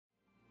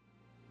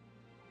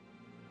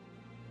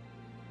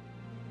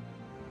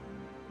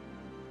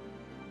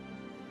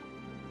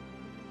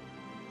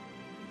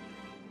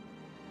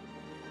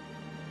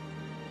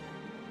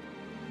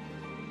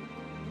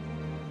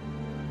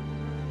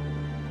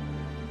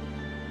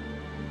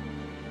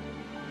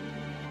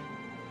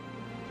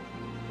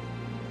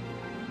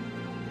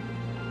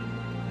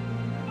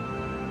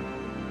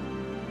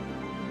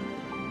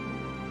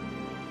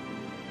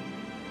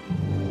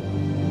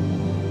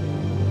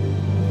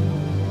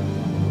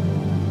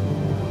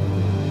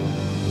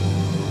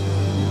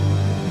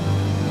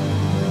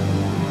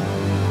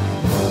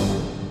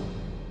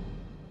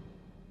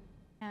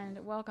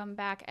welcome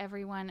back,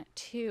 everyone,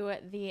 to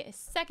the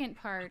second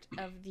part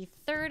of the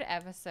third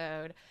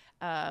episode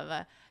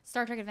of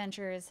Star Trek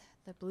Adventures,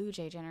 the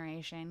Bluejay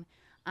generation.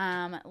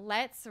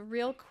 Let's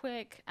real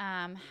quick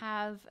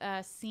have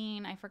a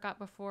scene I forgot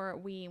before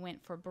we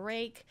went for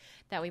break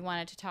that we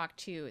wanted to talk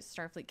to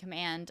Starfleet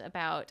Command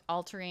about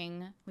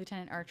altering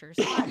Lieutenant Archer's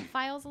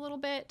files a little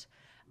bit.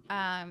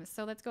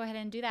 So let's go ahead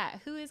and do that.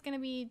 Who is going to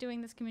be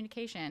doing this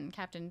communication?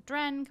 Captain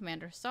Dren,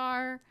 Commander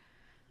Sar?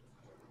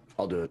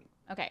 I'll do it.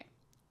 Okay.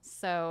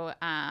 So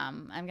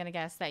I'm going to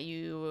guess that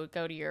you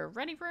go to your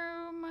ready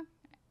room.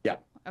 Yeah.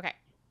 Okay.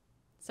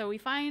 So we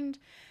find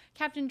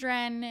Captain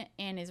Dren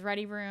in his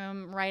ready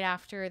room right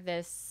after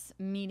this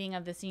meeting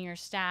of the senior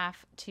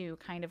staff to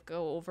kind of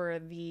go over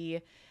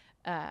the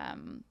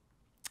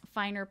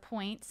finer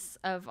points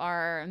of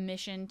our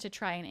mission to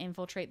try and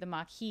infiltrate the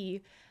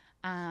Maquis.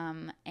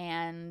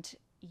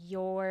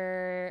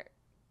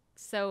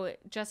 So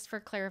just for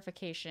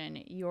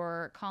clarification,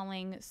 you're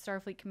calling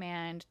Starfleet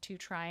Command to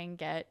try and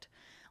get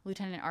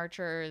Lieutenant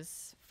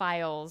Archer's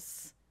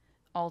files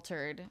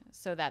altered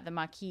so that the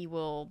Maquis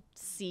will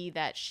see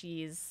that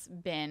she's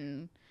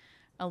been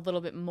a little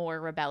bit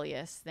more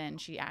rebellious than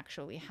she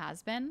actually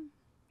has been.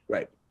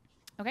 Right.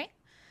 Okay.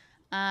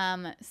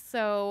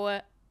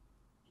 So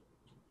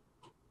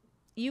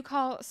you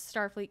call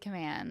Starfleet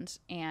Command,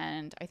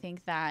 and I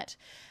think that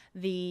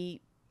you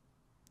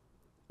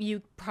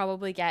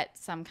probably get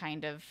some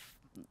kind of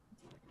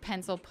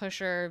pencil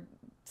pusher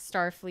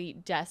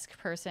Starfleet desk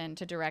person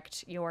to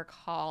direct your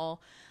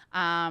call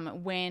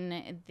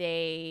when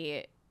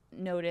they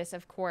notice,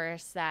 of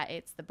course, that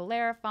it's the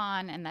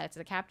Bellerophon and that it's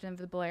the captain of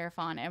the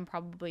Bellerophon, and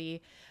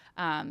probably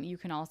you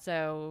can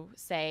also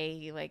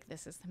say, like,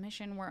 this is the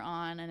mission we're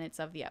on and it's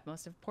of the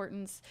utmost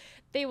importance.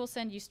 They will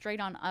send you straight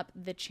on up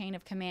the chain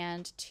of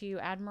command to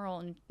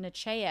Admiral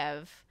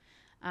Nechayev.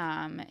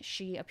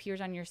 She appears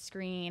on your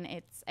screen.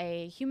 It's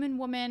a human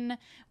woman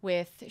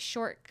with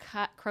short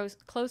cut,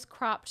 close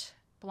cropped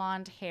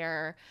blonde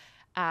hair.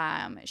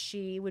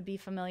 She would be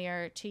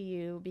familiar to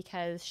you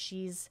because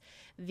she's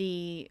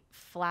the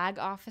flag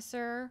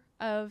officer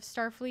of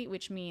Starfleet,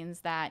 which means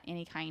that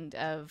any kind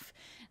of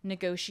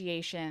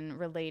negotiation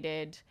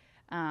related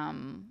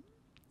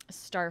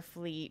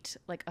Starfleet,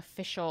 like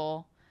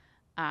officially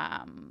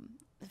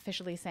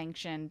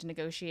sanctioned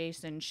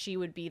negotiation, she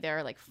would be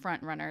their like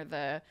front runner,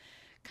 the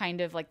kind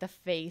of like the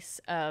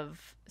face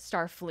of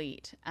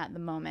Starfleet at the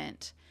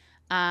moment.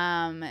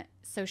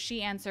 So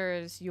she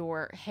answers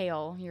your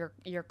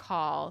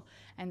call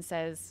and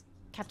says,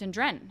 Captain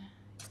Dren,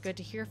 it's good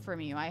to hear from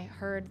you. I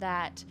heard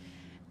that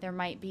there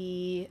might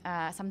be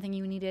something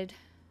you needed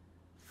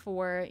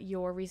for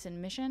your recent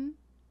mission.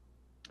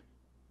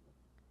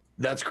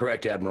 That's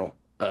correct, Admiral.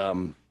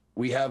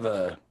 We have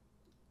a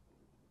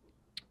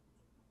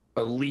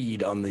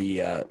lead on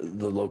the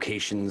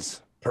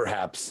locations,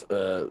 perhaps,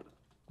 of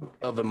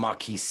a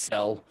Maquis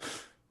cell,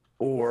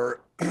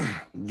 or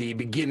the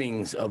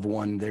beginnings of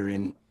one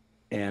therein.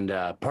 And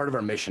part of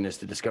our mission is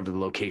to discover the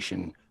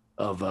location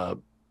of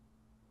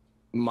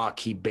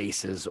Maquis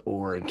bases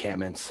or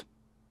encampments.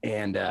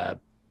 And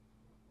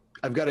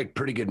I've got a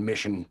pretty good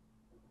mission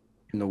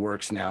in the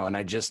works now, and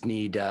I just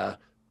need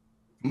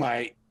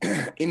my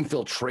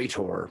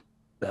infiltrator,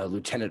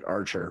 Lieutenant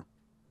Archer.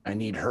 I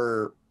need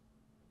her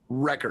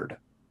record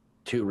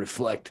to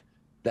reflect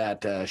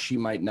that she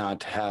might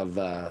not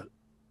have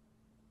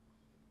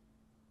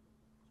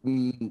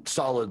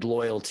solid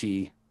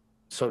loyalty,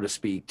 so to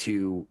speak,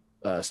 to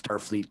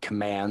Starfleet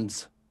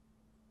commands,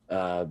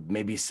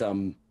 maybe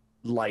some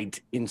light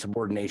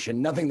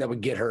insubordination, nothing that would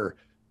get her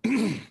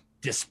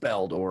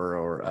dispelled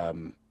or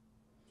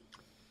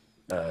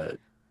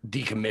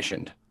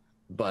decommissioned,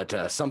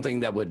 but something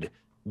that would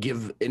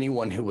give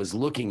anyone who was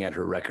looking at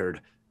her record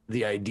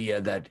the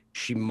idea that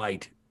she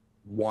might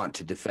want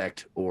to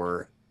defect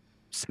or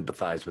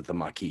sympathize with the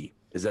Maquis.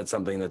 Is that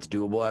something that's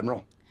doable,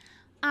 Admiral?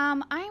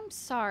 I'm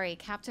sorry,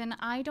 Captain.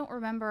 I don't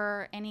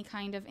remember any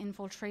kind of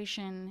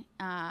infiltration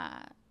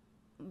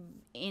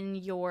in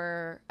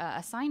your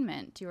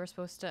assignment. You were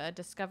supposed to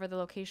discover the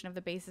location of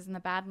the bases in the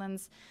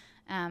Badlands.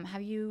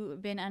 Have you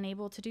been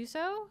unable to do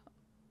so?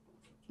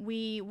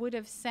 We would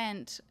have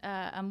sent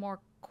a more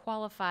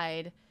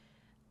qualified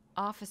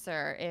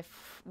officer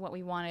if what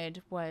we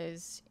wanted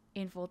was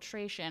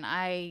infiltration.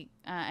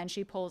 And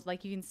she pulls,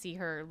 like, you can see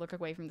her look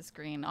away from the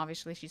screen.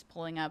 Obviously, she's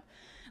pulling up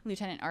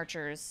Lieutenant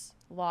Archer's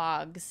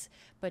logs,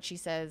 but she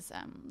says,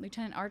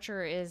 Lieutenant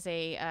Archer is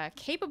a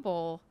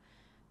capable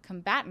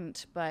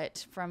combatant,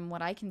 but from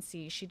what I can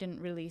see, she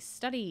didn't really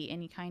study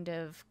any kind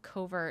of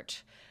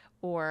covert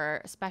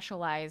or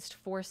specialized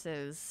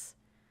forces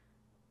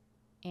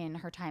in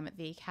her time at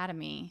the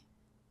academy.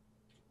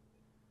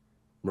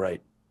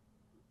 Right.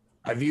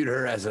 I viewed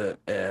her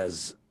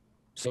as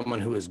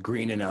someone who is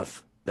green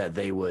enough that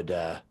they would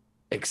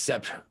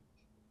accept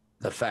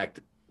the fact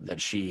that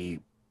she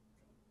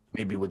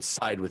maybe would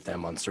side with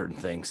them on certain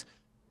things.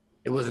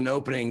 It was an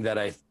opening that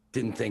I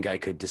didn't think I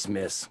could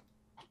dismiss.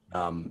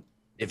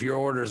 If your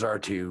orders are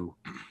to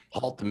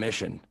halt the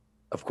mission,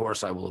 of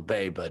course I will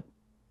obey, but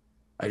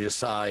I just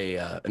saw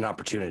an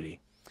opportunity.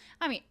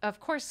 I mean, of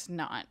course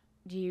not.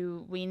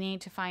 We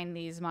need to find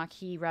these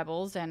Maquis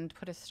rebels and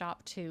put a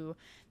stop to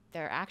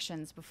their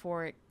actions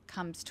before it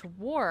comes to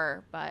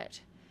war.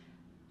 But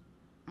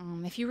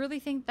if you really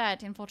think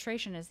that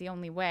infiltration is the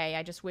only way,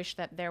 I just wish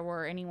that there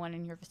were anyone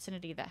in your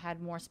vicinity that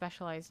had more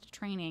specialized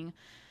training.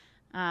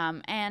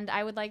 And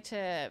I would like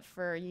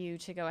for you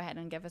to go ahead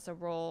and give us a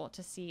roll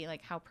to see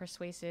like how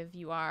persuasive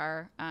you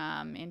are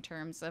in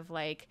terms of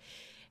like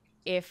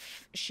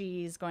if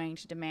she's going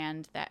to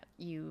demand that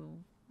you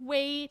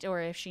wait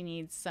or if she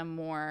needs some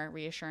more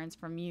reassurance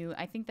from you.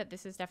 I think that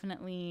this is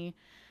definitely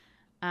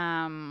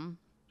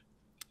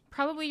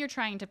probably you're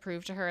trying to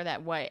prove to her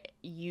that what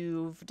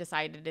you've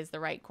decided is the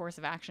right course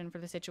of action for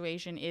the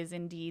situation is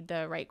indeed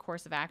the right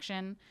course of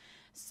action.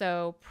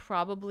 So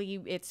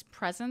probably it's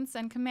presence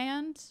and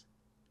command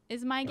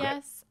is my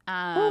guess.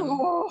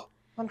 I'm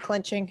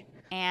clenching.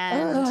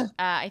 And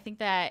I think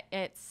that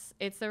it's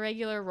the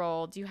regular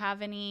roll. Do you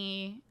have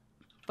any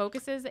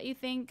focuses that you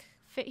think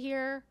fit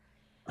here?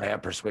 I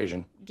have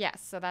persuasion.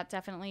 Yes, so that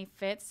definitely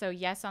fits. So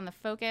yes on the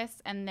focus.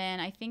 And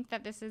then I think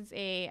that this is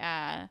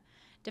a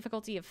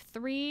difficulty of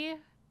 3.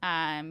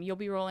 You'll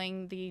be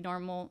rolling the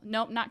normal.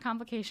 Nope, not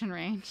complication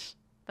range.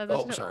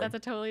 That's a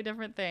totally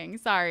different thing.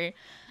 Sorry.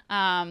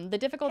 The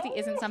difficulty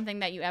isn't something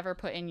that you ever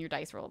put in your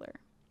dice roller.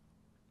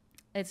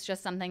 It's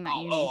just something that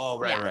you need.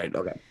 Right.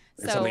 Okay.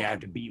 It's something I have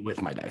to beat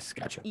with my dice.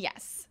 Gotcha.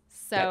 Yes.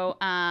 So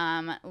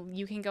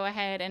you can go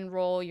ahead and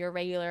roll your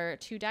regular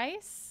 2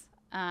 dice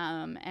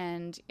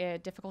and a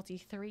difficulty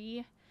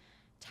 3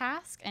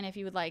 task. And if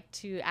you would like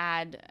to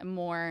add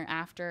more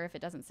after, if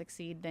it doesn't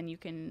succeed, then you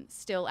can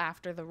still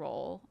after the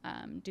roll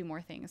do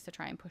more things to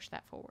try and push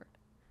that forward.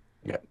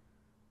 Yeah.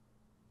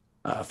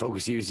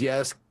 Focus use,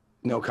 yes.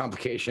 No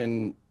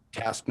complication.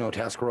 Task, no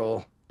task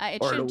roll.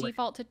 It should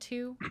default to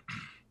 2.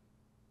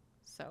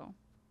 So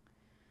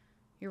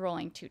you're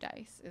rolling 2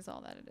 dice is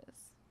all that it is.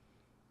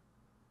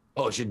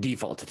 Oh, it should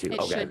default to 2.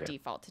 It should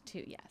default to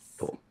 2, yes.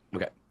 Cool.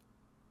 Okay.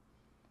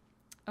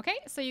 Okay,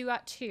 so you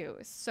got 2.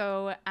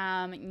 So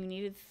you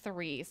needed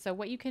 3. So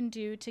what you can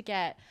do to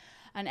get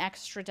an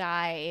extra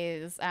die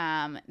is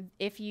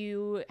if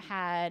you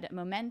had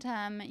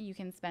momentum, you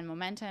can spend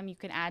momentum. You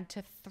can add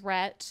to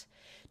threat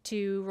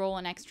to roll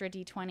an extra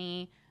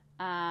d20.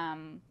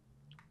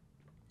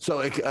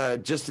 So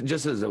just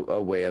as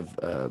a way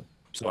of,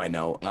 so I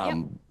know,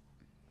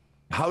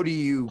 how do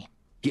you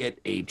get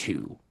a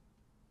 2?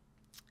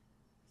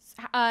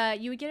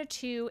 You would get a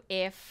 2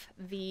 if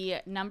the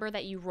number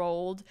that you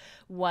rolled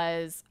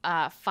was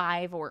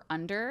 5 or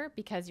under,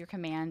 because your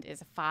command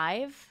is a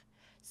 5.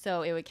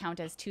 So it would count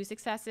as 2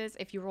 successes.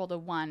 If you rolled a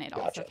 1, it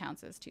also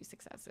counts as 2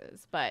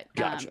 successes. But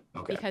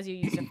because you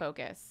used a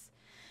focus.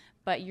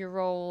 But your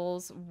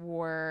rolls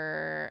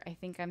were, I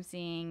think I'm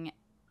seeing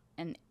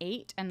an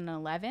 8 and an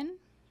 11.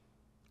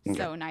 Okay.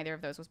 So neither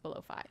of those was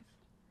below 5.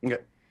 Okay.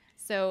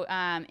 So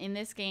in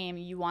this game,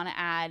 you want to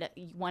add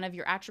one of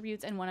your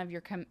attributes and one of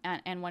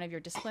your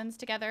disciplines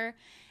together.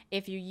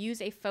 If you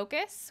use a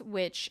focus,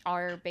 which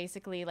are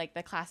basically like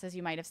the classes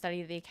you might have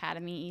studied at the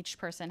academy, each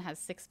person has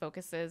 6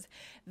 focuses,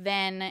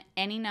 then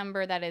any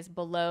number that is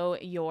below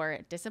your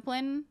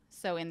discipline,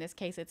 so in this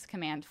case it's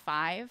command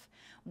 5,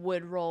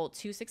 would roll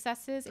 2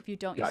 successes. If you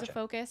don't use a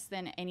focus,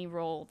 then any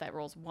roll that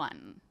rolls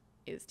 1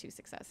 is 2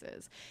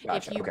 successes.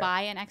 If you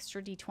buy an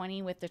extra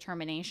d20 with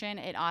determination,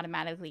 it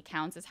automatically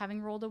counts as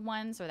having rolled a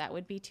 1, so that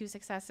would be 2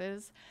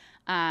 successes.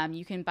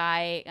 You can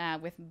buy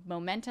with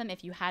momentum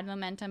if you had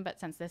momentum,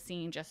 but since the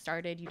scene just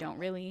started, you don't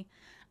really.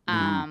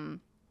 I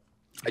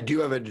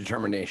do have a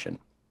determination.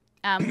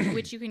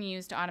 Which you can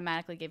use to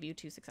automatically give you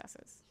 2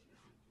 successes.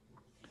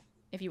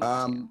 If you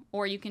want to.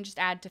 Or you can just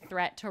add to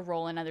threat to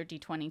roll another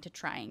d20 to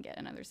try and get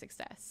another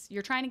success.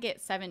 You're trying to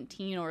get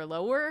 17 or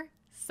lower.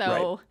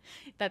 So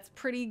that's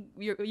you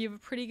have a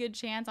pretty good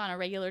chance on a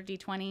regular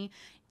d20.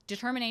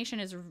 Determination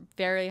is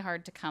very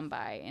hard to come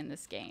by in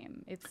this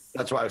game.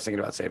 That's why I was thinking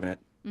about saving it.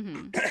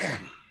 Mm-hmm.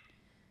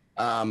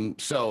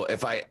 So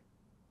if I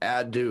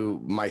add to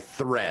my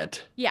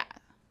threat. Yeah.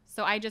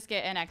 So I just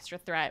get an extra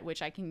threat,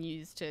 which I can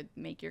use to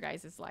make your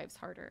guys' lives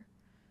harder.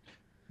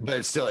 But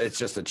it's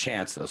just a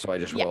chance though. So I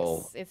just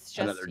roll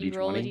another d20. You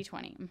roll a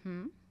d20.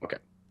 Mm-hmm. Okay.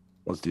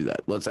 Let's do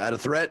that. Let's add a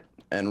threat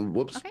and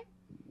whoops. Okay.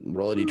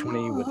 Roll a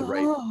d20 with the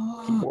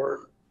right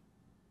keyboard.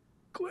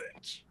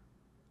 Glitch.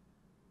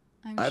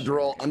 I have to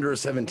roll under a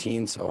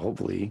 17, so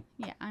hopefully.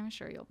 Yeah, I'm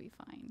sure you'll be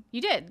fine.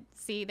 You did.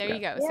 See, there you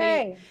go.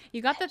 Yay. So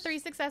you got the 3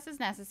 successes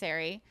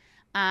necessary.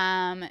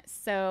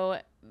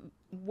 So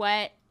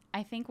what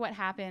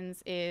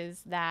happens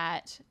is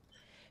that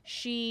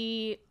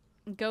she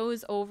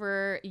goes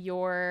over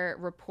your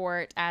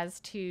report as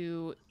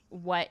to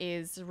what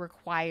is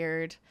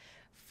required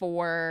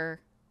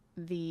for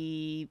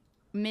the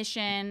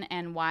mission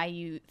and why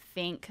you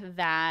think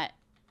that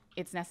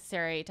it's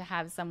necessary to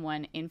have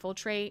someone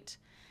infiltrate.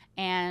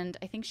 And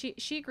I think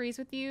she agrees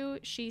with you.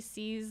 She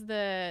sees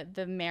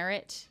the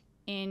merit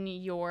in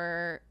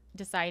your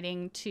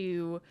deciding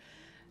to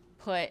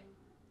put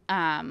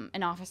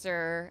an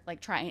officer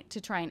like try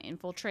and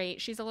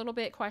infiltrate. She's a little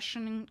bit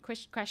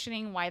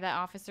questioning why that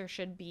officer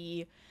should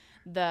be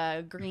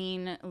the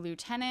green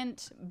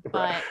lieutenant,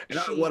 but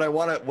what I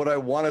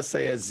want to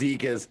say as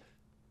Zeke is,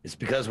 it's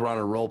because we're on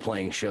a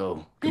role-playing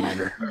show,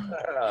 Commander.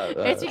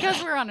 It's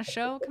because we're on a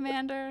show,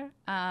 Commander.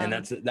 And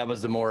that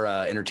was the more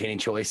entertaining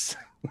choice.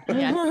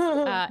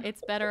 Yes,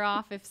 it's better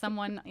off if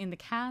someone in the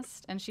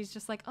cast, and she's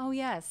just like, oh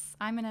yes,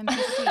 I'm an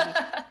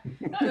NPC.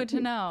 Good to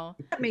know.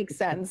 That makes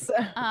sense.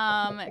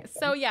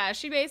 So yeah,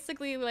 she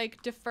basically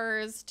like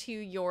defers to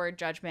your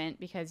judgment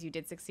because you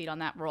did succeed on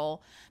that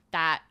roll,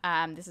 that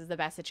this is the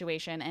best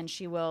situation, and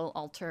she will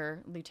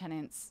alter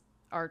Lieutenant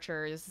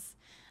Archer's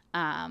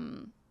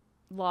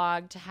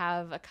log to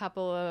have a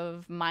couple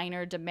of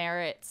minor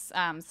demerits,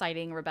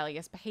 citing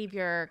rebellious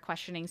behavior,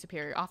 questioning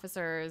superior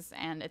officers,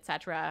 and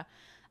etc.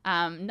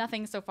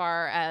 Nothing so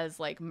far as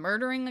like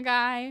murdering the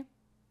guy,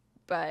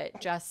 but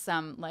just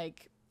some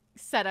like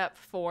setup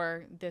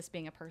for this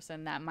being a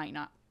person that might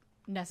not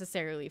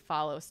necessarily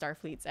follow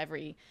Starfleet's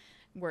every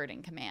word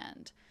and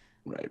command.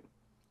 Right.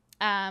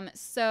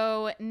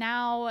 So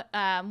now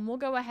we'll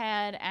go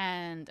ahead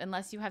and,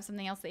 unless you have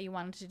something else that you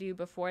wanted to do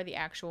before the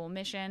actual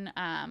mission,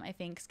 I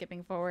think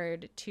skipping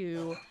forward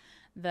to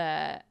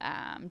the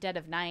dead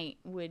of night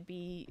would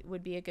be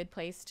a good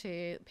place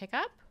to pick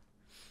up.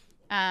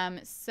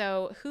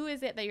 So who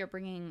is it that you're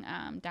bringing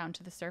down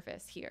to the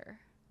surface here?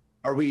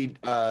 Are we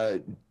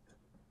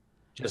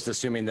just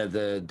assuming that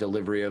the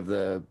delivery of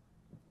the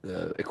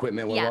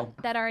equipment went well?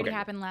 That already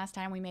happened last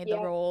time we made the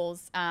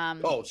rolls.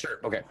 Oh, sure.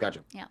 Okay,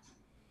 gotcha. Yeah.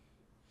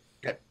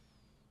 Okay.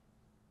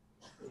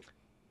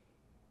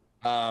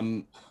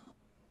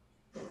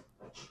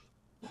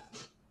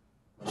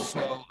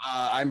 So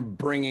I'm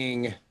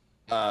bringing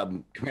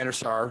Commander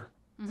Sar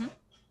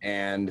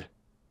and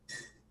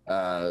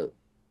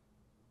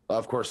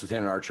of course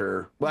Lieutenant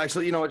Archer. Well,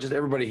 actually, you know what? Just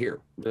everybody here.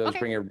 Let's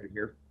bring everybody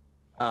here.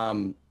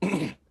 And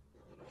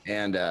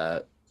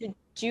did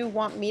you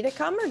want me to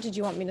come, or did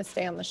you want me to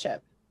stay on the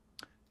ship?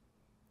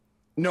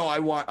 No, I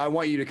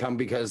want you to come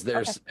because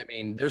there's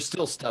there's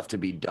still stuff to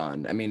be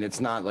done. I mean, it's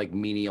not like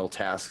menial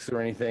tasks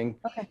or anything.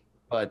 Okay.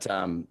 But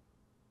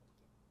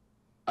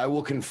I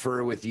will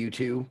confer with you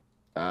two.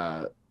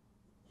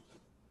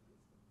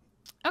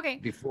 Okay.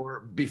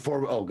 Before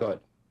oh, go ahead.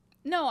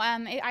 No,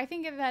 I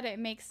think that it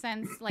makes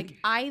sense, like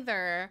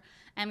either,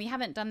 and we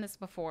haven't done this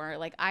before,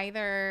 like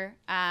either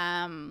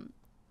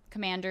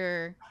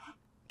Commander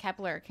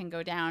Kepler can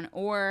go down,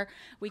 or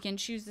we can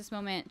choose this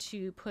moment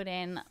to put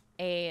in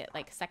a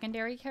like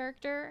secondary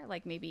character,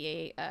 like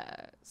maybe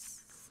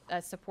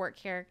a support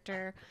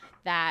character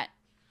that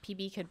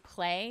PB could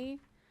play,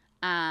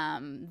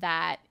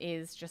 that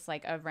is just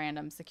like a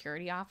random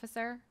security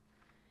officer.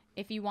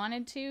 If you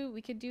wanted to,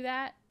 we could do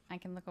that. I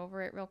can look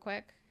over it real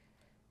quick.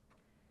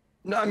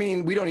 No, I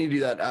mean, we don't need to do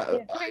that.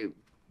 I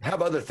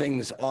have other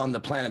things on the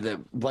planet that,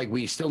 like,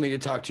 we still need to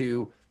talk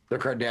to the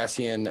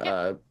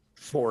Cardassian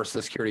force,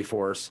 the security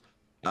force,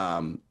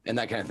 and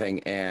that kind of thing.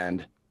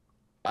 And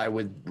I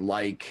would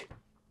like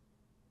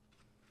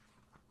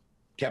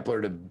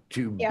Kepler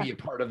to be a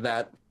part of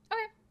that.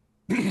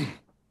 Okay.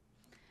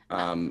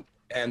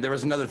 And there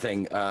was another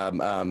thing.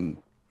 The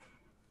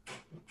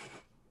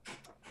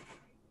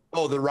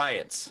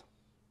riots.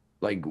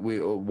 Like, we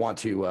want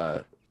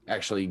to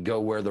actually go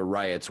where the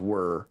riots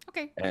were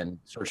and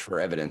search for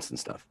evidence and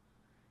stuff.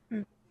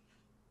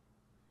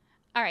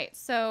 All right,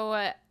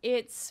 so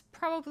it's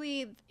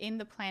probably in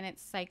the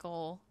planet's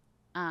cycle,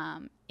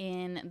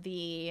 in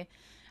the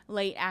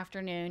late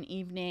afternoon,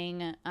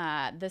 evening.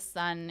 The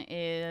sun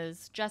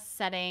is just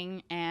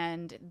setting,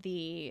 and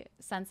the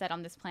sunset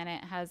on this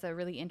planet has a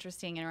really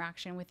interesting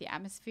interaction with the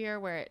atmosphere,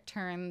 where it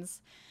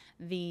turns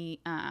the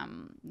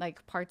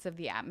like parts of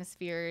the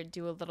atmosphere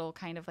do a little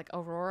kind of like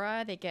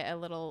aurora. They get a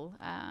little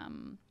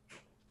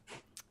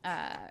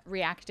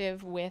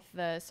reactive with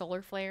the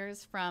solar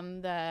flares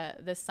from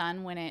the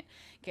sun when it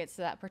gets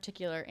to that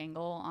particular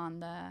angle on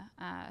the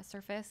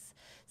surface.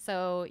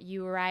 So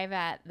you arrive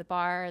at the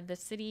bar. The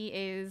city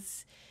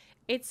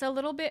it's a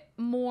little bit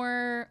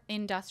more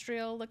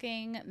industrial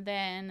looking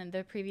than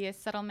the previous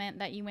settlement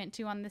that you went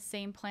to on the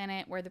same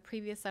planet, where the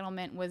previous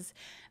settlement was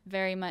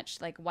very much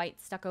like white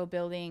stucco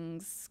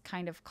buildings,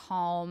 kind of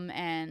calm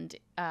and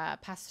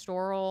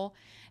pastoral.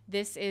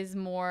 This is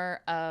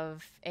more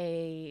of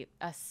a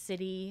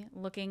city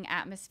looking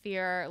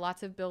atmosphere,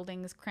 lots of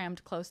buildings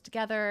crammed close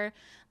together,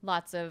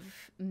 lots of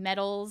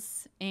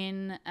metals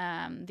in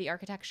the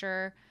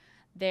architecture.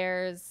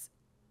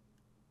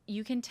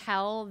 You can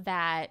tell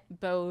that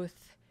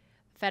both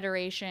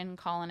Federation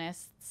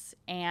colonists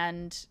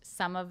and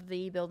some of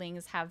the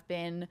buildings have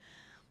been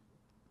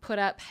put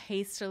up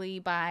hastily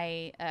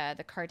by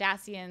the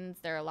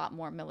Cardassians. They're a lot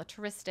more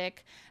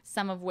militaristic,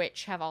 some of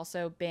which have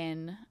also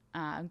been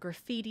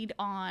graffitied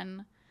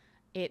on.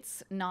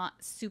 It's not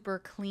super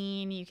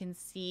clean. You can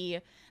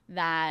see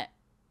that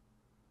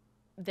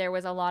there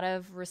was a lot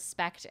of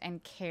respect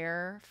and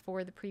care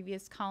for the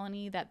previous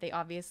colony that they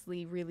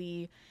obviously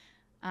really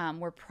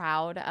were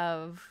proud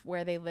of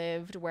where they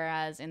lived,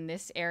 whereas in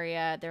this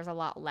area there's a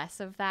lot less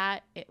of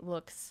that. It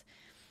looks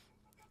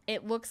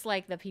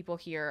like the people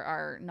here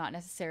are not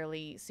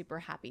necessarily super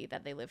happy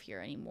that they live here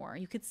anymore.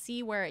 You could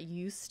see where it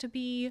used to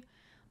be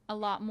a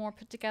lot more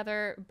put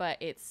together, but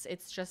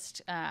it's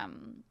just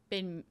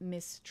been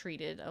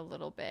mistreated a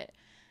little bit.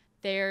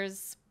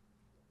 There's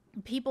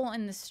people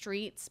in the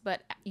streets,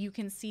 but you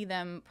can see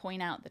them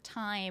point out the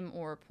time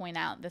or point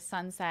out the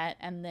sunset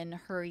and then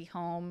hurry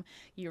home.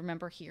 You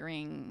remember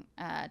hearing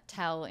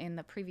tell in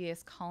the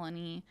previous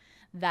colony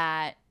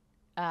that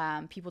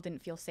people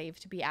didn't feel safe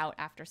to be out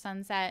after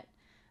sunset.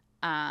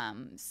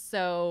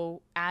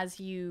 So as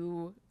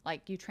you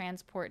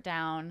transport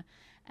down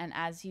and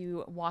as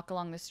you walk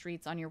along the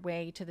streets on your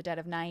way to the dead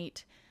of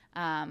night,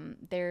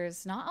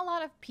 there's not a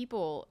lot of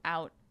people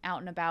out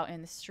and about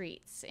in the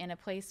streets in a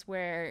place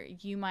where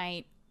you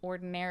might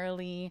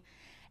ordinarily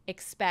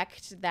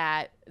expect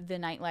that the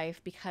nightlife,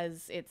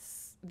 because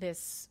it's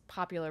this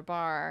popular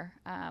bar,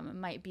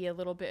 might be a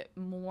little bit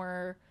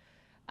more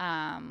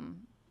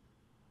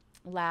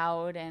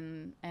loud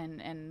and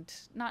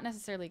not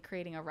necessarily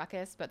creating a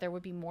ruckus, but there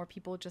would be more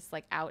people just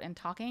like out and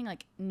talking.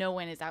 Like no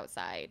one is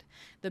outside.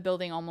 The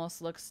building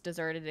almost looks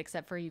deserted,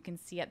 except for you can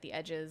see at the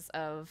edges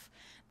of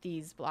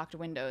these blocked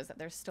windows that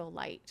there's still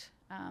light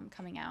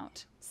coming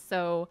out.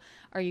 So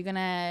are you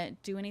gonna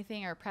do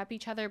anything or prep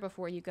each other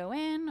before you go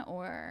in,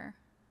 or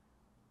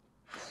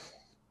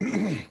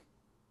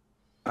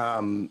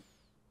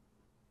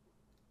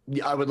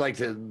Yeah, I would like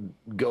to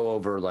go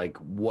over like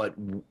what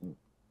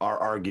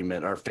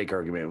our fake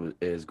argument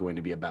is going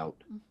to be about.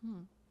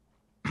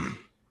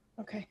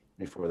 Okay.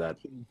 Before that.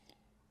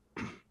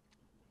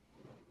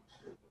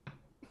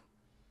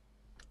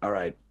 All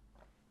right.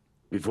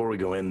 Before we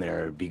go in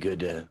there, it'd be good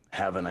to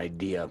have an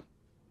idea.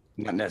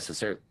 Not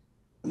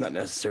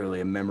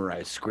necessarily a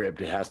memorized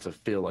script. It has to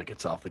feel like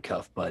it's off the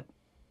cuff, but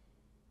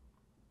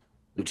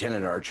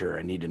Lieutenant Archer,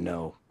 I need to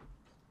know,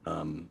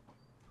 do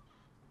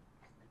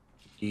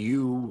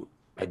you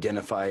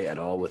identify at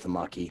all with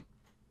Amaki?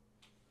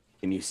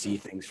 Can you see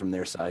things from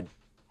their side?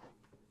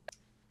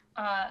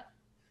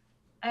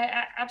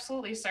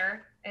 Absolutely,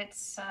 sir.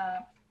 It's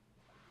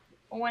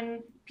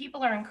when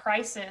people are in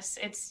crisis,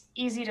 it's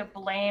easy to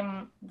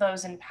blame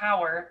those in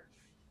power,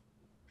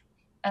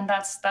 and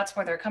that's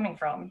where they're coming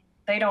from.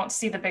 They don't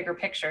see the bigger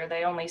picture.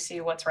 They only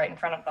see what's right in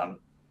front of them.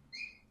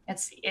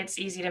 It's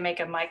easy to make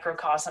a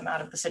microcosm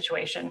out of the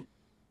situation.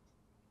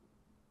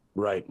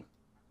 Right.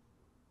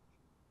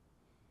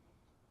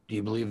 Do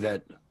you believe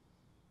that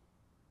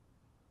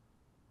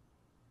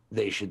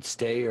they should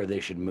stay or they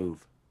should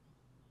move?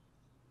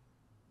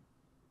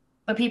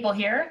 The people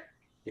here,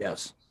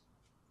 Yes.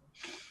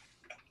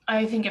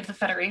 I think if the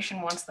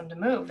Federation wants them to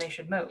move, they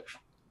should move.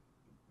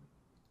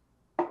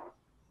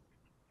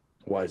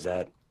 Why is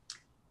that?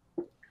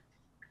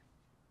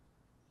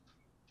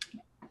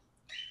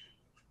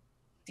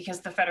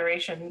 Because the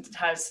Federation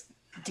has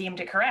deemed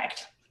it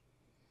correct.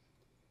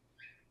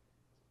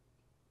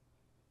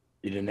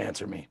 You didn't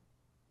answer me.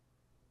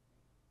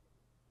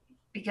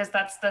 Because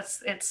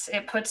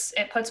it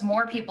puts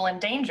more people in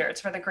danger. It's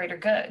for the greater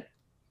good.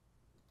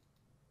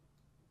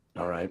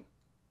 All right.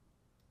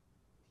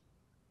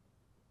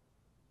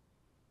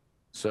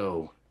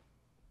 So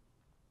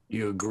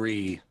you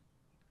agree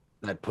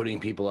that putting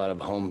people out of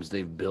homes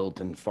they've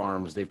built and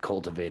farms they've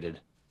cultivated,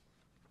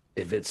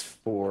 if it's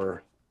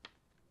for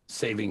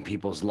saving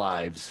people's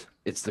lives,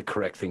 it's the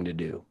correct thing to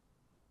do?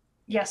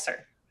 Yes,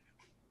 sir.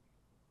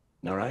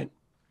 All right.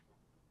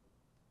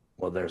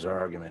 Well, there's our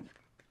argument.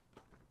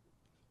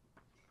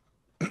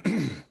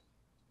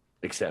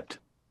 Except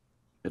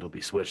it'll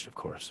be switched, of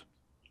course.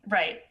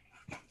 Right.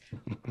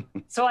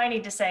 So I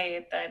need to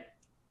say that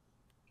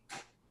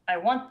I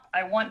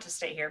want to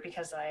stay here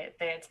because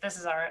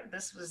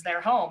this was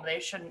their home. They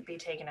shouldn't be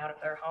taken out of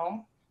their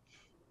home.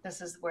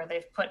 This is where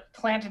they've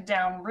planted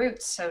down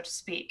roots, so to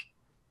speak.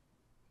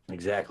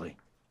 Exactly.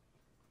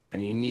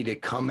 And you need to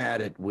come at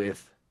it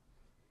with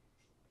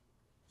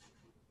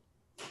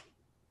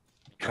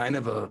kind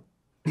of a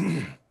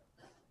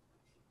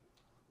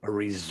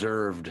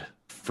reserved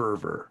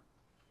fervor,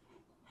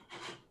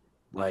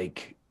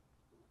 like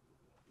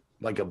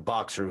a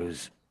boxer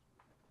who's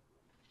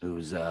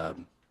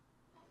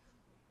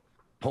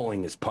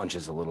pulling his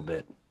punches a little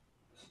bit,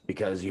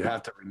 because you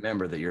have to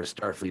remember that you're a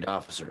Starfleet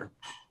officer,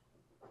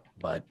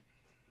 but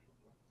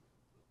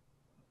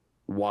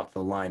walk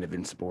the line of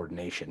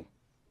insubordination.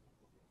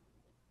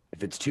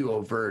 If it's too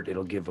overt,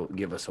 it'll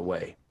give us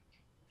away.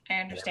 I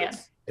understand.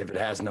 If it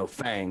has no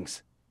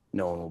fangs,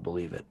 no one will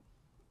believe it.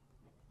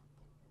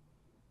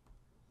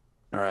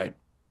 All right.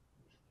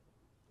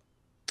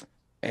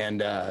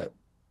 And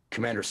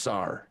Commander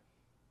Sar.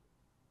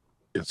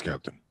 Yes,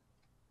 Captain.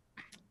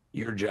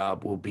 Your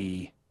job will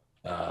be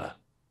to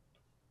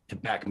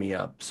back me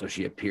up so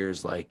she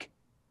appears like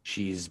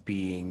she's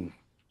being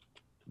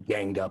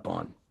ganged up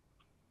on.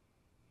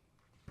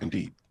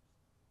 Indeed.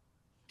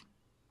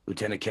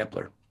 Lieutenant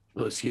Kepler.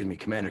 Oh, excuse me,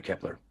 Commander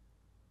Kepler.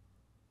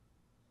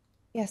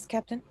 Yes,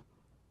 Captain.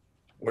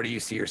 Where do you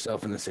see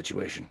yourself in this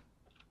situation?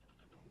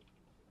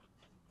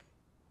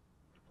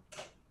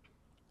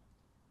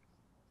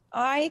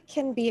 I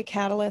can be a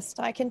catalyst.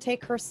 I can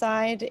take her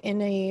side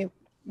in a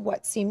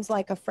what seems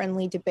like a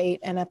friendly debate,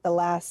 and at the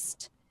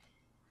last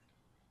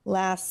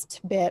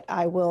bit,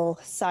 I will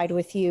side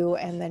with you,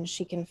 and then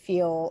she can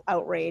feel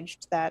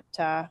outraged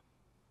that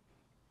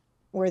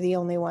we're the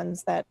only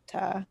ones that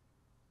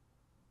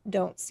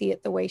don't see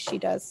it the way she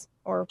does,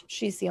 or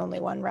she's the only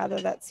one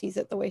rather that sees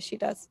it the way she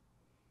does.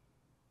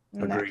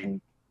 And Agreed.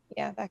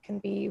 that can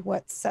be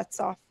what sets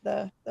off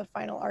the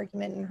final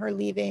argument, and her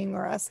leaving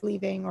or us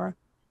leaving, or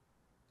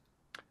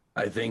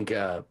I think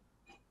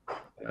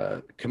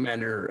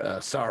Commander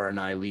Sarah and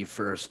I leave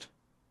first.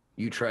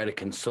 You try to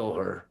console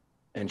her,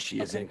 and she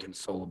is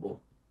inconsolable.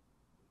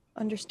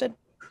 understood.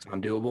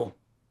 Sound doable?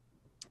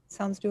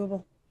 Sounds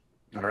doable.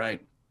 All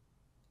right.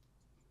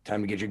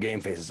 Time to get your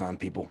game faces on,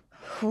 people.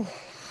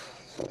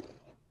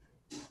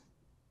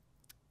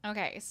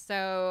 Okay,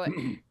 so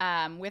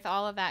with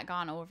all of that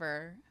gone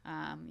over,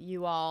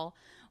 you all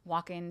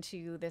walk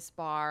into this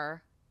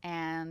bar,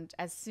 and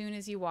as soon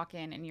as you walk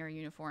in your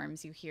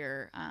uniforms, you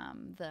hear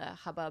the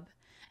hubbub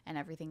and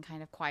everything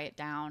kind of quiet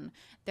down.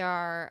 There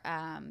are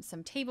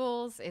some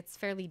tables. It's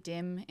fairly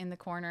dim in the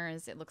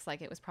corners. It looks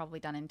like it was probably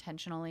done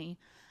intentionally.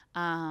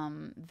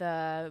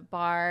 The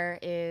bar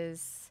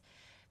is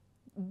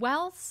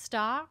well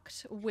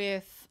stocked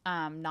with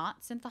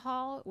not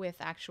synthahol, with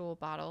actual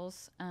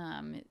bottles.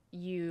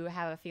 You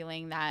have a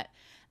feeling that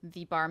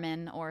the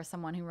barman or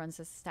someone who runs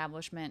this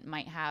establishment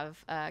might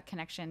have a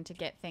connection to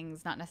get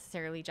things not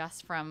necessarily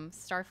just from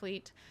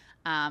Starfleet,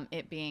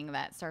 it being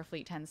that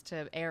Starfleet tends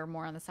to err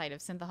more on the side of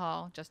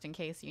synthahol, just in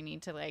case you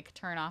need to like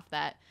turn off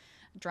that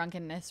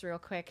drunkenness real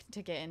quick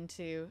to get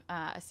into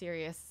a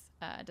serious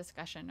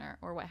discussion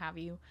or what have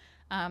you.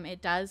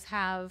 It does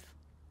have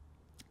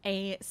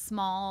a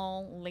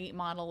small late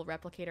model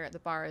replicator at the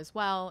bar as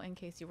well, in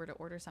case you were to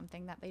order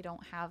something that they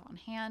don't have on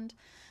hand.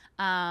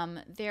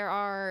 There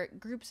are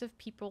groups of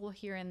people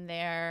here and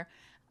there.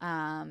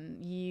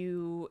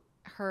 You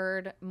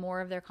heard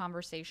more of their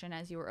conversation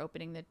as you were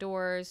opening the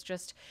doors,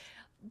 just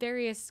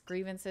various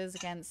grievances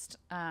against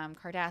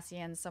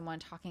Cardassians, someone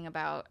talking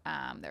about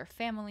their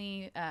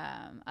family.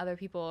 Other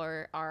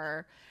people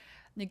are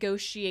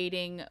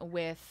negotiating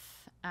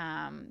with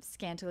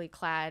scantily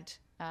clad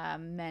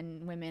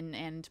men, women,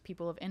 and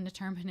people of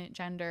indeterminate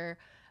gender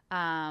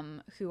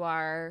who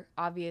are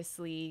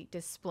obviously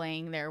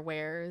displaying their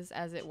wares,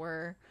 as it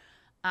were.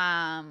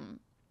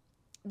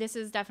 This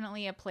is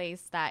definitely a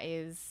place that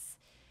is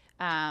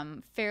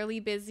fairly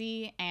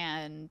busy,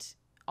 and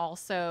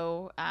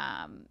also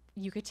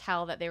you could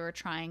tell that they were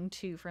trying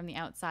to, from the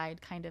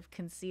outside, kind of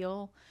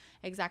conceal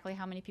exactly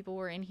how many people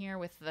were in here,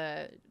 with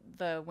the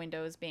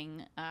windows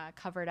being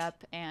covered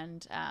up,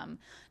 and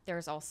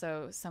there's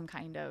also some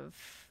kind of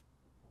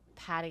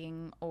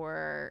padding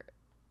or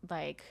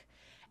like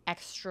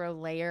extra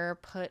layer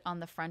put on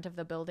the front of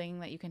the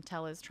building that you can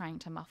tell is trying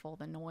to muffle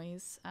the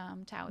noise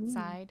to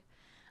outside.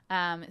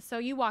 So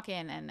you walk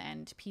in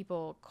and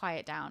people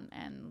quiet down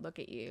and look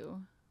at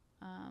you,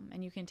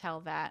 and you can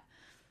tell that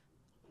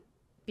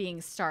being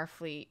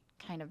Starfleet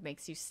kind of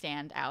makes you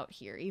stand out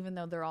here. Even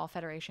though they're all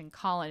Federation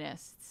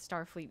colonists,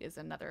 Starfleet is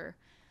another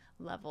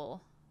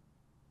level.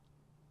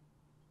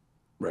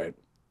 Right.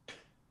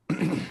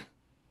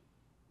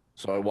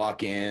 So I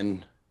walk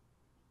in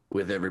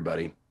with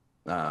everybody.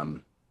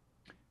 I'm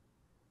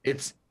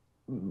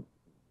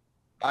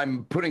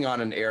putting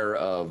on an air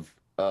of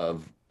a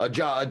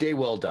day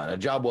well done, a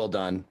job well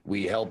done.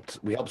 We helped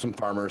some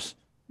farmers.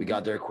 We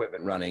got their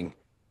equipment running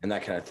and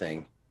that kind of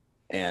thing.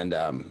 And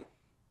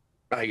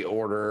I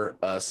order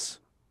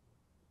us.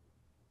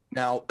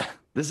 Now,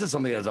 this is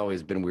something that's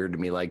always been weird to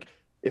me. Like,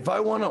 if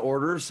I want to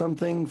order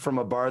something from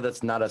a bar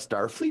that's not a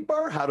Starfleet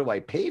bar, how do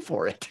I pay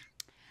for it?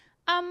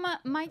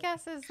 My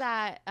guess is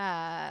that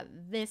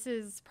this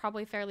is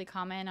probably fairly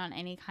common on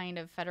any kind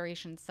of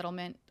Federation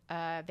settlement.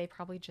 They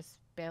probably just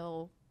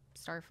bill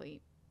Starfleet.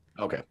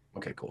 Okay,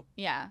 cool.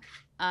 Yeah.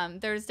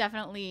 There's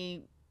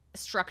definitely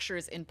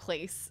structures in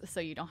place, so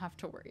you don't have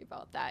to worry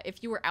about that.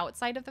 If you were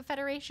outside of the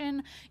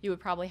Federation, you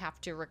would probably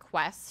have to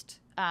request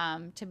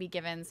to be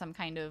given some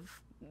kind of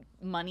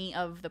money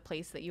of the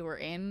place that you were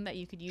in that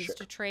you could use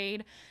to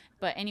trade.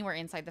 But anywhere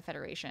inside the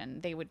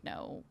Federation, they would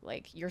know,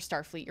 like, you're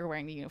Starfleet, you're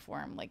wearing the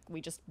uniform, like, we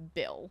just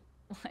bill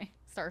like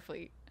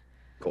Starfleet.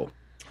 Cool.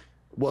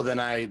 Well,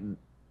 then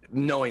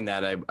knowing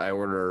that, I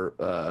order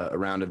a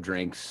round of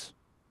drinks,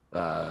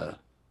 whatever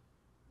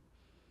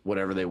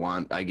they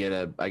want. I get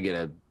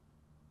a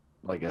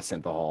like a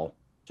synthahol,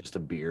 just a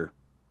beer,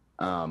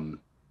 and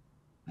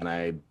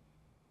I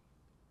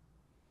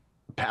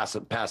pass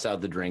out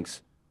the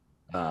drinks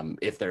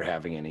if they're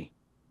having any,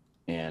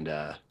 and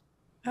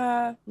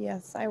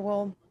yes, I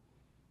will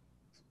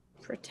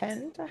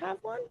pretend to have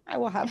one. I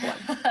will have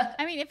one.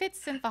 I mean, if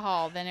it's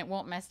synthahol, then it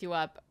won't mess you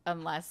up,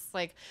 unless,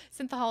 like,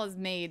 synthahol is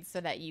made so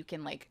that you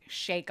can, like,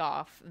 shake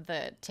off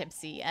the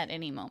tipsy at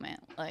any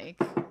moment. Like,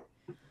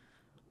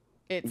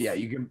 it's... Yeah,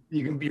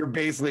 you're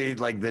basically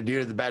like the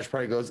dude at the batch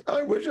party goes,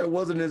 I wish I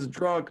wasn't as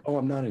drunk. Oh,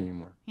 I'm not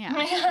anymore.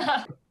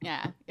 Yeah.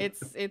 Yeah.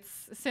 It's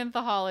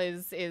synthahol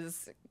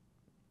is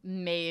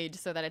made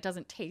so that it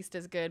doesn't taste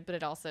as good, but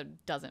it also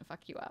doesn't fuck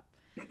you up.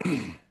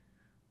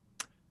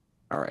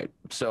 All right.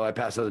 So I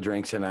pass out the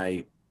drinks and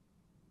And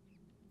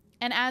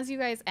as you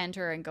guys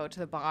enter and go to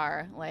the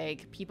bar,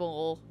 like,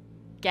 people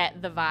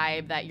get the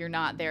vibe that you're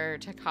not there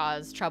to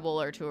cause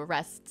trouble or to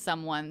arrest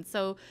someone.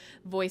 So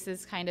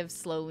voices kind of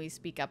slowly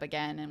speak up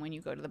again. And when you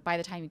go to by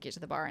the time you get to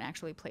the bar and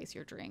actually place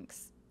your drink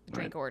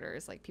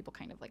orders, like, people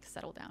kind of like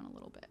settle down a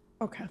little bit.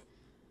 Okay.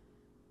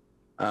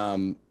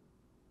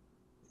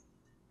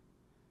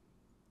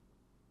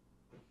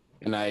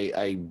 And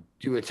I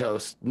do a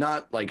toast,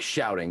 not like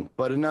shouting,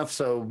 but enough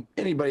so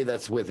anybody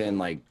that's within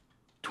like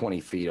 20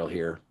 feet will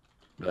hear.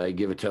 I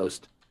give a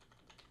toast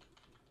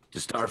to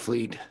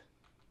Starfleet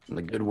and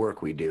the good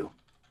work we do.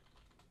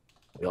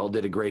 We all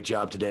did a great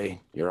job today.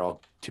 You're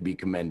all to be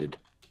commended.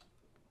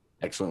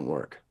 Excellent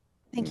work.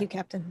 Thank you,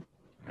 Captain.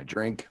 I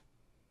drink.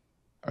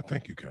 I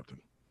thank you, Captain.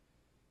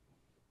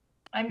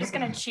 I'm just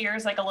gonna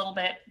cheers like a little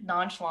bit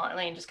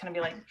nonchalantly and just kind of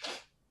be like,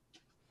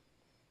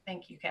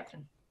 "Thank you,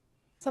 Captain."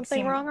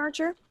 Something wrong,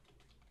 Archer?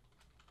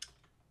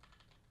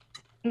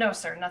 No,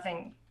 sir.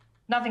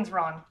 Nothing's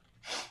wrong.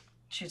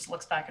 She just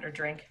looks back at her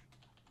drink.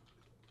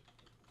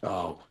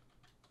 Oh,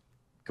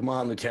 come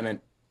on,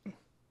 Lieutenant.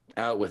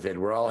 Out with it.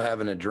 We're all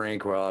having a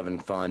drink. We're all having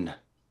fun.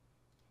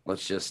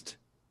 Let's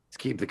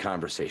keep the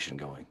conversation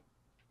going.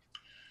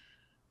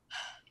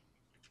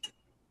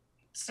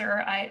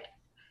 Sir,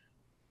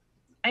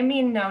 I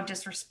mean no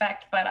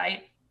disrespect, but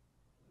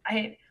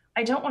I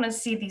don't want to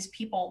see these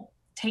people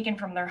taken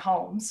from their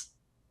homes.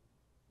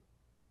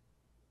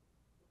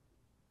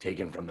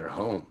 Taken from their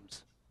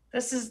homes.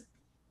 This,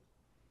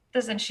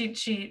 and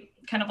she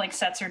kind of like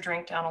sets her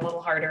drink down a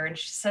little harder, and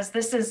she says,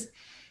 this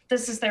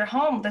is their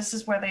home. This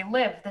is where they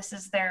live. This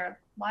is their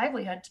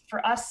livelihood.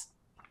 For us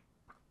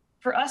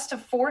to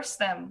force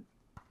them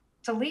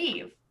to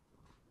leave,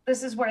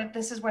 this is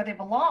where they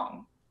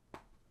belong.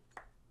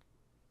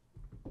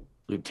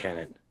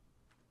 Lieutenant,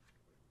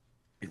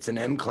 it's an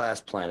M-class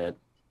planet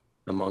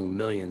among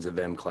millions of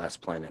M-class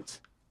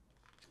planets.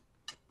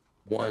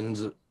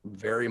 One's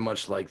very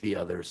much like the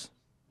others.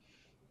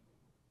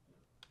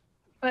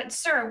 But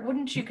sir,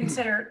 wouldn't you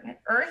consider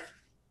Earth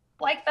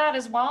like that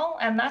as well?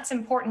 And that's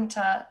important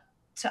to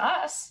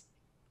us.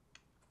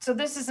 So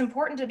this is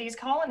important to these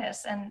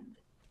colonists, and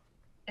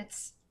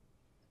it's...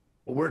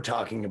 We're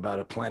talking about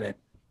a planet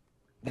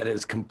that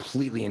is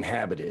completely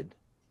inhabited.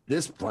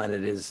 This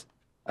planet is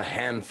a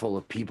handful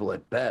of people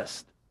at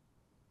best.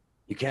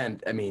 You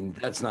can't, I mean,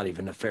 that's not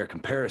even a fair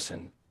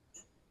comparison.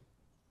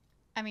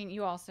 I mean,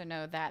 you also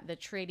know that the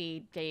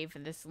treaty gave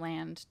this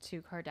land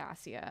to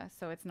Cardassia,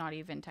 so it's not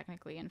even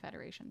technically in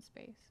Federation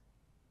space.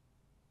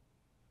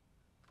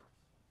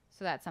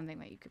 So that's something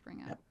that you could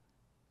bring up.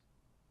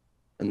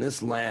 And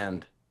this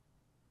land,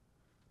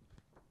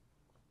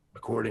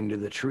 according to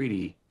the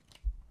treaty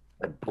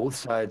that both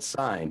sides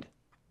signed,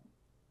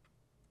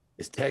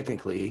 is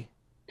technically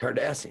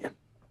Cardassian.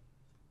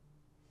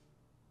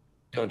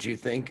 Don't you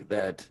think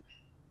that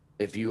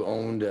if you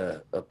owned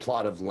a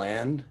plot of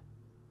land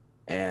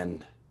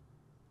and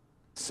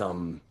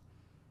some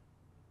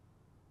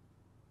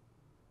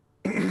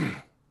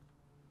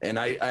and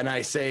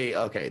I say,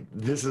 okay,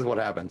 this is what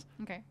happens.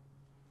 Okay.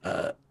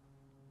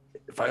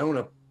 If I own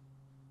a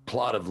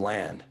plot of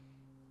land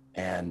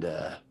and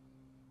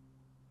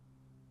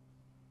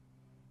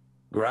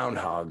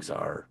groundhogs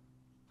are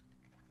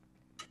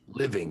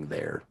living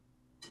there,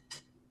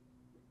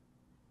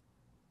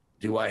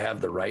 do I have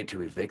the right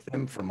to evict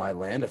them from my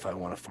land if I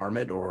want to farm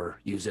it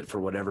or use it for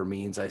whatever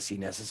means I see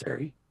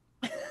necessary?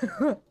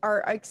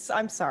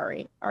 I'm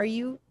sorry. Are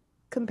you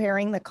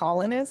comparing the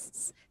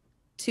colonists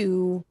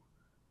to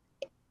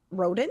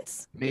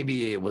rodents?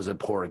 Maybe it was a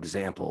poor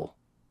example,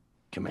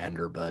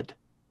 Commander, but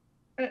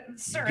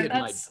Sir,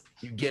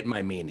 you get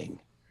my meaning.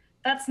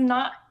 That's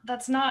not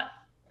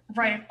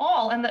right at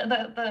all. And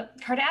the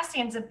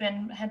Cardassians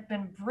have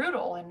been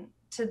brutal and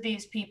to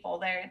these people.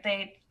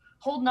 They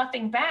hold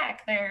nothing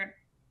back.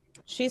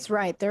 She's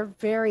right. They're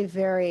very,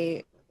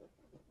 very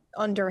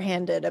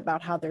underhanded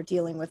about how they're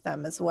dealing with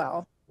them as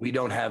well. We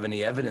don't have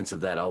any evidence of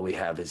that. All we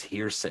have is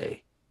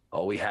hearsay.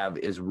 All we have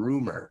is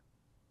rumor.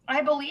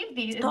 I believe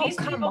these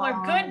people on.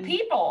 are good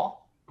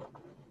people.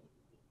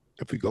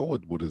 If we go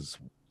with what is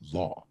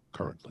law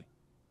currently,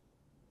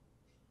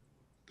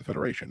 the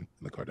Federation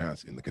and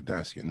the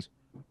Cardassians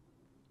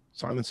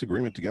signed this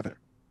agreement together.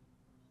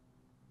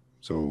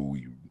 So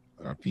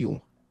I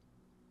feel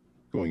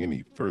going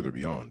any further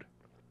beyond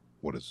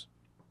what is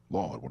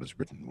law, what is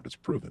written, what is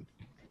proven.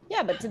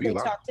 Yeah, but did they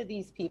talk to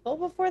these people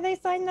before they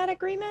signed that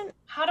agreement?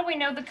 How do we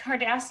know the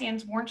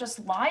Cardassians weren't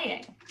just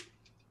lying?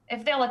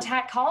 If they'll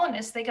attack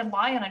colonists, they could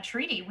lie on a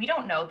treaty. We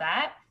don't know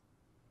that.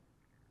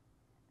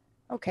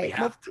 Okay.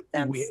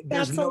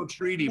 There's no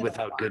treaty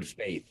without good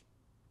faith.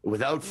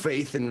 Without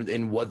faith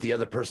in what the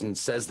other person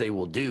says they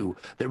will do,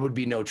 there would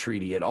be no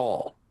treaty at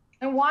all.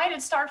 And why did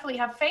Starfleet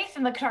have faith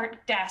in the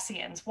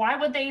Cardassians? Why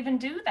would they even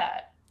do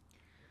that?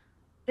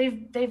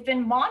 They've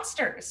been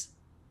monsters.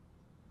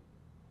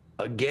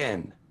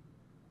 Again,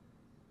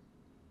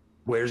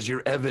 where's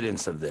your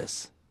evidence of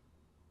this?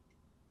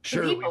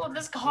 Sure. The people of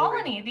this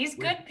colony, these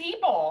good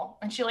people.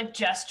 And she like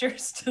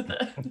gestures to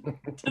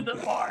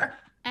the bar.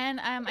 And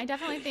I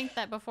definitely think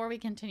that before we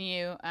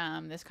continue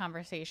this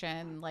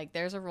conversation, like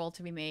there's a role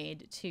to be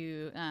made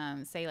to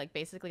say like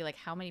basically like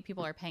how many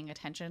people are paying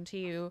attention to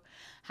you,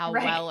 how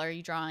Right. well are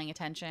you drawing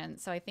attention.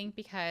 So I think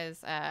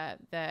because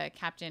the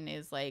captain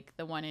is like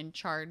the one in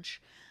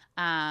charge,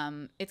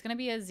 it's going to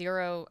be a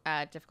 0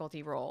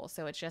 difficulty roll.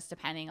 So it's just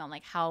depending on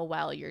like how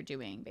well you're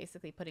doing,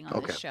 basically putting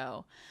on this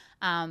show.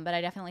 But I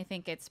definitely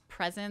think it's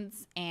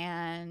presence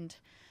and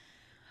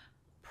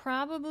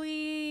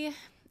probably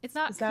it's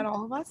not. Is that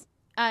all of us?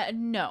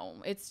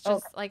 No, it's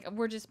just like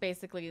we're just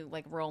basically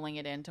like rolling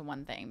it into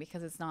one thing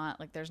because it's not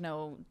like there's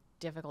no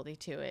difficulty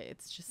to it.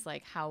 It's just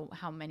like how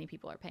many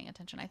people are paying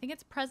attention. I think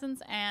it's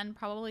presence and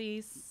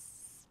probably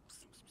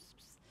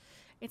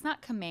it's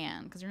not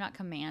command because you're not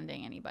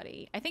commanding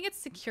anybody. I think it's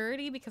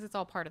security because it's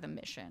all part of the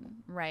mission,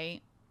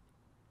 right?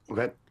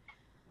 Okay.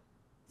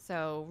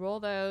 So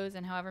roll those,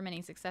 and however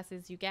many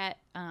successes you get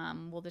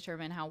will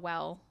determine how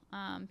well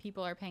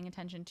people are paying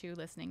attention to,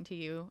 listening to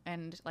you,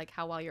 and like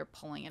how well you're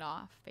pulling it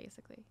off,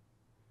 basically.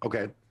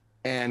 Okay.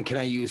 And can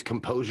I use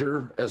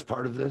composure as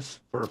part of this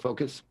for a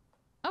focus?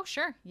 Oh,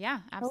 sure. Yeah,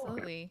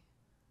 absolutely.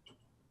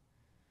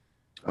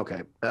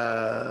 Okay.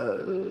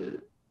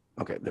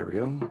 Okay, there we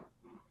go.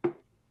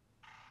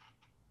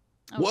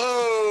 Oh.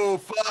 Whoa,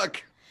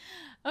 fuck.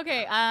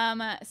 Okay,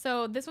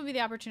 so this would be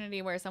the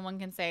opportunity where someone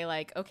can say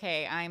like,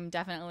 okay, I'm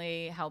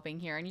definitely helping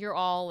here, and you're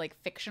all like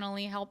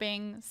fictionally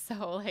helping.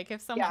 So like,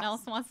 if someone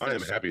else wants to, I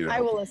am happy to I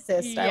help will you.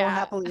 assist. I will Yeah.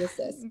 happily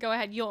assist. go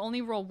ahead. You'll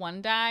only roll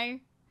 1 die.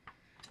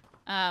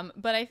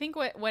 But I think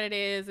what it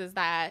is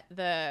that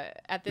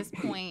at this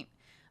point,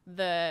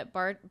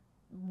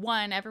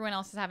 one, everyone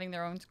else is having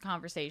their own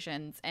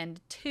conversations, and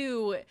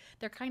 2,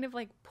 they're kind of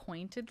like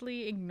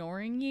pointedly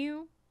ignoring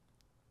you.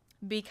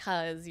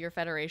 Because you're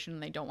Federation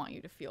and they don't want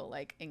you to feel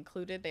like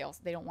included. They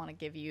don't want to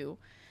give you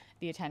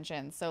the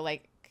attention. So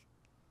like,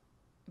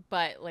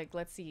 but like,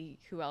 let's see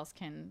who else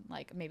can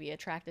like maybe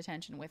attract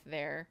attention with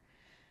their.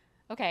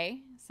 Okay,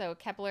 so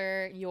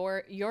Kepler,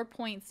 your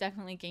points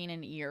definitely gain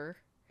an ear.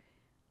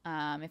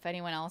 If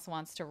anyone else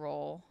wants to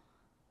roll.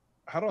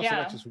 How do I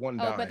select just one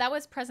die? Oh, but that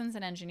was presence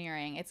and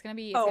engineering. It's gonna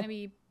be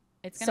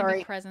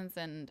presence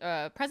and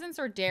presence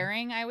or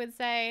daring, I would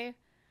say,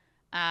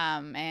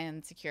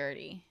 and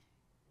security.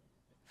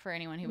 For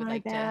anyone who would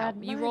like to help.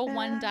 You roll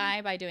 1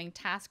 die by doing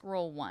task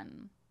roll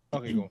 1.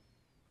 Okay, cool.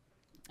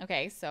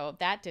 Okay, so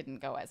that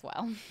didn't go as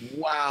well.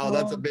 Wow,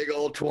 that's a big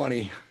old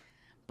 20.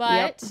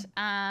 But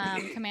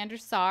Commander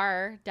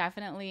Sar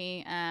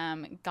definitely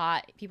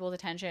got people's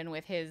attention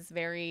with his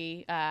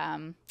very,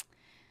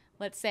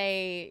 let's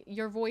say,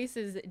 your voice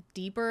is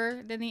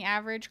deeper than the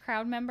average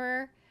crowd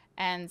member.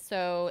 And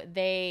so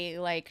they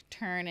like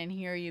turn and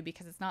hear you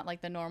because it's not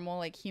like the normal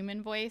like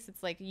human voice.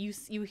 It's like you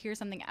hear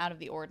something out of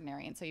the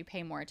ordinary, and so you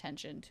pay more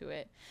attention to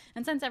it.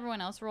 And since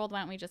everyone else rolled, why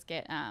don't we just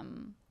get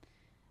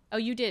Oh,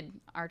 you did,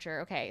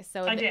 Archer. Okay,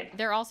 so I did.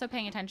 They're also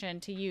paying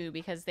attention to you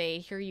because they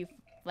hear you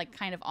like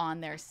kind of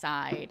on their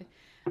side.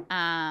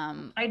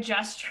 I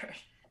gestured.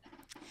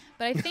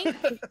 But I think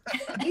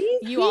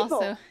you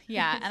also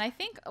and I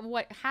think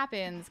what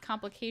happens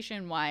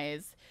complication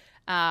wise.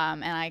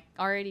 And I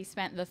already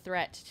spent the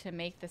threat to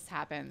make this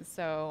happen.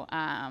 So,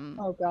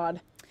 oh God.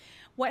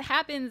 What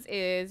happens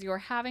is you're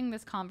having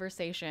this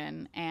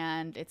conversation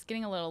and it's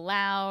getting a little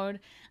loud.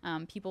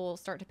 People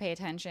start to pay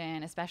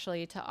attention,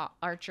 especially to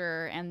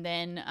Archer, and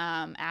then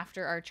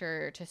after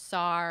Archer to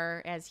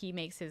Sar as he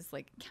makes his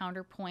like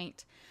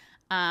counterpoint.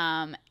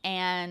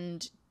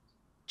 And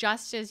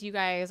just as you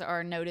guys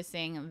are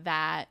noticing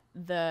that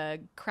the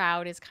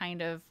crowd is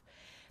kind of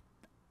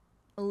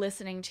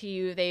listening to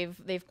you,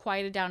 they've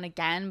quieted down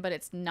again, but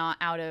it's not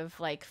out of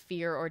like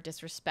fear or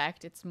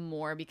disrespect. It's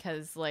more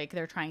because like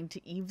they're trying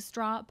to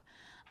eavesdrop.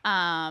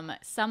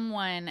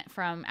 Someone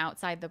from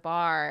outside the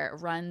bar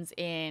runs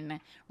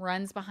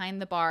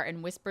behind the bar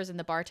and whispers in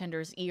the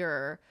bartender's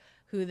ear,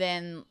 who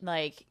then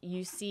like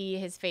you see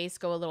his face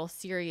go a little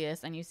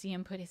serious and you see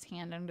him put his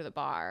hand under the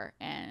bar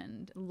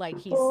and like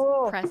he's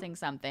pressing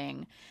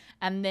something.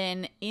 And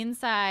then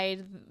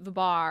inside the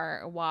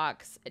bar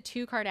walks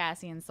 2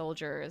 Cardassian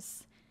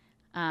soldiers,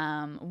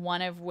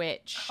 one of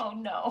which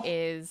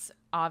is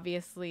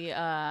obviously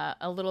a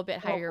little bit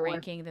higher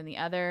ranking than the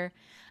other.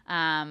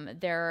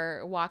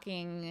 They're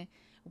walking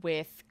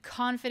with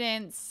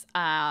confidence.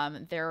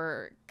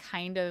 They're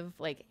kind of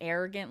like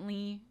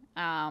arrogantly,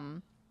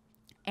 and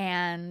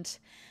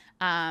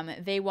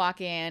they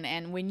walk in,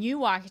 and when you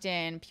walked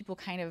in, people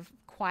kind of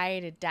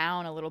quieted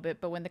down a little bit,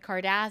 but when the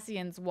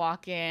Cardassians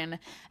walk in,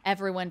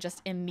 everyone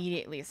just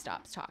immediately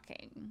stops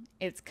talking.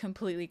 It's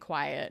completely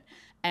quiet,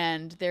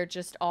 and they're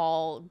just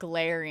all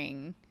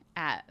glaring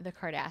at the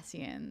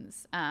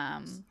Cardassians.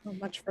 So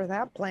much for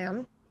that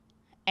plan.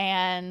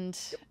 And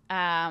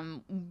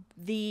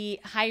the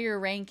higher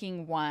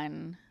ranking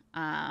one,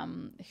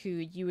 who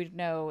you would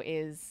know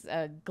is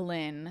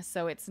Glynn.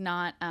 So it's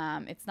not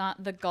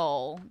the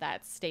Gull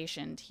that's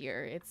stationed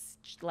here. It's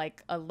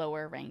like a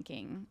lower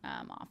ranking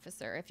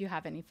officer, if you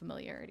have any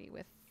familiarity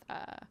with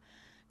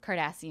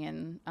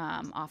Cardassian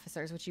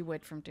officers, which you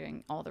would from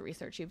doing all the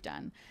research you've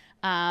done.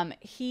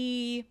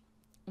 He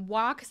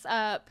walks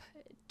up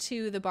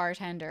to the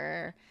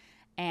bartender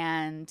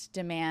and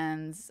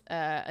demands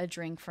a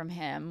drink from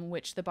him,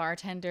 which the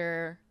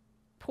bartender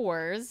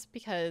pours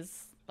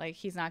because, like,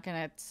 he's not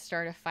going to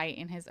start a fight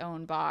in his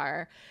own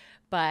bar.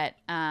 But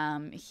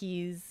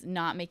he's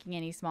not making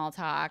any small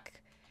talk,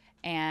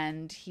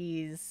 and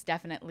he's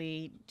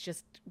definitely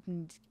just,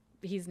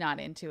 he's not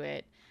into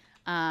it.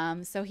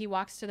 So he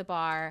walks to the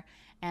bar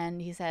and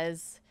he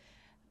says,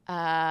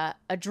 a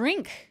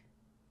drink,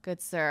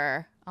 good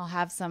sir. I'll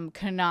have some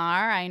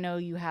Kanar. I know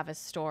you have a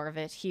store of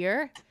it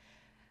here.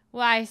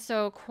 Why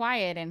so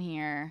quiet in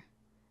here?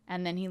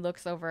 And then he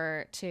looks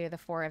over to the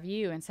four of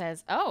you and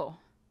says, oh,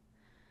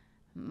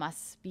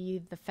 must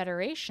be the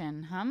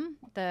Federation,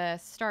 the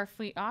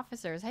Starfleet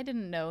officers. I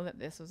didn't know that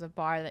this was a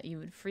bar that you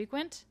would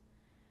frequent.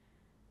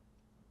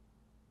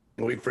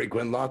 We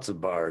frequent lots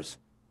of bars.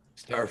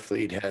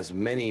 Starfleet has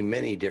many,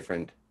 many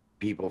different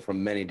people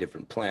from many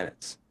different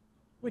planets.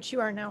 Which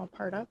you are now a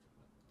part of.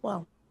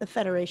 Well, the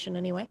Federation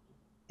anyway.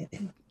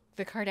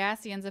 The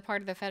Cardassians a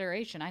part of the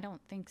Federation? I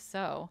don't think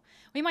so.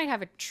 We might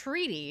have a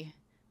treaty,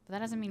 but that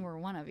doesn't mean we're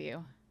one of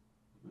you.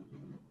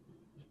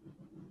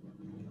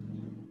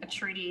 A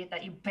treaty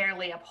that you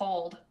barely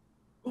uphold.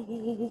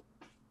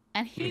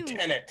 And he,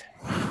 Lieutenant.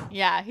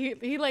 yeah,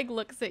 he like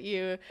looks at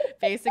you,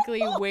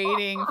 basically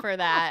waiting for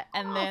that.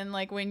 And then,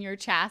 like, when you're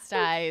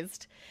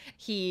chastised,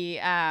 he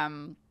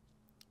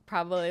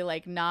probably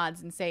like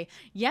nods and say,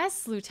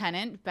 yes,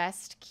 Lieutenant,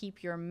 best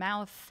keep your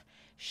mouth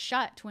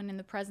shut when in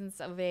the presence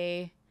of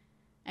a,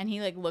 and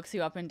he like looks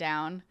you up and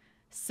down,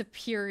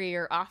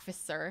 superior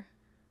officer.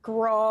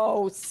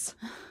 Gross.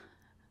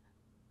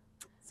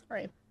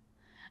 Sorry.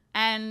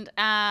 And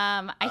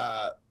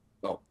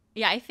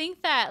yeah, I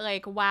think that,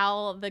 like,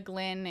 while the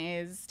Glen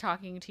is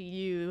talking to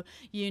you,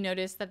 you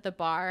notice that the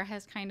bar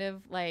has kind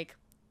of, like,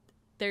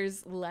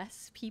 there's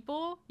less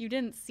people. You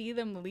didn't see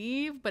them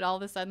leave, but all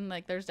of a sudden,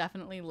 like, there's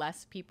definitely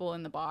less people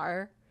in the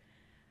bar.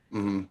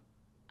 Mm-hmm.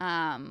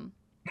 And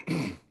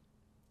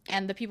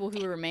the people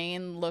who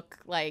remain look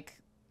like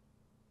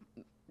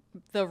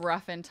the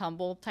rough and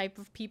tumble type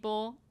of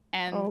people.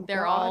 And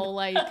they're all,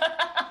 like,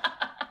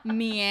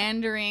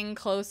 meandering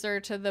closer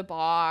to the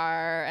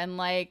bar and,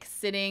 like,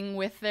 sitting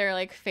with their,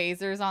 like,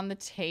 phasers on the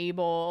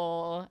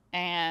table.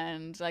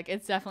 And, like,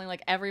 it's definitely,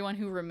 like, everyone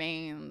who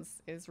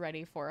remains is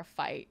ready for a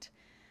fight.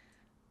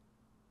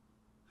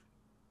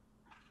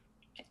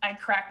 I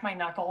crack my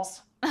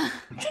knuckles.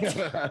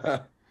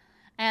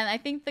 And I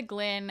think the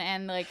Glen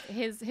and, like,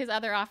 his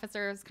other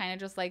officers kind of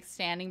just, like,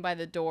 standing by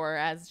the door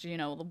as, you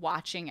know,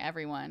 watching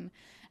everyone.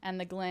 And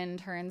the Glen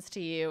turns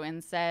to you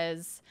and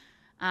says,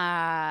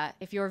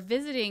 if you're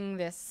visiting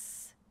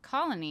this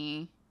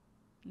colony,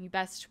 you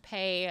best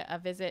pay a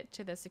visit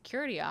to the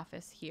security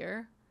office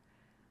here.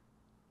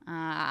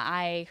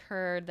 I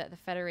heard that the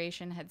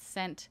Federation had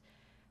sent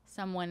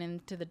someone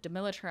into the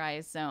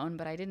demilitarized zone,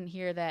 but I didn't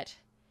hear that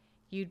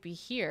you'd be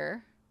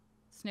here.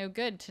 It's no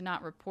good to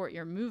not report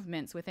your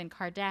movements within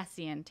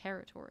Cardassian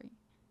territory.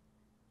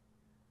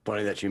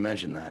 Funny that you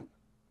mentioned that.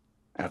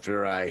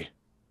 After I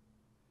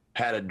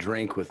had a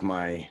drink with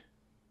my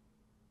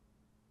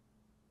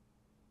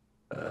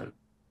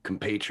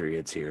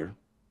compatriots here,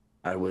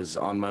 I was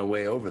on my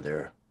way over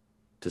there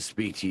to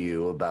speak to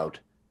you about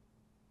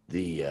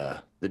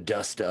the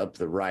dust up,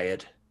 the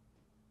riot,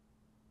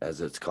 as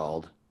it's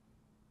called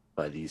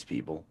by these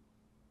people,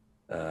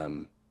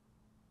 to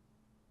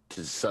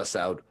suss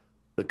out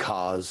the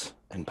cause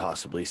and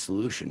possibly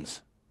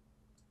solutions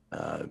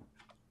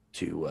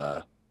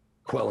to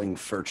quelling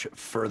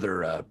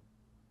further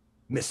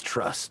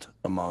mistrust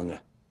among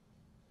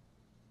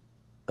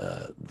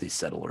the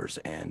settlers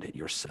and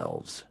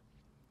yourselves.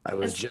 I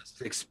was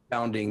just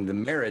expounding the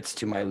merits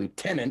to my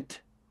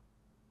lieutenant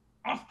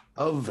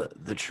of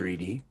the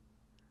treaty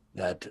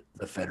that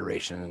the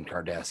Federation and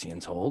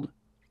Cardassians hold,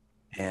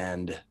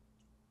 and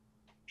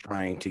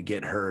trying to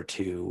get her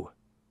to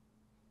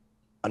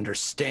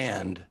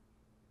understand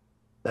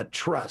that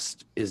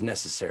trust is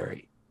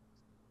necessary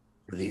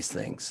for these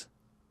things.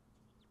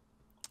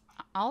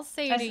 I'll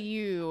say to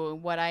you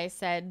what I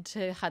said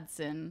to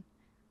Hudson,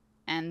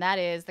 and that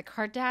is the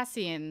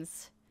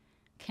Cardassians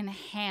can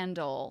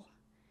handle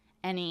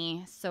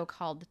any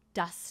so-called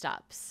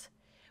dust-ups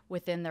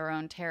within their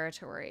own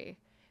territory.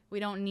 We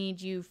don't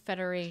need you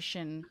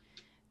Federation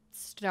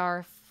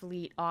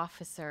Starfleet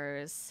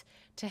officers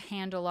to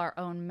handle our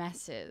own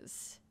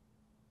messes.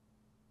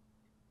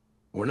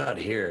 We're not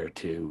here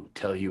to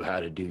tell you how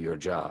to do your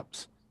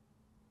jobs.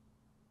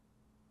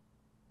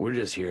 We're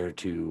just here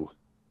to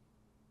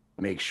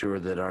make sure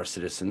that our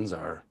citizens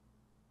are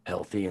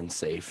healthy and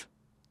safe.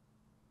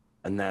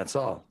 And that's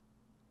all.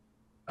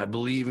 I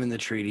believe in the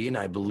treaty, and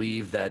I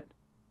believe that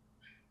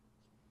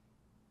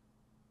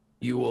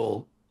you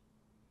will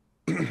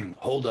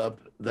hold up,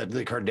 that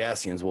the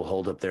Cardassians will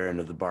hold up their end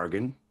of the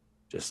bargain,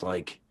 just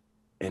like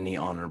any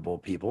honorable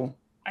people.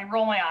 I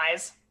roll my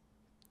eyes.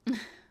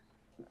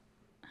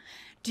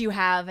 Do you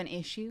have an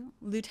issue,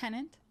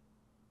 Lieutenant?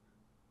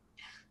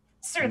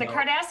 Sir, the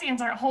Cardassians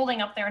aren't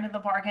holding up their end of the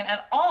bargain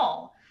at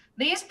all.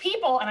 These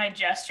people, and I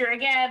gesture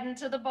again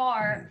to the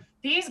bar,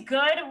 these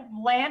good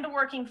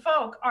land-working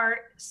folk are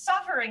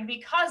suffering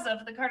because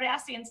of the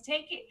Cardassians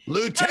taking.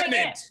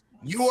 Lieutenant,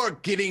 you are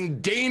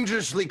getting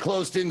dangerously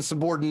close to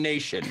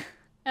insubordination.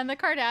 And the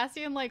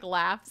Cardassian like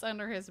laughs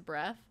under his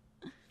breath.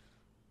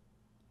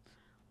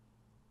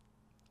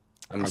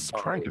 I'm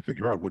trying to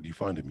figure out what you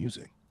find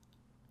amusing.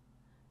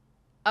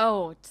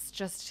 Oh,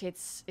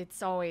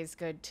 it's always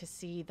good to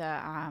see the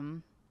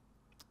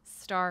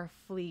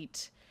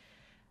Starfleet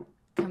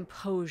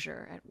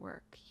composure at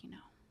work, you know.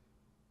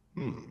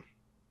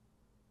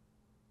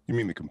 You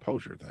mean the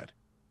composure that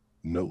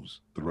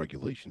knows the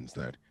regulations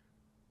that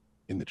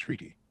in the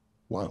treaty,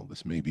 while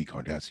this may be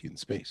Cardassian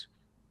space,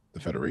 the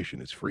Federation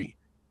is free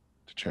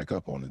to check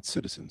up on its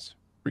citizens,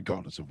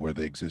 regardless of where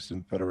they exist in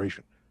the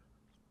Federation.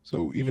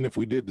 So even if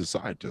we did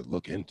decide to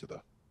look into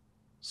the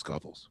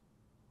scuffles,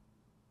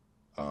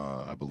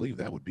 I believe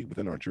that would be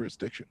within our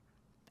jurisdiction.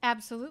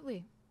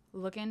 Absolutely.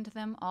 Look into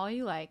them all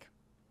you like.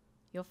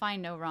 You'll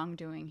find no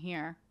wrongdoing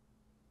here.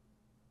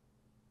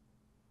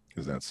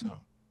 Is that so?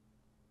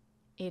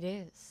 It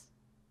is.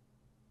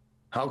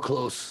 How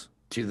close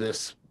to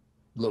this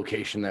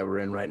location that we're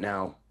in right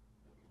now?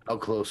 How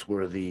close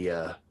were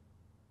the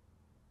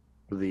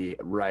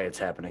riots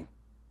happening?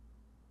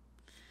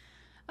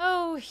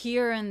 Oh,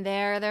 here and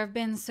there. There have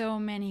been so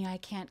many I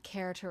can't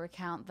care to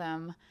recount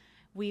them.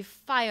 We've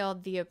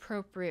filed the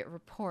appropriate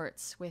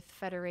reports with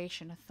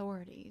Federation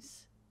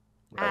authorities.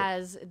 Right.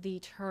 As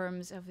the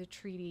terms of the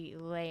treaty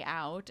lay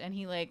out, and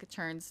he like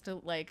turns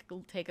to like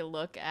take a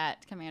look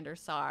at Commander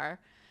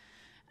Sar,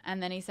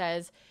 and then he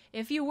says,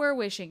 if you were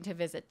wishing to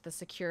visit the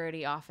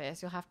security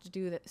office, you'll have to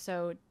do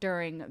so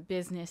during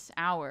business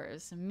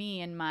hours.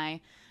 Me and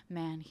my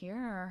man here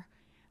are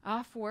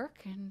off work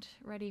and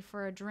ready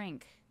for a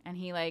drink. And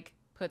he like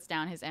puts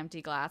down his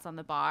empty glass on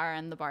the bar,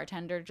 and the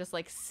bartender just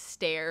like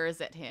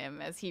stares at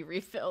him as he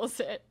refills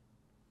it.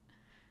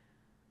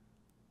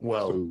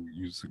 Well, so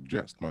you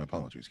suggest, my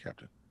apologies,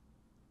 Captain.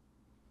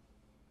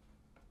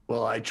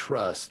 Well, I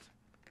trust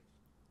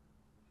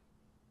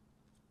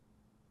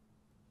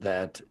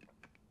that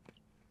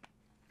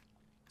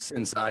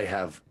since I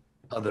have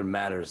other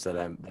matters that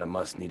I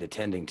must need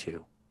attending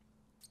to.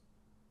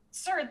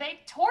 Sir, they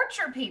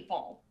torture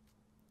people.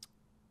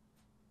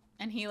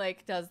 And he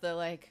like does the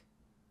like,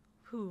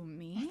 who,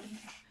 me?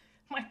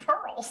 My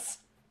pearls.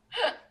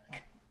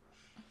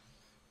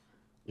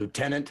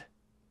 Lieutenant,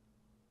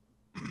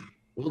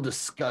 we'll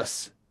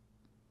discuss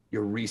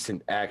your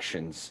recent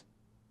actions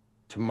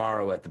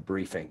tomorrow at the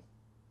briefing.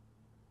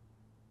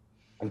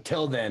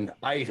 Until then,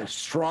 I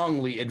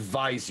strongly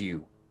advise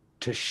you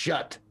to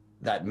shut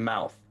that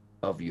mouth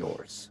of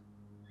yours.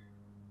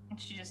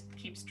 And she just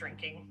keeps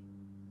drinking.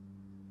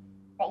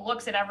 But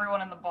looks at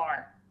everyone in the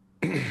bar.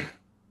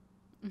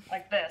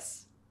 Like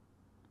this.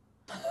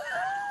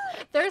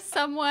 There's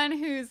someone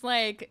who's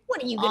like,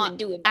 what are you gonna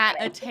do about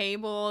at a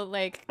table,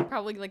 like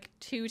probably like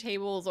 2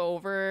 tables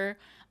over,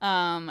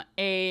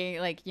 a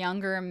like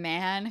younger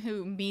man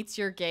who meets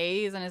your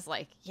gaze and is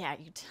like, yeah,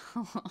 you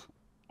tell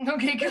him.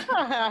 Okay, good.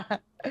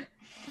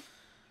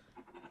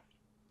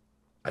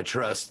 I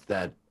trust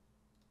that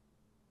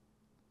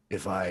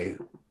if I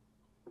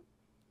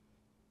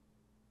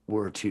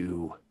were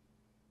to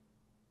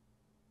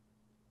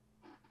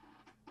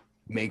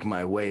make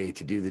my way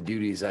to do the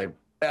duties I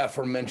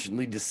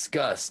aforementionedly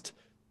discussed,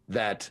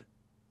 that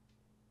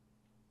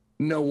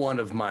no one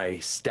of my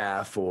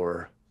staff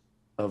or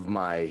of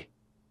my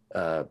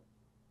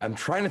I'm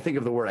trying to think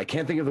of the word. I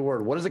can't think of the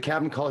word. What does the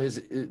captain call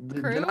his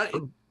crew?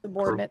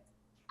 Subordinate.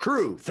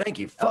 Crew. Thank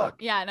you.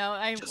 Fuck. Yeah, no,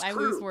 I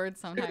lose words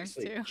sometimes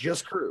Seriously, too.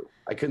 Just crew.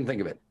 I couldn't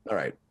think of it. All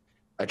right.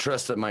 I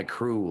trust that my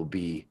crew will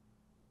be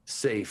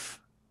safe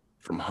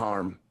from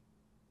harm.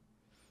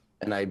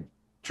 And I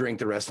drink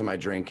the rest of my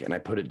drink and I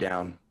put it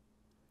down.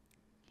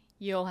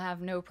 You'll have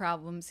no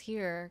problems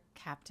here,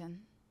 Captain.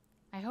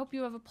 I hope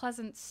you have a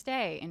pleasant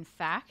stay. In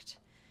fact,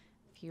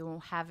 if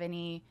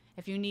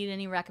you need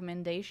any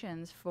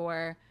recommendations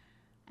for,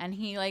 and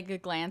he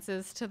like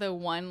glances to the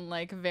one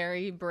like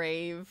very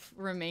brave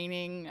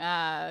remaining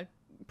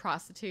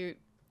prostitute,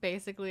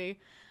 basically,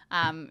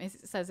 it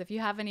says if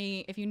you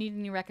need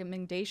any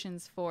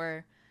recommendations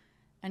for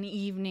an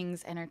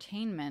evening's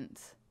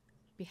entertainment,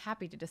 be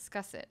happy to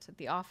discuss it at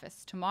the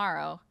office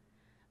tomorrow,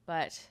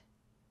 but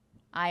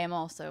I am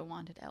also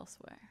wanted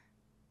elsewhere.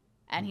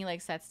 And he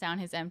like sets down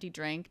his empty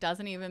drink,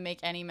 doesn't even make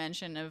any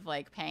mention of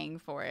like paying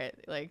for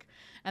it, like,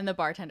 and the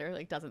bartender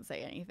like doesn't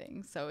say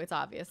anything. So it's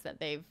obvious that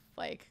they've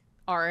like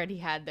already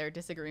had their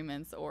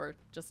disagreements or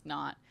just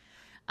not.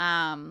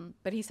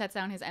 But he sets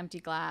down his empty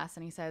glass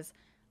and he says,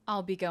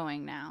 "I'll be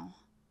going now."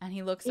 And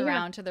he looks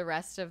around to the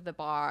rest of the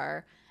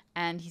bar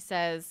and he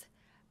says,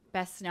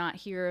 "Best not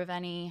hear of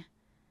any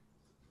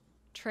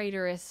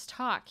traitorous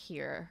talk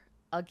here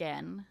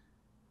again."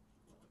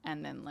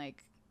 And then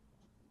like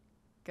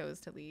goes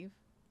to leave.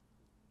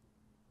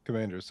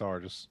 Commander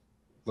Sar just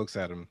looks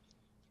at him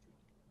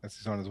as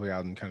he's on his way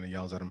out and kind of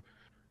yells at him.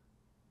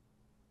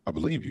 I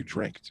believe you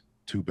drank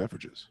 2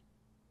 beverages.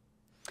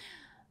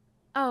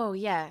 Oh,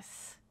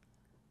 yes.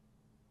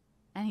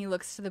 And he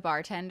looks to the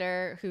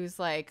bartender who's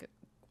like,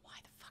 why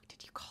the fuck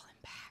did you call him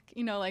back?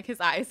 You know, like his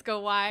eyes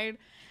go wide.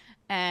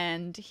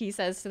 And he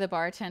says to the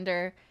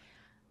bartender,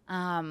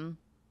 put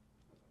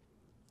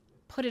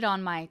it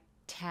on my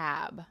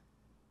tab.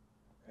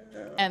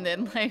 And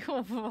then like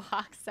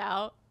walks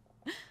out.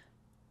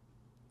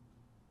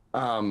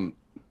 All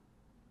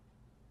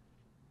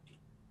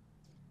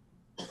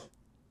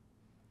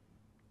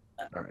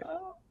right.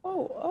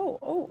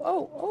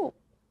 Oh.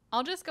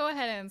 I'll just go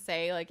ahead and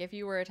say, like, if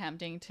you were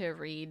attempting to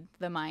read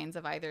the minds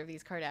of either of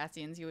these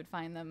Cardassians, you would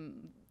find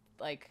them,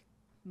 like,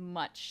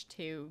 much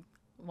too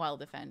well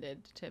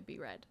defended to be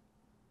read.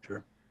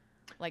 Sure.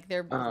 Like,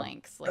 they're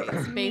blanks. Like,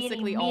 it's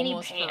basically Meanie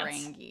almost pants.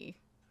 Ferengi.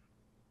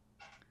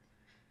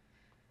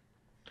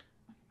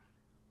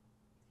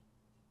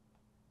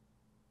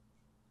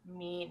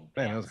 Mean.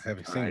 Man, that was a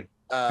pants. heavy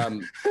All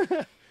scene.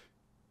 right.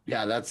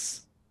 Yeah,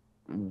 that's.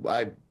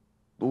 I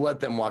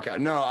let them walk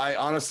out. No, I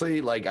honestly,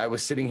 like, I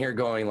was sitting here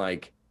going,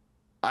 like,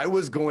 I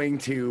was going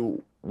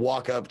to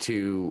walk up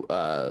to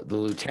the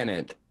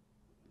lieutenant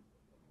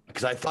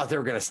because I thought they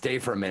were going to stay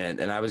for a minute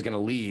and I was going to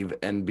leave.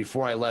 And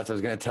before I left, I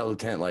was going to tell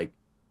lieutenant, like,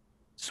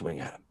 swing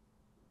at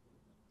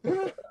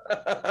him.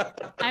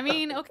 I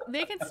mean, okay,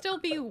 they can still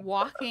be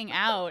walking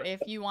out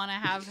if you want to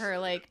have her,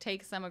 like,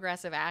 take some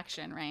aggressive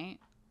action, right?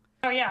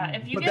 Oh yeah,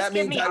 if you But just that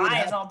give means me I would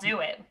eyes, have- I'll do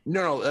it.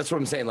 No, that's what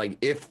I'm saying. Like,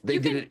 if they You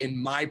did can- it in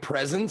my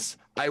presence,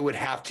 I would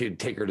have to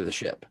take her to the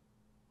ship.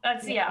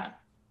 That's That's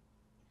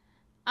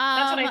what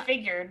I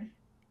figured.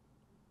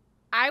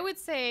 I would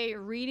say,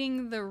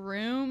 reading the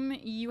room,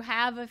 you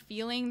have a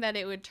feeling that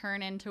it would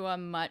turn into a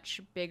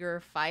much bigger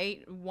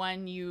fight.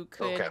 One you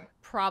could Okay.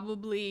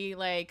 probably,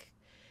 like,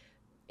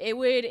 it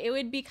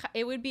would be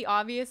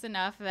obvious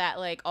enough that,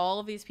 like, all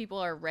of these people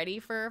are ready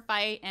for a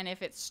fight, and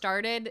if it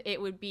started, it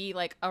would be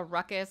like a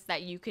ruckus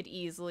that you could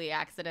easily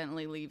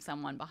accidentally leave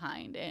someone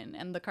behind in,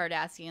 and the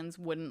Cardassians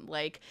wouldn't,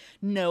 like,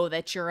 know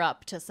that you're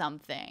up to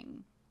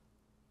something.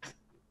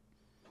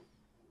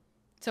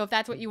 So if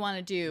that's what you want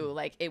to do,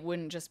 like, it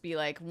wouldn't just be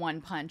like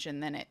one punch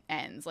and then it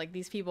ends. Like,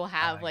 these people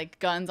have like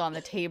guns on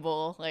the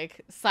table,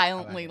 like,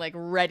 silently, like,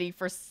 ready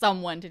for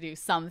someone to do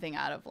something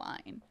out of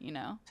line, you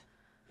know?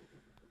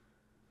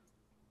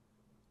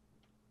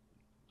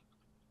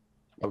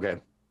 Okay.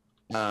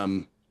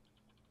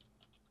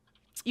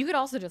 You could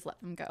also just let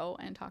them go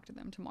and talk to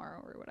them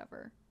tomorrow or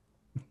whatever.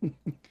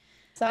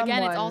 Someone...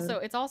 Again,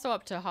 it's also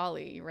up to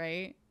Holly,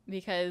 right?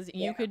 Because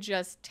you could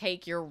just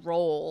take your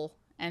role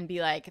and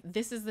be like,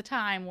 this is the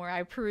time where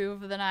I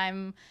prove that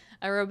I'm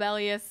a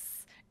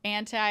rebellious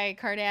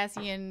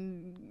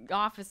anti-Cardassian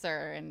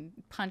officer and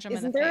punch them in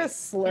the face. Isn't there a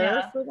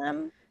slur for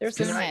them? There's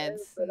a slur Spoonheads.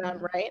 for them,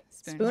 right?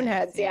 Spoonheads,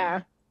 Spoonheads,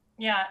 yeah.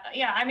 Yeah.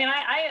 I mean,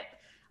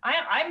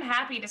 I'm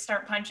happy to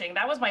start punching.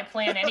 That was my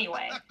plan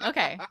anyway.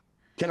 Okay.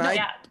 Can I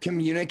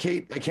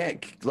communicate? I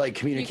can't, like,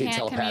 communicate You can't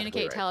telepathically.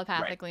 communicate right?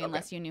 telepathically Right,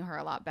 unless you knew her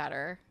a lot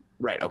better.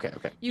 Right. Okay.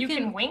 You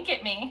can wink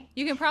at me.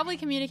 You can probably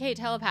communicate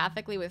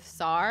telepathically with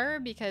Sar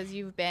because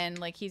you've been,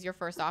 like, he's your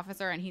first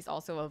officer and he's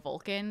also a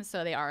Vulcan,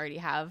 so they already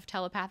have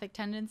telepathic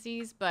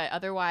tendencies. But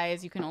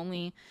otherwise, you can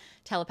only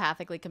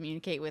telepathically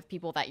communicate with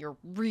people that you're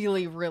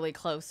really, really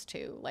close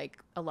to, like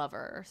a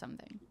lover or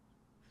something.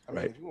 I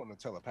mean, if you want to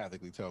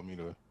telepathically tell me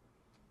to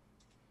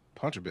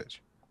punch a bitch.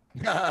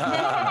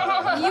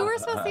 You were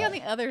supposed to be on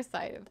the other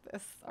side of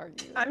this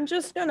argument. I'm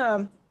just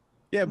gonna...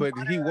 Yeah, but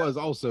he was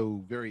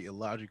also very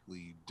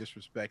illogically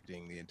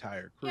disrespecting the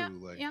entire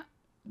crew. Yeah.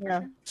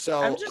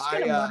 So I'm just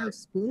gonna mutter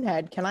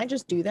spoonhead. Can I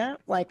just do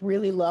that, like,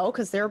 really low?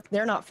 Because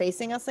they're not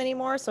facing us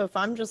anymore. So if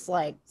I'm just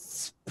like,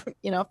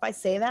 you know, if I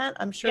say that,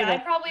 I'm sure. Yeah,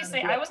 I'd probably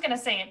say. I was gonna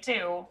say it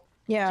too.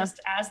 Yeah. Just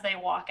as they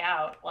walk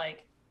out,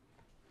 like,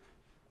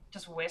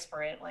 just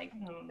whisper it, like,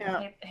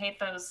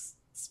 hate those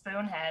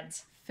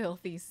spoonheads.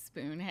 Filthy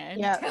spoonhead.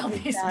 Yeah,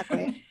 Filthy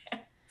exactly.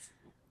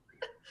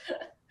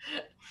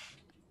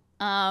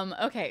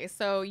 Okay,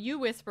 so you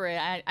whisper it.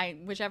 I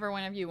whichever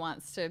one of you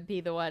wants to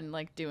be the one,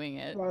 like, doing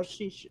it. Well,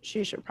 she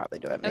should probably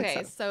do it. Makes Okay,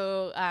 sense.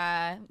 so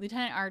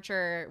Lieutenant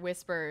Archer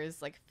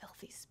whispers, like,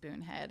 filthy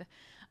spoonhead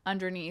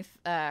underneath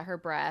her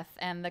breath,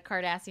 and the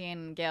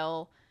Cardassian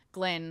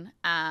Glenn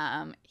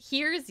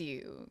hears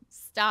you,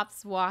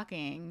 stops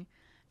walking,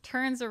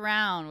 turns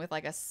around with,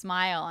 like, a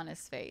smile on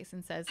his face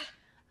and says,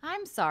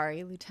 I'm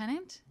sorry,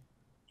 Lieutenant.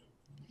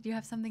 Did you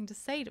have something to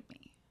say to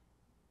me?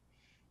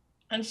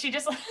 And she'll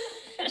just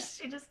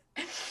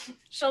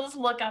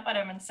look up at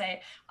him and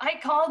say, I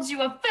called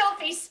you a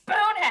filthy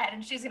spoonhead,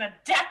 and she's gonna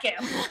deck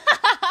him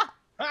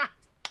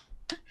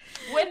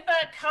with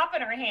the cup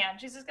in her hand.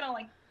 She's just gonna,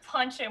 like,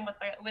 punch him with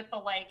the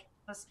like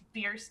this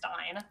beer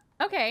stein.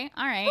 Okay,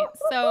 all right.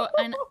 So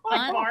like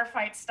bar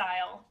fight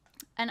style.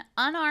 An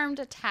unarmed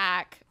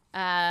attack.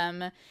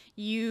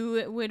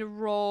 You would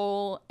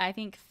roll, I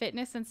think,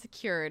 fitness and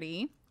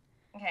security.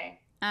 Okay.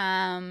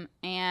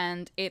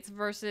 And it's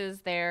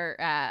versus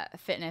their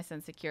fitness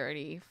and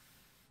security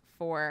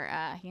for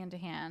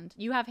hand-to-hand.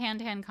 You have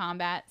hand-to-hand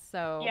combat,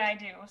 so yeah, I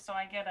do. So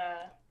I get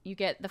you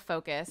get the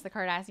focus. The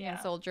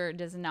Cardassian soldier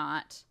does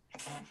not.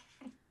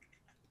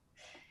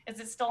 Is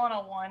it still on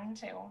a 1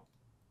 too?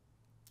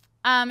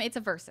 It's a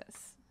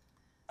versus.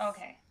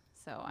 Okay.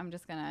 So I'm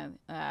just gonna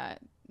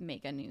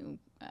make a new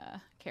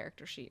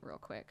character sheet real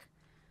quick.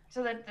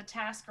 So that the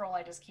task roll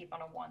I just keep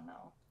on a 1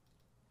 though.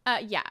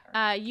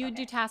 Yeah. You Okay.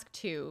 do task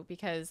 2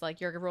 because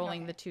like you're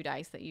rolling Okay. the 2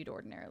 dice that you'd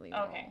ordinarily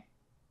roll. Okay.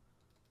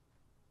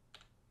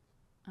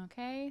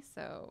 Okay.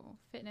 So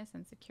fitness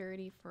and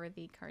security for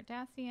the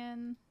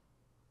Cardassian.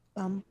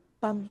 Bum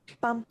bum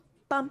bum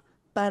bum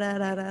ba da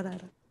da da da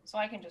So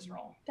I can just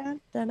roll. da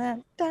da da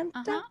da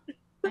da.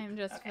 I'm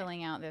just Okay.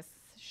 filling out this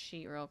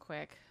sheet real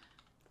quick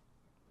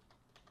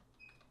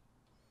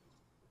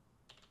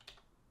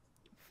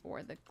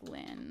for the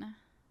Glyn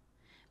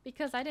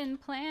because I didn't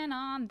plan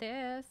on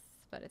this,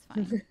 but it's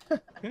fine.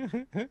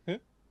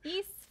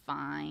 He's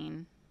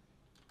fine.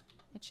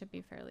 It should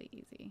be fairly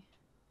easy.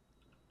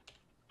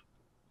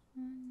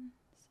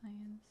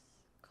 Science.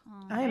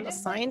 I am a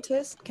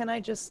scientist. Can I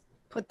just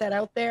put that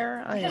out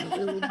there? I am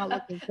really not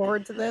looking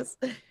forward to this.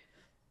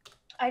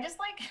 I just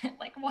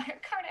like why are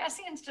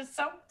Cardassians just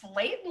so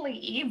blatantly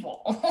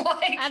evil?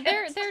 Like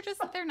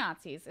They're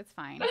Nazis. It's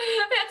fine.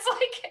 it's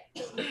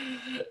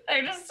like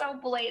they're just so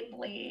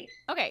blatantly.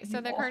 Okay,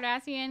 so the evil.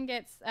 Cardassian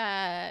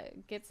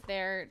gets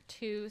their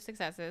 2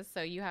 successes,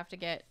 so you have to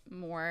get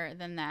more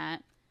than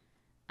that.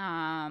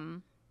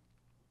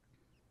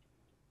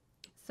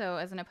 So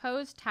as an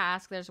opposed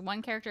task, there's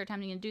one character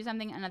attempting to do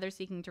something, another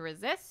seeking to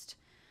resist.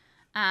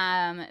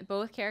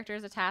 Both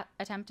characters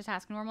attempt to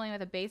task normally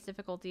with a base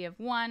difficulty of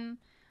 1.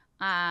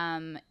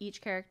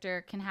 Each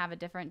character can have a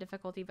different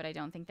difficulty, but I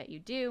don't think that you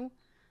do.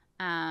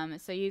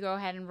 So you go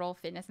ahead and roll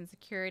fitness and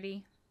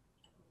security.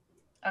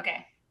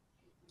 Okay.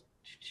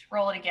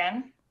 Roll it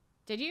again.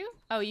 Did you?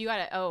 Oh, you got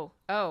it.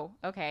 Oh,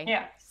 okay.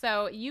 Yeah.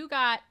 So you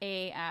got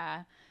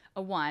a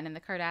 1 and the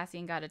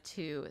Cardassian got a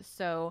 2.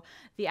 So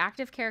the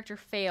active character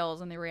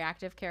fails and the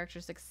reactive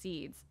character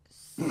succeeds.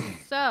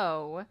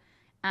 So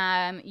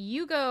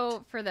you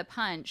go for the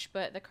punch,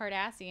 but the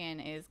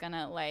Cardassian is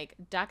gonna like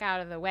duck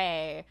out of the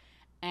way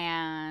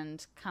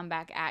and come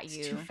back at you.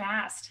 It's too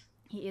fast.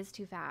 He is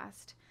too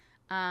fast.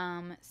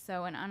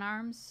 So an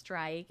unarmed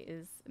strike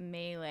is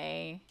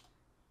melee.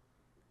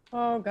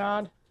 Oh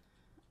God.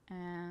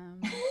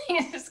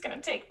 He's just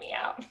gonna take me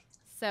out.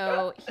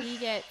 So he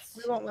gets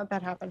We won't let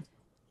that happen.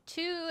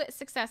 2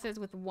 successes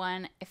with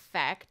 1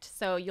 effect.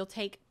 So you'll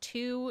take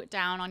 2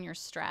 down on your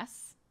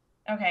stress.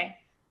 Okay.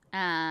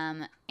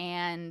 And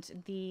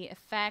the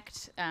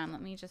effect,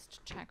 let me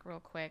just check real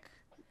quick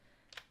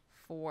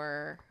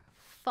for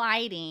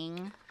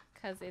fighting,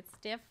 because it's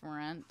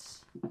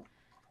different.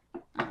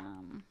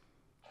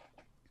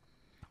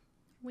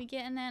 We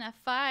getting in a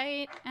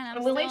fight, and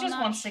I'm Lily still just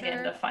not wants to get sure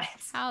into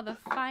fights. how the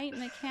fight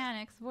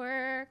mechanics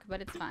work, but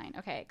it's fine.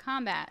 Okay,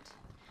 combat.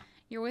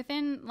 You're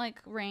within, like,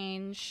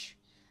 range.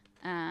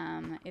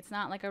 It's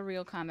not like a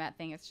real combat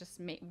thing. It's just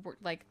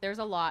like there's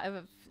a lot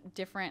of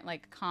different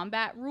like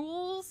combat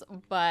rules,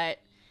 but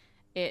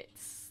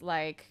it's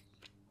like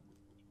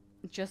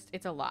just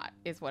it's a lot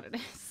is what it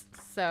is.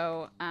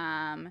 So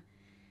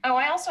Oh,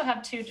 I also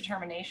have 2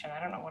 determination.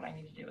 I don't know what I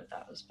need to do with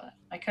those, but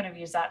I could have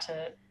used that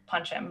to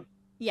punch him.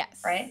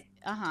 yes, Right?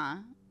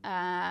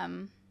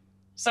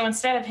 So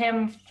instead of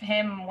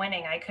him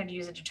winning, I could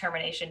use a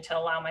determination to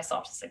allow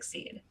myself to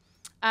succeed.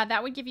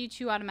 That would give you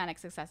 2 automatic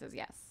successes.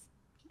 Yes.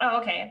 Oh,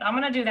 okay. I'm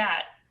gonna do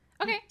that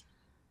Okay.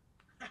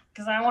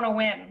 because I want to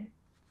win.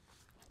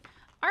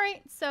 All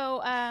right.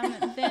 So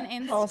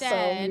then Also,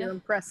 instead. you're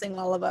impressing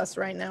all of us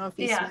right now if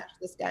you Yeah. smash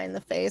this guy in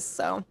the face.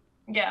 So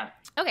Yeah.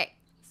 Okay,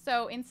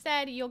 so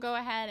instead you'll go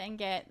ahead and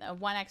get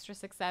 1 extra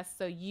success.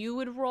 So you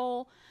would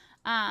roll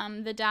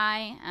the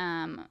die,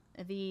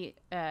 the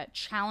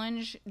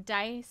challenge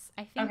dice.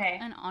 I think Okay.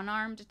 an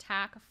unarmed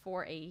attack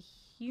for a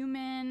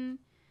human.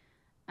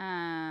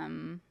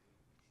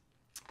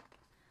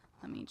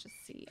 Let me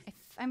just see.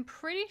 I'm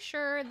pretty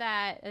sure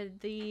that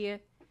the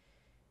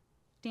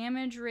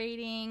damage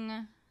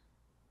rating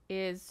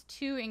is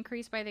 2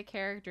 increased by the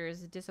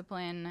character's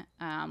discipline,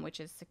 which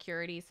is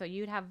security. So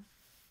you'd have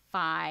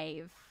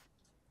 5,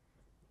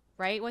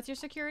 right? What's your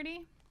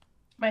security?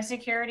 My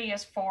security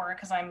is 4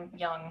 because I'm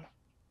young.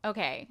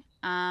 Okay.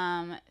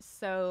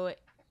 So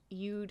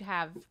you'd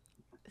have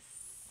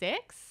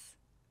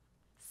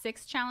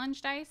 6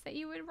 challenge dice that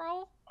you would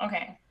roll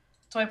Okay.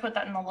 So I put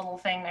that in the little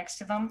thing next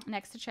to them.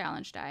 next to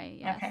challenge die.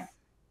 Yes. Okay.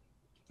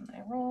 And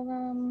I roll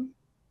them.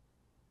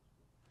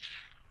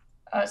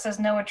 It says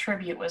no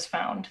attribute was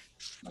found.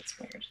 That's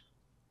weird.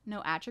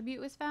 No attribute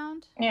was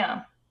found.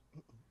 Yeah.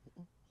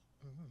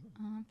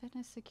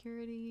 Fitness,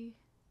 security.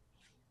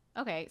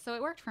 Okay, so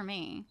it worked for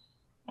me.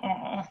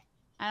 Uh,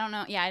 I don't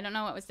know. Yeah, I don't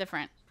know what was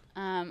different.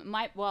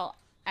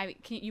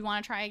 You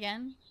want to try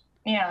again?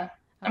 yeah.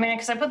 I mean,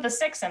 because I put the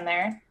 6 in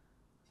there.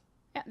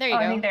 Yeah, there you Oh,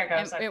 go. I think there it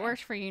goes. Okay. It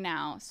worked for you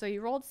now. So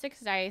you rolled 6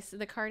 dice.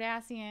 The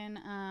Cardassian,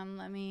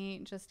 let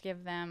me just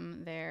give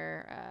them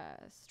their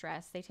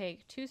stress. They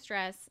take 2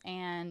 stress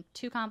and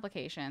 2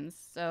 complications.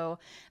 So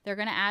they're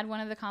going to add one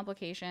of the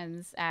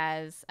complications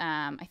as,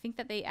 I think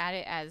that they add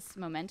it as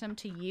momentum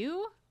to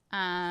you,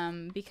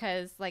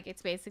 because like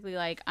it's basically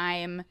like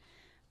I'm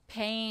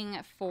paying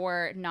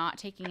for not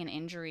taking an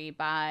injury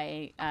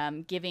by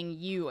giving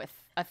you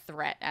a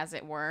threat, as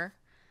it were.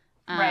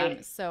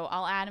 Right. So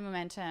I'll add a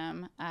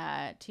momentum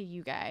to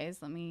you guys.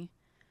 Let me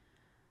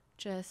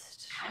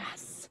just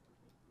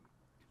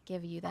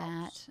give you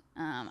that.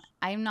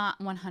 I'm not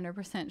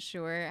 100%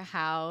 sure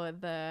how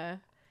the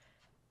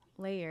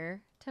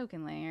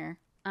token layer.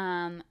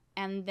 And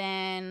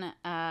then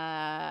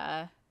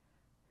I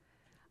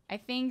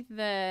think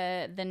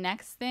the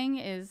next thing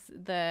is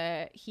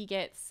he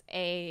gets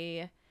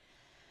a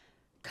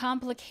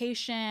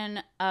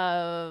complication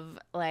of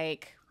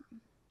like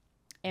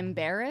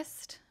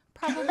embarrassed,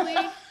 probably.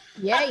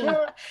 Yay.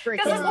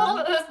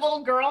 Because this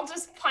little girl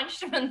just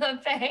punched him in the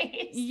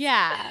face.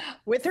 Yeah.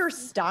 With her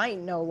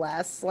Stein, no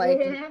less. Like,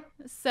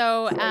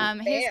 So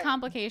Like, his bam.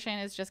 complication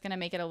is just going to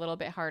make it a little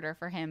bit harder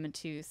for him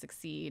to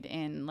succeed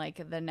in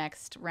like the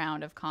next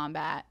round of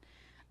combat.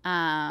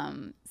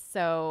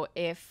 So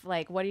if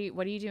like what are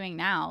you doing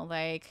now?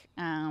 Like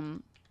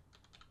Cardassian.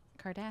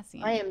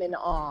 I am in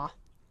awe.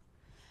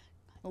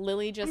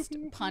 Lily just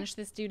punched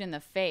this dude in the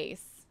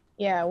face.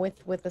 Yeah,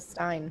 with the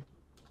Stein.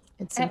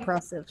 It's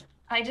impressive.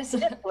 I just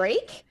Did it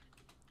break?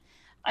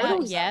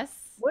 Yes.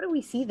 What do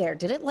we see there?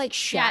 Did it like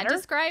Yeah, shatter?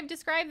 describe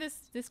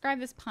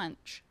this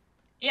punch.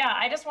 Yeah,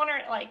 I just want her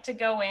like to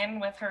go in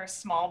with her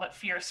small but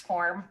fierce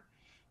form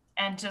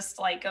and just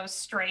like go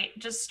straight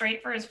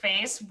for his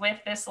face with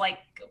this like,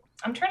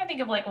 I'm trying to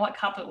think of like what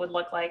cup it would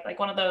look like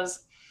one of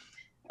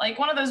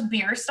those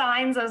beer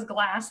steins, those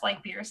glass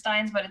like beer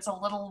steins, but it's a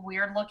little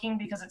weird looking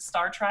because it's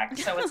Star Trek,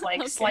 so it's like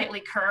Okay.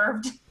 slightly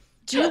curved.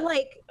 Do you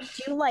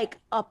like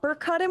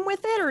uppercut him with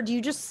it, or do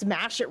you just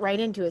smash it right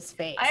into his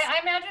face? I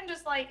imagine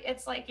just like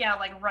it's like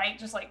right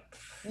just like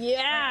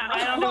Yeah.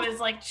 right onto his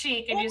like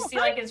cheek, and you see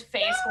like his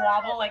face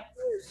wobble like.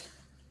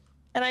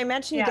 And I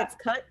imagine he gets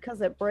cut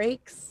because it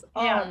breaks.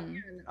 Yeah. Oh,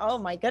 man. Oh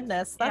my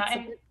goodness. That's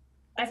And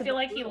I feel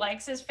like he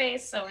likes his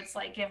face, so it's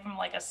like give him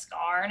like a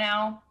scar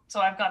now.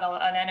 So I've got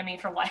an enemy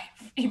for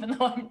life, even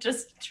though I'm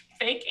just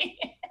faking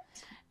it.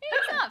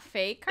 It's not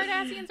fake.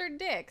 Cardassians are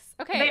dicks.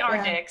 Okay. They are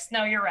Yeah. dicks.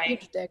 No, you're right.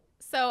 huge dick.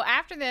 So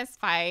after this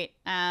fight,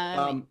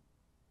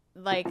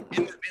 like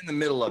in the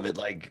middle of it,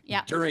 like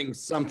Yeah. during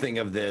something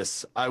of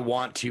this, I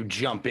want to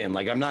jump in.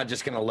 Like I'm not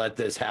just gonna let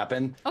this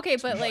happen. okay,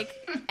 but like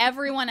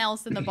everyone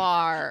else in the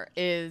bar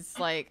is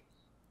like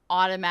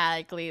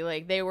automatically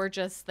like they were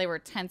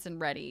tense and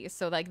ready.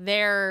 So like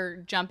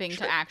they're jumping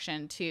to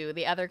action too.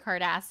 The other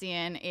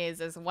Cardassian is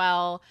as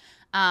well.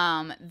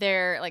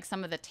 They're like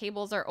some of the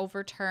tables are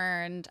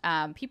overturned.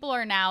 People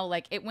are now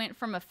like it went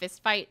from a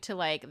fist fight to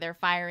like they're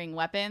firing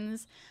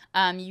weapons.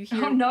 You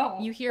hear Oh, no.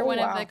 you hear Oh, one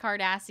wow. of the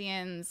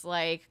Cardassians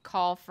like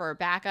call for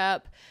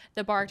backup.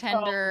 The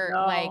bartender Oh,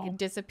 no. like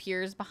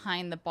disappears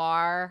behind the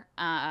bar.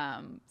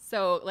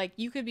 So like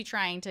you could be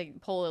trying to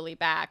pull Lily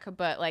back,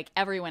 but like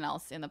everyone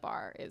else in the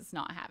bar is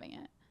not having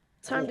it.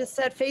 Time to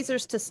set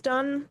phasers to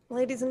stun,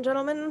 ladies and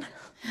gentlemen.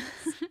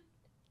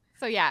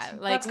 So yeah,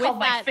 like That's called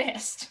my with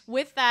fist.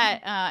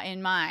 that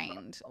in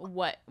mind,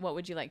 what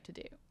would you like to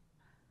do?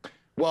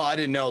 Well, I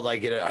didn't know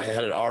like I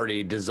had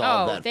already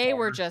dissolved Oh, that.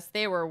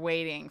 they were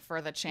waiting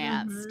for the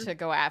chance to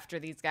go after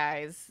these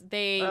guys.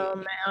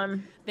 Oh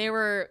man. They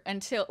were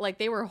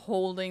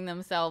holding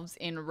themselves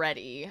in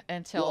ready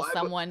until Well,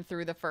 someone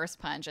threw the first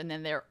punch, and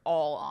then they're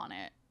all on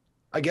it.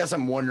 I guess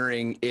I'm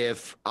wondering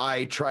if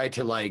I try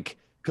to like,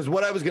 because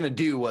what I was gonna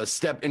do was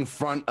step in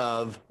front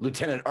of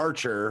Lieutenant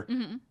Archer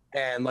Mm-hmm.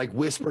 and like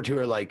whisper to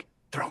her like,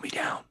 "Throw me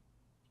down."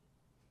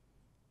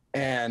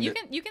 And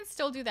You can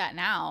still do that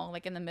now,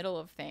 like in the middle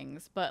of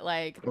things, but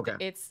like Okay.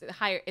 it's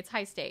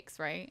high stakes,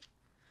 right?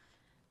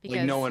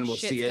 Like, no one will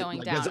shit's see it? going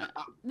Like, down. is it-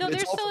 No, it's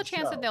there's still also a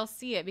chance show. that they'll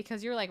see it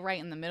because you're like right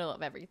in the middle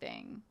of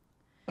everything.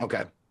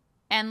 okay.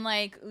 And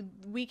like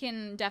we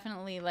can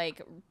definitely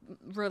like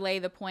relay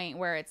the point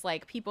where it's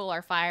like people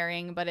are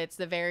firing, but it's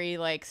the very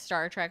like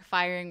Star Trek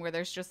firing where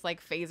there's just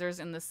like phasers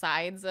in the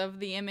sides of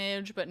the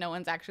image, but no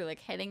one's actually like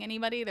hitting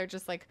anybody. They're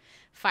just like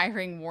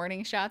firing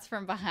warning shots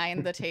from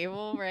behind the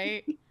table,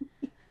 right?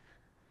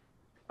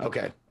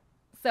 Okay.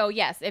 So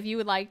yes, if you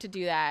would like to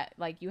do that,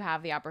 like you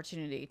have the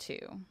opportunity to.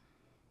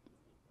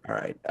 All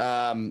right.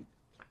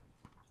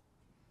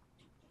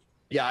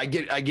 Yeah, I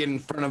get in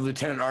front of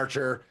Lieutenant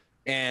Archer,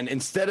 and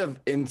instead of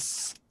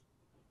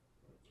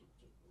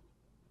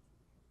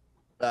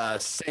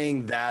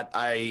saying that,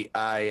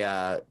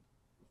 I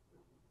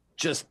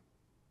just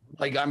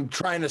like I'm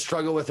trying to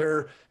struggle with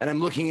her, and I'm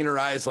looking in her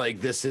eyes like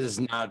this is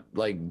not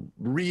like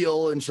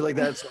real and shit like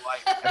that. So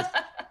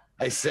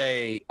I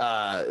say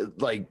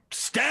like,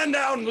 stand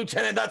down,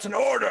 Lieutenant. That's an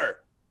order.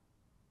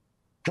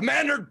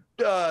 Commander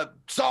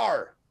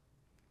Tsar,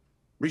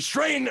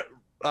 restrain.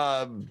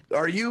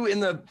 Are you in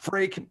the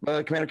fray,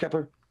 Commander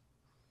Kepler?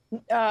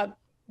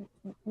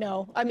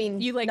 No, I mean,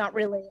 You, like- not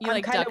really. you,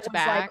 like, kind of ducked was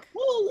back. like,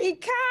 holy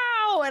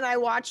cow! And I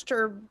watched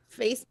her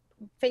face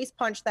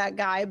punch that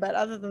guy, but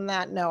other than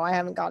that, no, I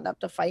haven't gotten up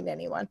to fight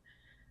anyone.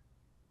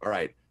 All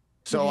right.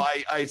 So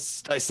I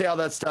say all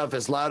that stuff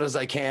as loud as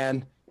I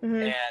can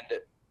Mhm. and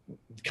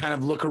kind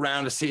of look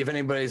around to see if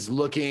anybody's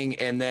looking,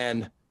 and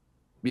then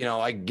you know,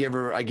 I give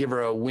her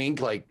a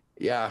wink, like,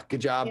 yeah,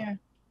 good job. Yeah.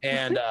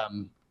 And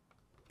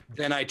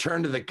then I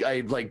turn to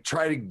I like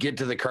try to get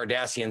to the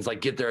Cardassians,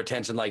 like get their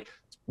attention, like,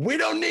 we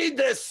don't need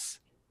this.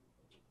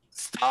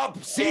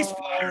 Stop, cease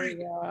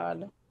firing. Oh,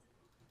 God.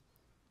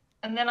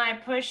 And then I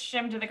push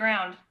him to the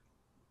ground.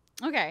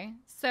 Okay,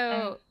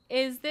 so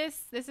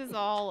this is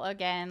all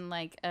again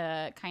like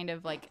a kind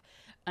of like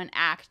an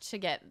act to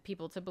get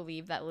people to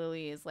believe that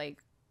Lily is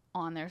like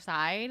on their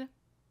side?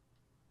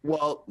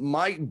 Well,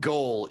 my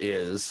goal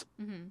is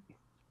Mm-hmm.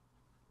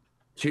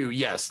 to,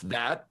 yes,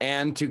 that,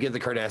 and to get the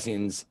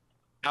Cardassians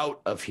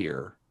out of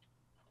here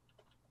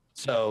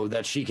so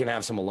that she can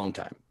have some alone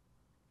time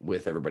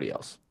with everybody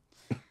else.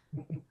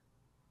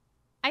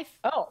 I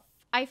Oh.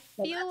 feel that's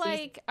easy.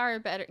 like our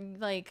better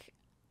like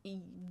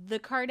the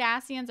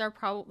Cardassians are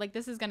probably like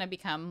this is going to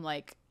become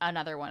like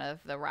another one of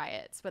the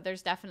riots, but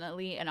there's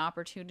definitely an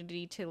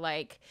opportunity to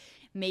like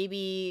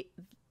maybe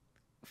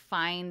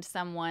find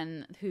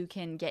someone who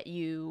can get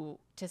you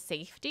to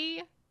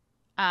safety.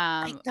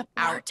 Like the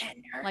out-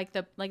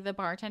 bartender. like the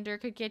bartender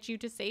could get you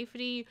to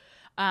safety,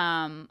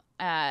 and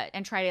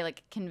try to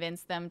like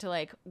convince them to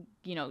like,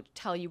 you know,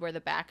 tell you where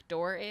the back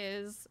door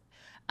is.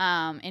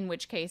 In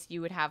which case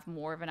you would have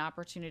more of an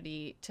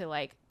opportunity to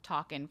like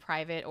talk in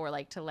private, or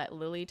like to let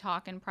Lily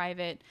talk in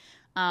private.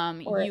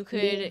 Or You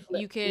could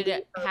leave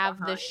her have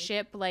the behind.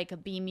 ship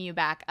like beam you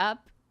back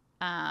up.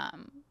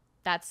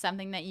 That's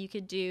something that you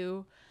could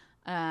do.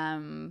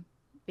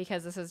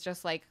 Because this is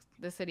just like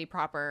the city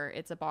proper.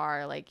 It's a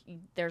bar. Like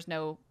there's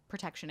no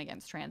protection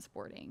against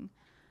transporting.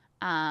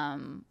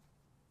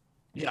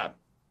 Yeah.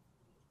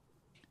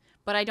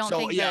 But I don't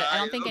think I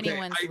don't think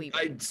anyone's leaving.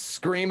 I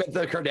scream at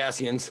the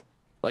Cardassians,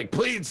 like,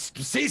 please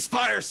cease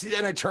fire. See,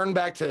 then I turn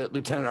back to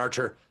Lieutenant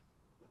Archer.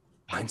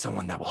 Find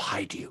someone that will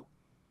hide you.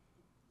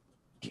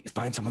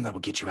 Find someone that will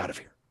get you out of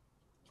here.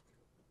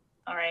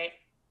 All right.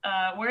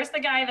 Where's the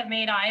guy that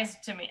made eyes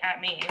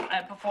at me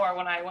before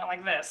when I went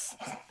like this?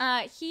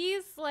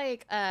 He's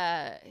like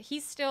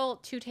he's still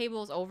 2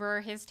 tables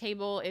over. His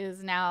table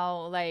is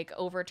now like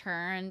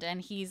overturned,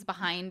 and he's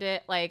behind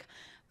it, like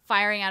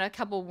firing out a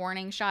couple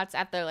warning shots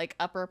at the like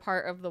upper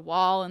part of the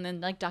wall, and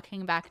then like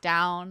ducking back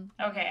down.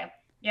 Okay.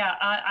 Yeah,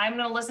 I'm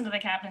gonna listen to the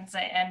captain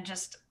say and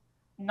just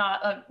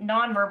not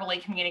non-verbally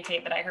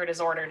communicate that I heard his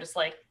order, just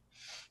like,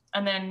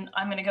 and then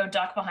I'm gonna go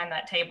duck behind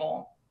that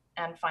table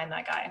and find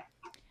that guy.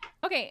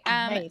 Okay,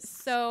 Nice.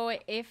 so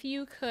if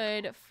you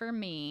could, for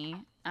me,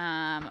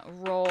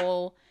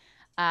 roll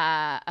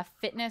a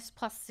fitness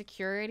plus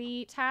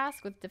security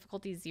task with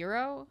difficulty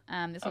 0.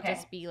 This will Okay.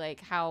 just be like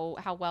how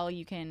well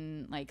you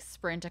can like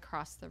sprint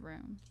across the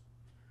room.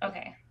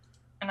 Okay.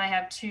 And I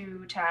have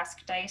 2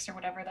 task dice or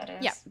whatever that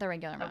is. Yeah, the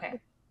regular amount. Okay.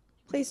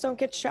 Please don't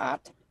get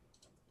shot.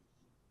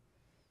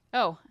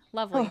 Oh,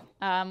 lovely.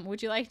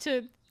 Would you like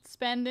to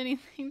spend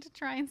anything to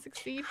try and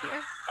succeed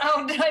here?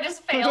 Oh, did I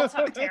just fail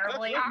so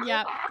terribly?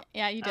 Yeah,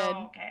 you did.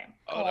 Oh, okay.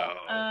 Oh, Cool.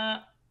 no.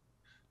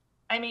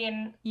 I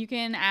mean, You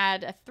can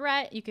add a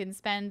threat. You can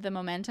spend the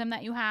momentum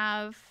that you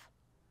have.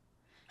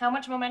 how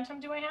much momentum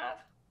do I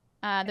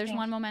have? There's think-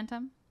 1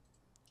 momentum.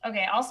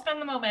 Okay, I'll spend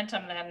the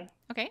momentum then.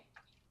 Okay.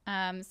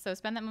 So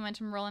spend that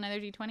momentum. Roll another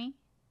d20.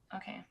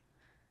 Okay.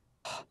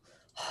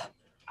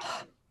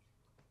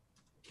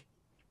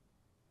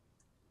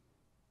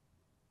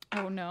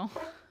 Oh no.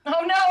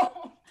 Oh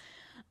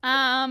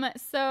no!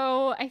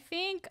 So I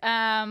think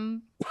Wow.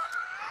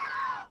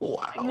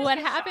 what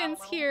happens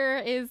here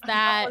is that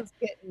That was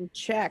getting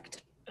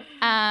checked.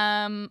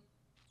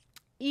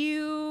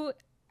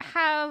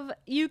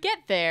 you get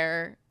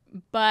there,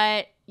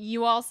 but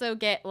you also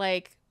get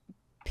like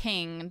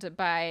pinged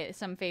by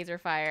some phaser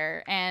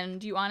fire,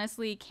 and you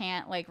honestly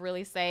can't like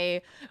really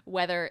say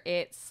whether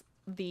it's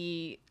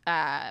the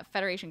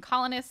Federation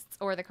colonists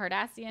or the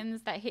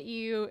Cardassians that hit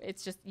you.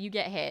 It's just you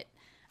get hit.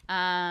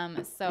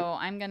 So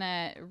I'm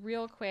gonna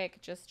real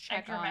quick just I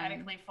check on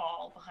dramatically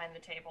fall behind the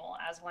table,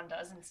 as one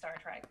does in Star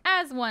Trek.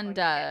 as one when you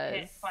get does.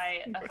 hit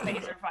by a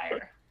phaser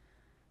fire.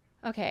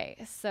 Okay,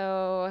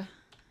 so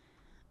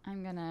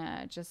I'm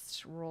gonna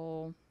just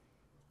roll.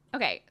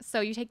 Okay,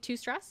 so you take 2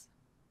 stress.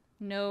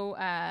 No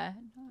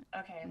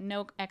Okay.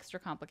 no extra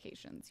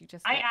complications. You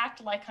just I get-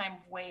 act like I'm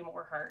way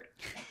more hurt.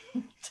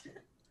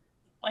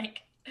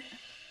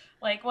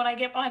 like when I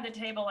get behind the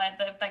table and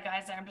the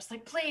guy's there, I'm just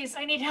like, please,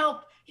 I need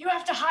help. You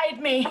have to hide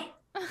me.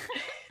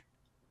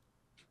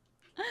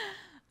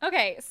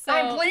 Okay, so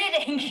I'm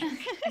bleeding.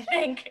 I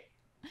think.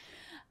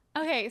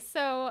 Okay,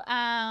 so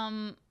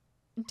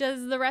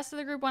does the rest of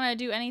the group want to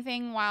do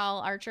anything while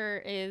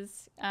Archer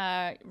is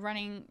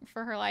running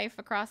for her life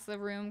across the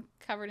room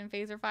covered in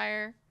phaser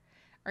fire?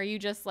 Are you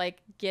just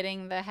like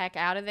getting the heck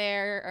out of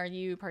there? Are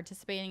you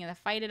participating in the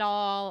fight at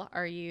all?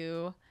 Are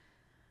you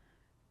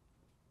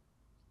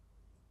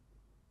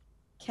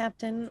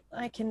Captain,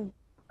 I can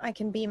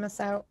beam us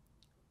out.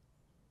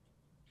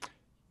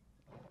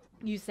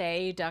 you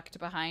say ducked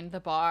behind the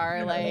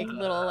bar, like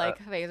little like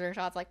phaser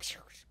shots like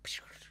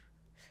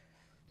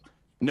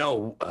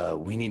No,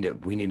 we need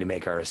to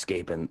make our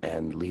escape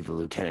and leave the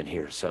lieutenant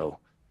here. So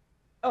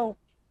Oh,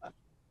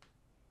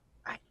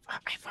 I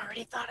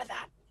already thought of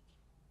that.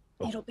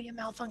 Oh. It'll be a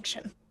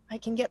malfunction. I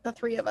can get the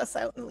 3 of us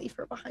out and leave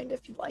her behind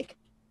if you'd like.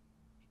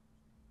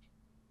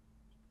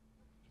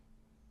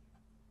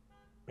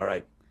 All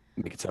right,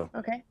 make it so.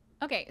 Okay.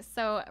 Okay,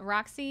 so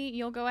Roxy,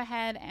 you'll go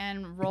ahead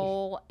and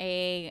roll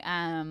a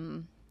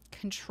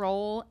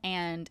control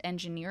and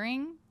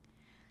engineering.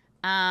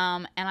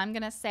 And I'm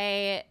going to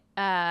say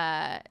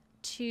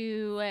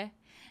to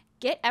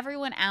get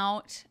everyone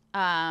out,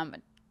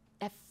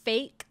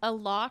 fake a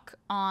lock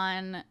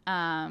on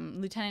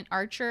Lieutenant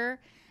Archer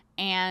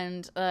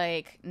and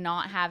like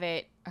not have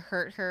it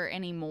hurt her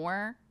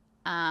anymore.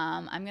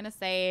 I'm going to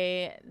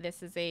say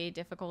this is a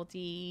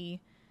difficulty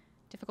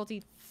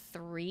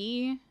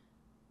 3.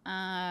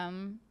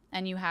 And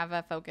you have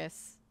a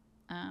focus,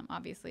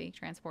 obviously,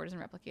 transporters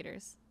and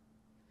replicators.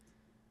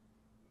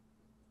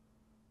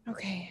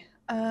 Okay.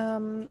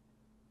 And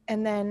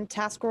then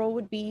task roll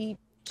would be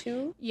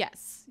 2?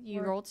 Yes,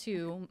 you roll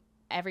 2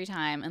 every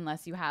time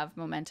unless you have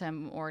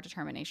momentum or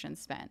determination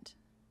spent.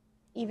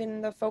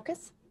 Even the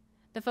focus?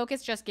 The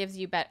focus just gives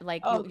you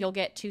you'll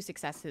get 2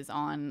 successes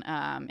on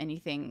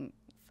anything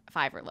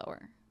 5 or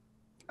lower.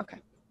 Okay.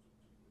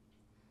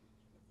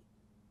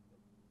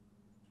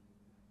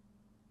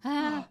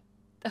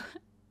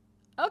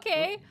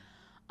 Okay.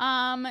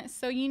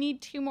 So you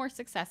need 2 more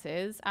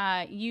successes.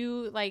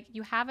 You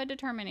have a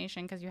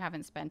determination because you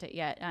haven't spent it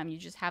yet. You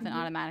just have an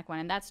automatic one,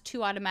 and that's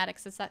 2 automatic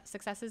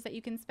successes that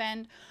you can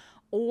spend.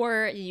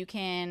 Or you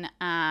can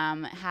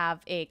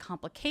have a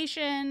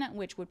complication,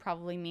 which would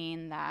probably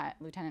mean that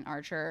Lieutenant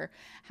Archer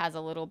has a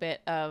little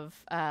bit of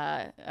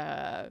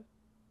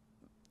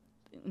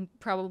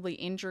probably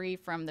injury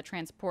from the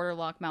transporter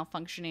lock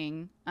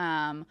malfunctioning,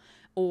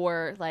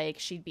 or like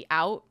she'd be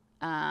out.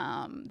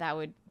 That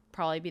would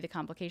probably be the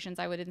complications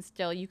I would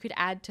instill. You could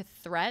add to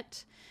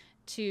threat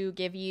to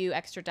give you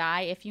extra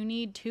die. If you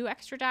need 2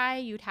 extra die,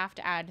 you'd have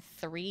to add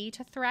 3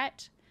 to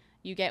threat.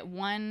 You get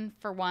 1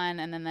 for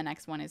 1, and then the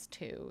next one is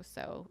 2,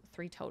 so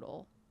 3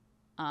 total.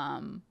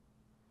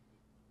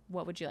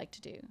 What would you like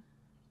to do?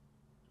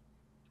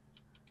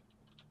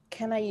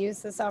 Can I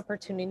use this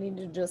opportunity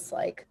to just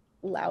like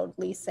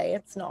loudly say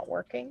it's not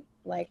working?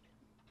 Like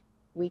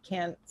we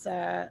can't do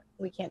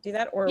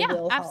that, or Yeah,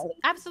 will Holly?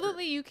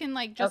 absolutely. You can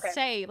like just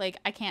say like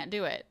I can't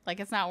do it.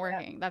 Like it's not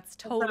working. That's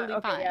totally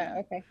fine. Yeah,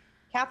 okay.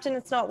 Captain,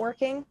 it's not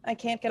working. I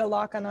can't get a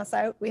lock on us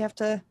out. We have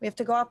to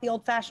go out the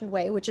old-fashioned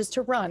way, which is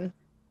to run.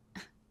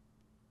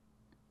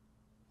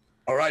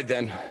 All right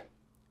then.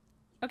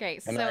 Okay,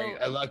 so And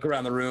I look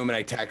around the room and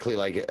I tactfully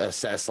like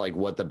assess like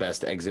what the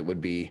best exit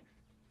would be.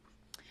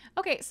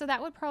 okay, so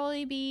that would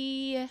probably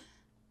be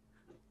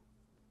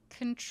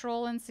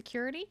control and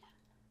security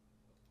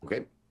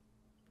Okay.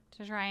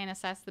 to try and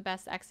assess the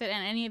best exit,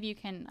 and any of you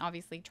can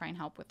obviously try and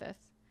help with this.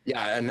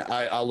 Yeah, and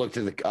I'll look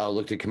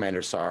to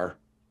Commander Sar.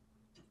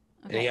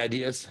 Okay. Any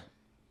ideas?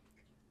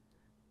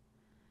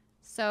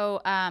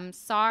 So,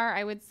 Sar,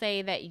 I would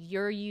say that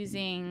you're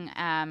using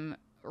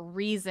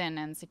reason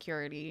and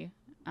security,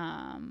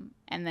 and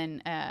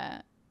then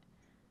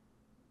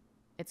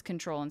it's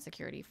control and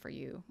security for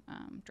you,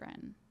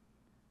 Dren.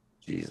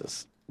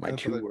 Jesus, my And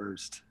for 2 the-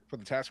 worst. For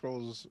the task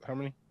rolls, how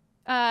many?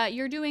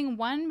 You're doing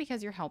 1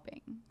 because you're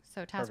helping.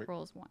 So task Perfect.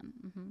 roll is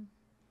 1.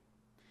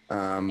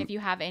 If you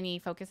have any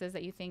focuses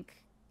that you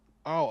think,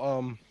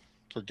 Oh,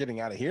 for getting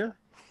out of here?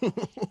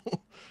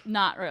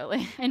 not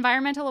really.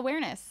 Environmental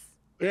awareness.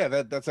 Yeah,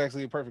 that's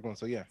actually a perfect one.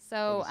 So yeah.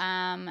 So,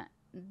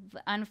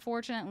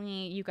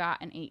 unfortunately, you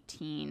got an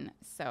 18.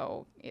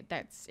 So it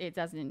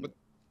doesn't. But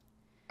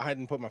I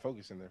hadn't put my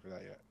focus in there for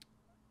that yet.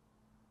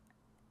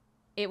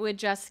 It would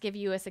just give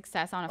you a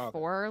success on a Okay.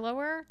 4 or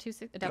lower,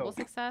 a double No.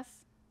 success.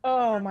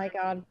 Oh my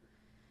God.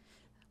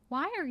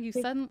 Why are you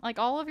sudden like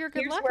all of your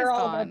good Here's luck where is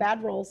all of our gone?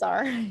 bad rolls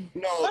are.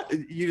 No,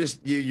 you're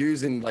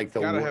using like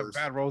the Gotta have worst,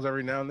 bad rolls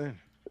every now and then.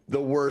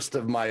 the worst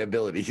of my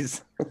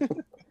abilities.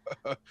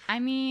 I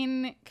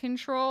mean,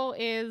 control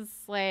is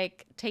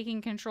like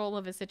taking control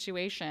of a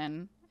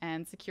situation,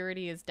 and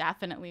security is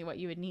definitely what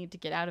you would need to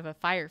get out of a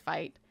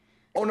firefight.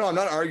 Oh no, I'm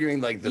not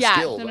arguing like the Yeah,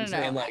 skills. no, I'm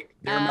saying like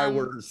they're my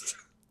worst.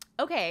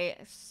 Okay,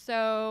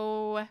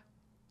 so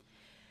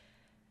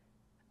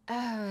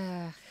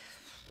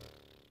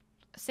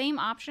same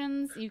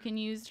options. You can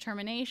use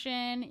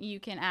determination. You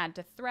can add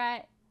to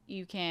threat.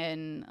 You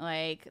can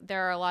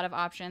there are a lot of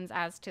options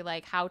as to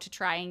like how to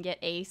try and get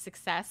a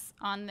success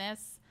on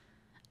this.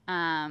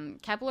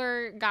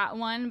 Kepler got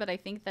 1, but I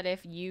think that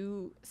if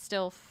you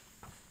still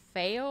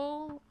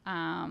fail,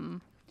 All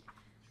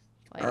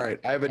right,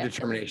 I have a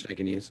determination I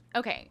can use.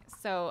 okay,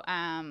 so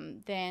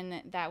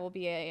then that will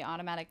be a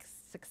automatic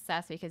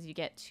success because you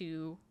get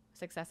 2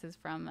 successes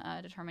from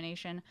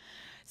determination.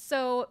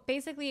 So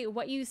basically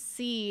what you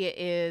see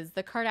is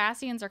the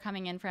Cardassians are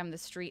coming in from the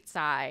street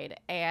side,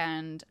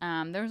 and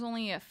there's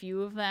only a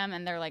few of them,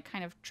 and they're like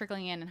kind of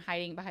trickling in and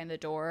hiding behind the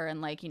door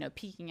and like, you know,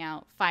 peeking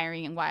out,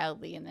 firing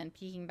wildly, and then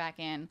peeking back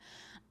in.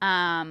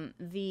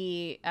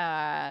 The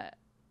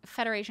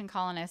Federation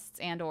colonists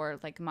and or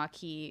like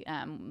Maquis,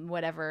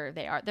 whatever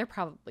they are, they're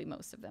probably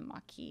most of them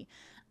Maquis,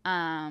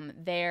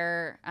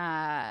 They're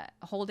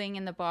holding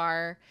in the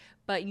bar,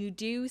 but you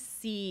do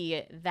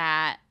see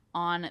that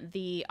on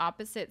the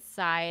opposite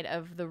side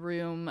of the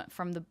room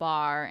from the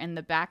bar, in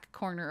the back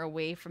corner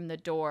away from the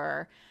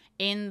door,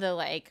 in the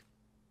like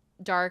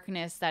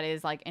darkness that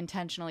is like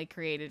intentionally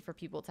created for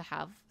people to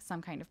have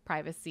some kind of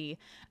privacy,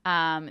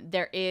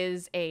 there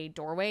is a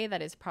doorway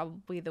that is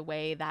probably the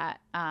way that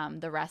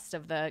the rest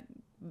of the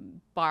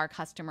bar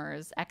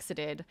customers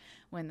exited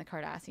when the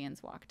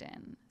Cardassians walked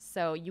in.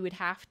 So you would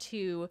have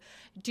to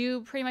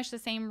do pretty much the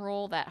same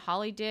role that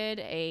Holly did,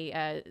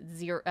 a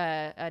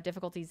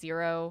difficulty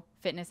 0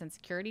 fitness and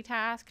security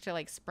task to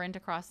like sprint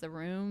across the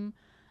room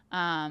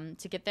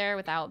to get there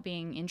without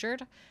being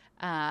injured.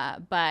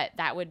 But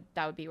that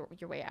would be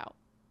your way out.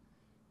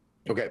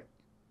 Okay.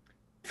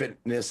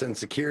 Fitness and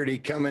security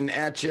coming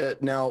at you.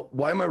 Now,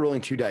 why am I rolling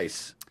 2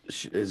 dice?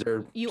 Is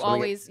there you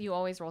always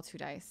roll 2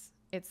 dice.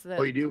 It's the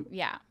Oh, you do?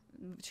 Yeah.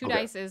 2 Okay.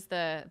 dice is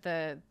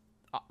the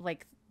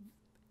like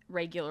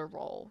regular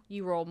roll.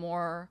 You roll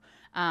more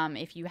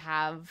if you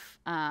have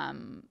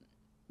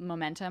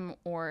momentum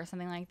or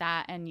something like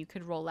that, and you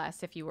could roll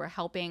less if you were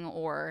helping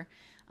or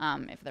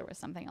if there was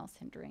something else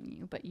hindering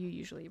you, but you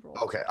usually roll.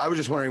 Okay. I was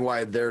just wondering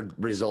why their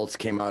results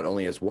came out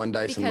only as 1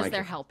 dice. Because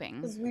they're helping.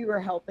 Because we were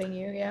helping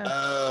you, yeah.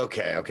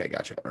 Okay,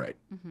 gotcha. All right.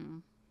 Mm-hmm.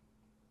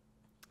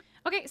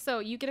 Okay, so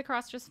you get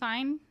across just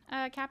fine,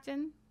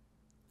 Captain.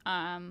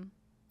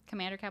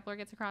 Commander Kepler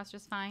gets across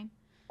just fine.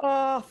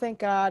 Oh, thank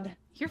God.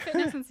 Your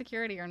fitness and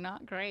security are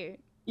not great.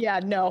 Yeah,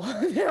 no,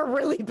 they're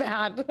really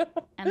bad.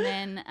 And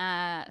then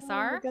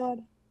Sar. Oh my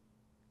God.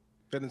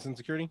 Fitness and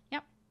security?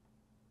 Yep.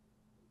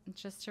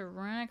 Just to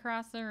run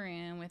across the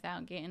room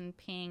without getting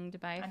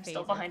pinged by a I'm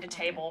still behind a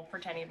table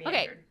pretending to be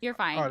Okay, injured. you're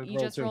fine. Oh, You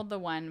roll just 2. rolled the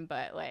 1,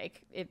 but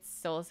like it's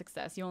still a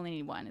success. You only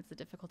need 1. It's a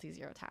difficulty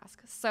 0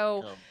 task.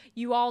 So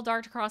you all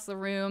dart across the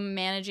room,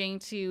 managing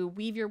to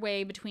weave your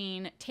way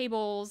between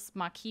tables,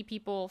 Maquis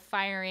people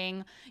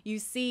firing. You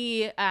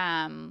see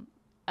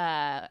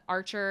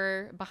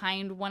Archer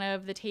behind one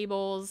of the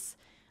tables.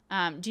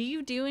 Do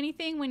you do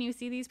anything when you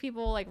see these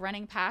people like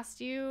running past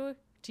you?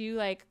 Do you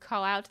like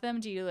call out to them?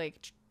 Do you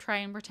like try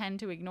and pretend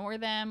to ignore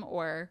them,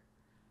 or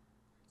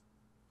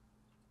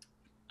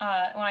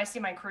When I see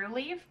my crew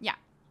leave? Yeah.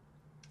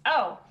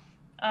 Oh,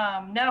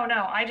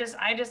 no. I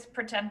just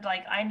pretend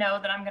like I know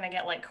that I'm gonna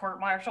get like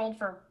court-martialed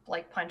for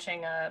like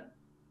punching a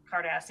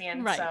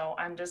Cardassian. Right. So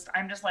I'm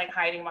just like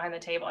hiding behind the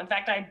table. In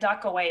fact, I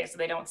duck away so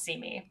they don't see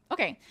me.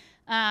 Okay.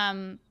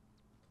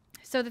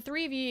 So the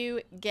 3 of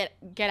you get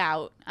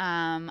out.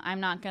 I'm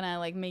not gonna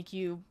like make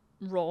you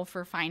roll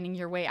for finding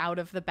your way out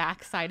of the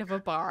back side of a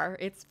bar.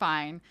 It's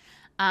fine.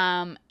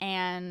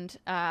 And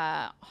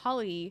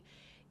Holly,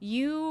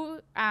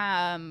 you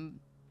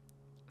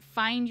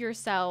find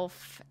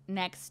yourself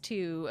next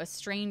to a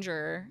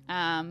stranger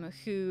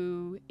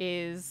who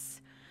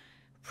is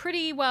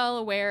pretty well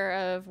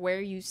aware of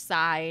where you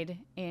side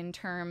in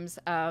terms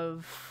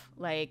of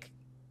like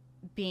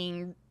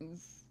being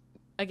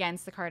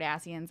against the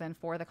Cardassians and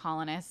for the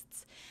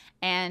colonists.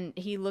 And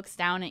he looks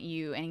down at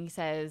you and he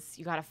says,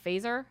 "You got a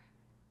phaser?"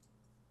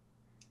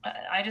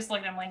 I just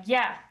look at him like,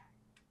 yeah.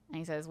 And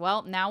he says,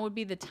 "Well, now would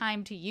be the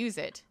time to use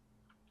it."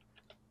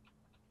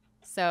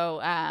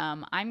 So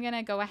I'm going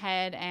to go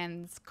ahead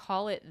and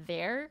call it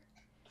there.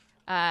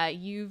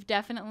 You've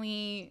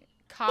definitely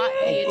caught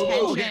the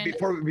attention. Okay,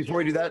 before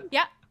we do that,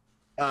 Yeah.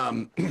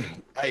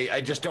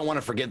 I just don't want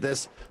to forget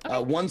this.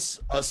 Okay. Once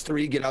us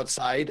 3 get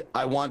outside,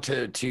 I want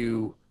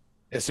to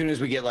as soon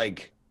as we get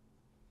like,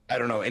 I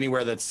don't know,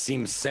 anywhere that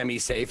seems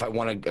semi-safe, I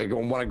want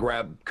to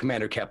grab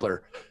Commander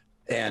Kepler,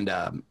 and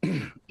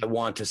I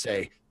want to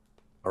say,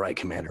 "All right,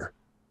 Commander,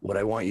 what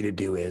I want you to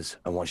do is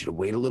I want you to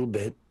wait a little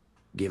bit,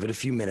 give it a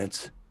few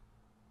minutes.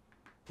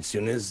 As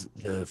soon as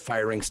the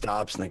firing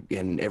stops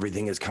and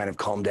everything is kind of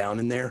calmed down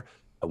in there,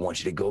 I want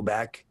you to go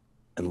back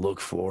and look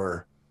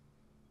for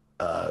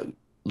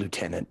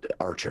Lieutenant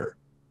Archer.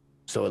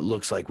 So it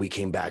looks like we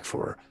came back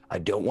for her. I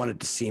don't want it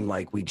to seem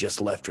like we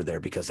just left her there,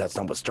 because that's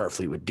not what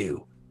Starfleet would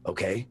do.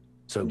 Okay?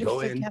 So go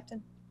Understood, in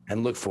Captain.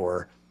 and look for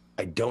her.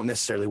 I don't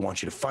necessarily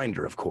want you to find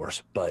her, of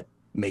course, but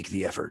make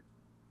the effort."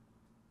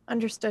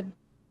 Understood.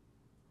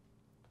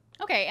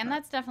 Okay, and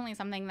that's definitely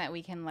something that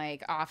we can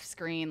like off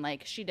screen.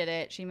 Like she did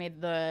it. She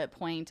made the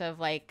point of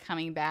like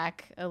coming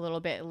back a little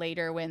bit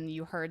later when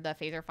you heard the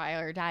phaser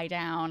fire die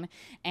down,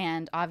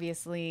 and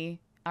obviously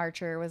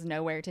Archer was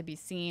nowhere to be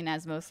seen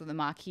as most of the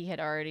Maquis had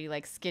already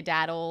like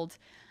skedaddled.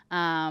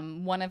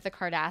 One of the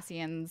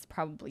Cardassians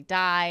probably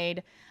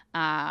died,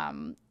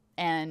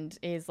 and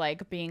is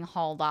like being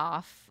hauled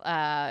off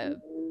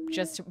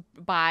just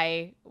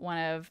by one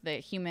of the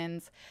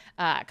humans.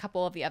 A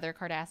couple of the other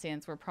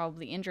Cardassians were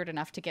probably injured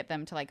enough to get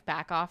them to like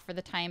back off for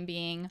the time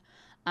being.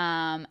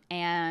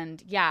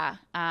 And yeah,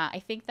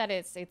 I think that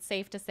it's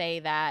safe to say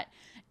that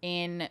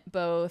in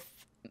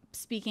both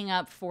speaking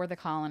up for the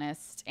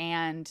colonists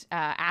and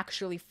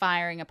actually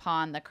firing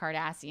upon the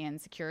Cardassian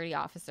security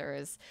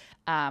officers,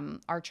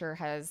 Archer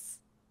has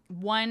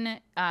won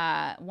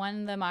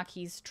the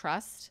Maquis'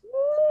 trust.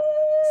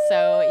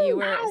 So you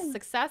were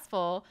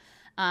successful.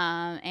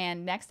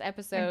 And next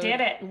episode, did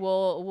it.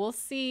 we'll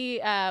see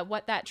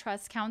what that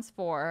trust counts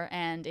for,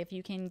 and if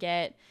you can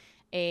get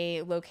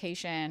a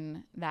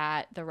location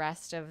that the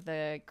rest of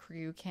the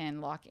crew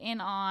can lock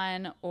in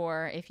on,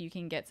 or if you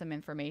can get some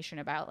information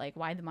about like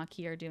why the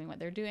Maquis are doing what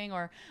they're doing,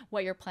 or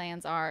what your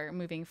plans are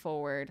moving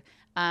forward.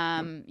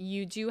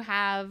 You do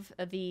have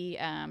the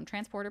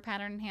transporter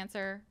pattern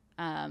enhancer,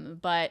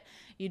 but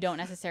you don't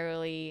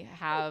necessarily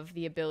have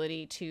the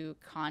ability to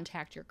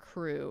contact your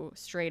crew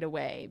straight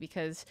away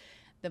because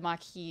the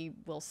Maquis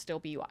will still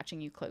be watching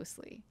you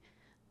closely.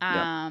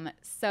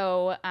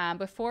 So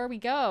before we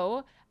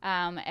go,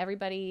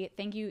 everybody,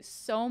 thank you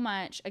so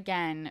much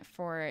again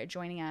for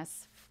joining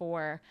us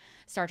for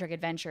Star Trek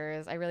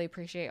Adventures. I really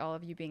appreciate all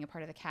of you being a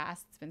part of the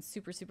cast. It's been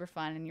super, super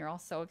fun, and you're all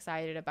so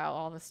excited about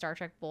all the Star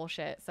Trek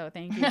bullshit. So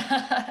thank you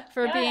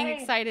for being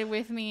excited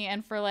with me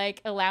and for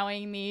like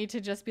allowing me to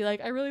just be like,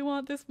 I really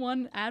want this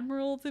one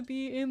admiral to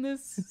be in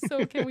this.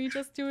 So can we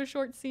just do a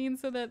short scene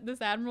so that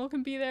this admiral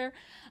can be there?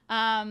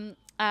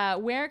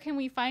 Where can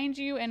we find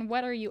you, and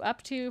what are you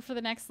up to for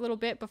the next little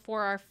bit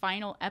before our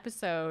final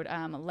episode?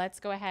 Let's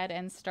go ahead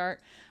and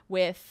start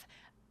with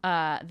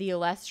the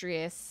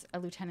illustrious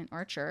Lieutenant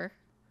Archer.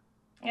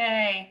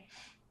 Yay.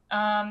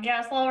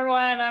 Yes, hello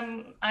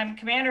everyone. I'm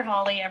Commander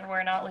Holly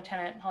everywhere, not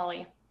Lieutenant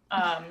Holly.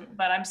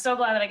 But I'm so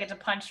glad that I get to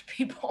punch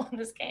people in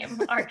this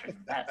game. Archer's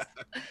the best.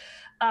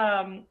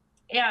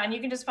 Yeah, and you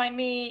can just find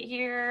me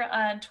here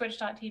on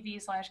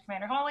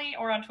twitch.tv/Commander Holly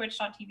or on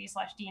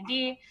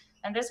twitch.tv/D&D.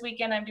 And this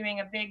weekend I'm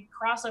doing a big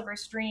crossover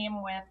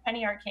stream with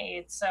Penny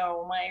Arcade.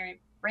 So my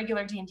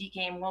regular D&D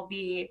game will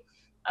be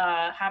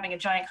having a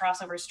giant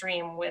crossover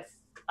stream with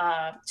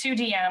 2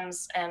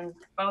 DMs and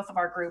both of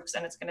our groups,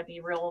 and it's going to be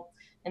real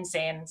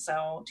insane.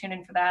 So tune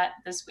in for that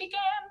this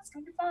weekend. It's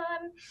going to be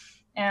fun.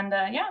 And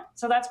yeah,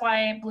 so that's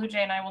why Bluejay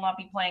and I will not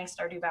be playing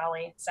Stardew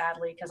Valley,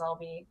 sadly, because I'll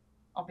be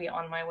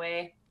on my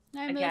way.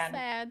 I'm again.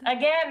 sad.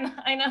 Again,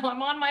 I know,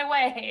 I'm on my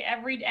way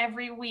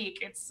every week.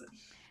 It's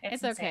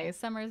okay.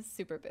 Summer's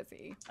super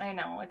busy. I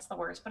know, it's the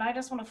worst, but I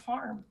just want to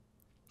farm.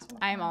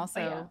 I'm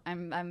also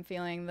I'm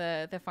feeling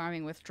the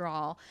farming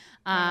withdrawal.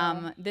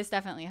 This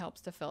definitely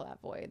helps to fill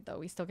that void, though.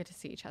 We still get to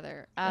see each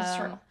other. That's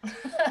true.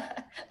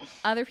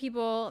 Other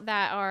people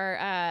that are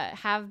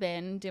have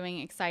been doing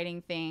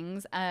exciting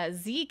things.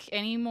 Zeke,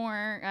 any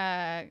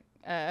more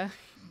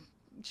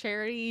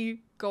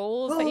charity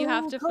goals that you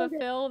have to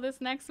fulfill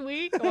this next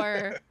week,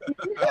 or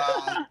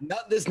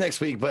not this next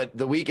week, but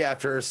the week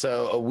after?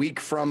 So a week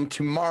from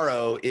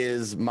tomorrow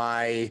is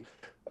my,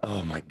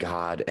 oh my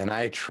God. And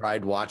I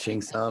tried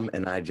watching some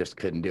and I just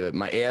couldn't do it.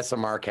 My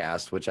ASMR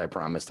cast, which I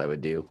promised I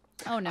would do.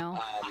 Oh no.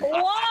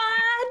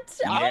 What?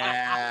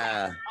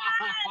 Yeah.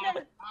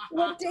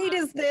 What date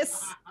is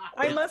this?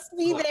 I must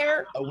be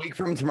there. A week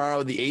from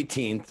tomorrow, the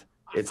 18th.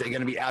 It's going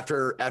to be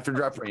after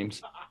Drop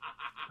Frames.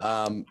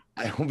 I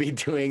will be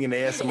doing an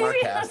ASMR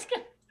cast.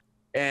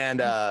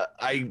 And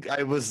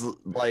I was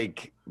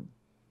like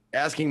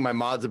asking my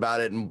mods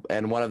about it,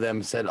 and one of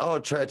them said, "Oh,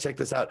 check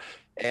this out."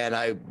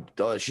 And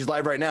she's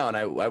live right now, and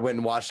I went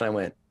and watched, and I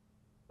went,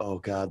 "Oh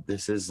God,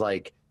 this is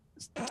like,"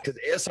 because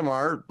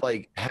ASMR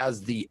like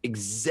has the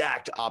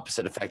exact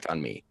opposite effect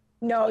on me.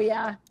 No,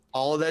 yeah.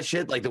 All of that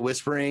shit, like the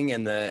whispering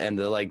and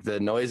the like the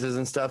noises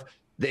and stuff,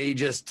 they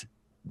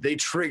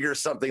trigger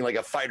something like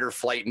a fight or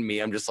flight in me.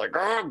 I'm just like,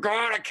 oh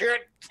God, I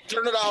can't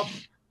turn it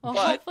off. Well,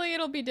 but hopefully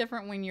it'll be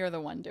different when you're the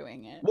one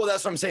doing it. Well,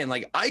 that's what I'm saying.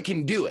 Like, I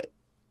can do it.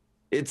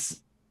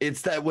 It's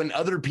that when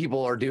other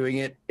people are doing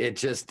it,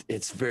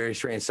 it's very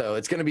strange. So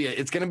it's gonna be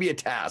a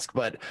task,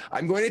 but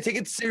I'm going to take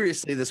it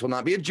seriously. This will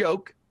not be a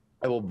joke.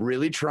 I will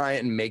really try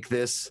and make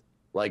this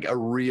like a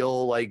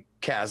real like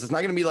cast. It's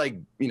not gonna be like,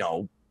 you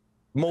know,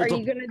 multiple. Are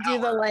you gonna do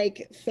the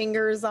like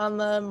fingers on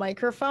the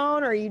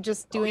microphone, or are you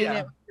just doing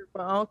it with your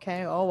phone?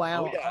 Okay. Oh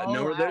wow. Oh, yeah.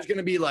 No, there's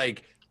gonna be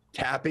like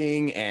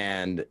tapping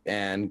and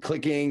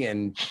clicking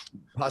and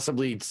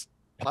possibly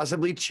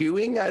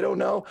chewing. I don't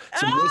know.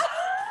 Some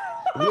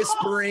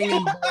whispering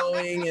and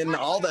blowing and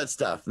all that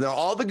stuff. Now,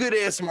 all the good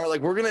ASMR,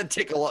 like we're gonna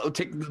tick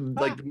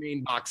like the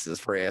main boxes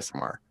for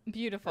ASMR.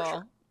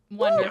 Beautiful.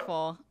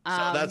 Wonderful.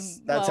 So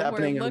that's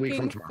happening in a week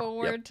from tomorrow.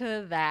 Forward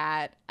to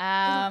that.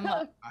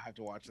 I have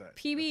to watch that.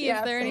 PB,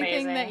 Yeah, is there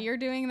anything amazing. that you're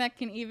doing that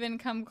can even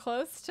come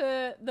close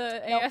to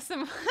the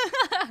ASMR?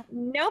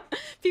 Nope.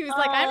 PB's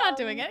like, I'm not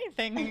doing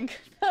anything.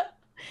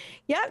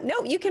 Yeah,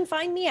 no, you can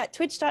find me at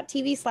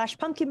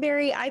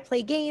twitch.tv/Pumpkinberry. I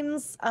play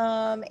games,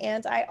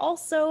 and I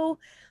also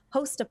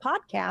host a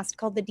podcast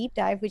called The Deep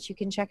Dive, which you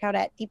can check out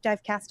at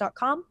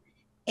deepdivecast.com.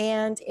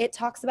 And it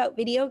talks about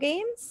video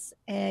games,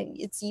 and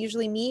it's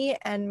usually me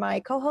and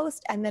my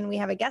co-host, and then we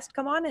have a guest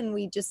come on and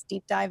we just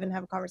deep dive and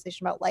have a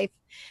conversation about life,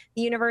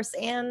 the universe,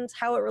 and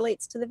how it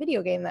relates to the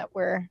video game that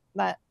we're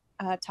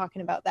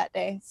talking about that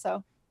day.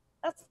 So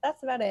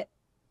that's about it.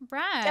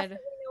 Brad. Definitely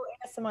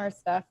no ASMR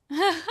stuff.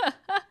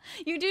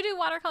 You do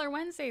Watercolor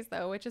Wednesdays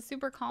though, which is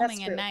super calming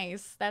and true.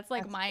 nice. That's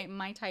like That's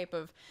my type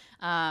of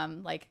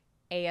like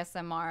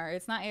ASMR.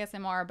 It's not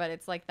ASMR, but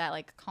it's like that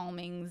like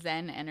calming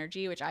Zen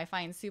energy, which I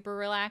find super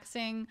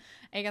relaxing.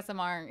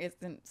 ASMR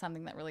isn't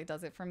something that really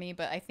does it for me,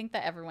 but I think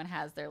that everyone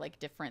has their like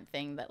different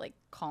thing that like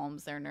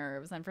calms their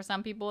nerves. And for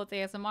some people it's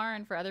ASMR,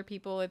 and for other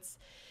people it's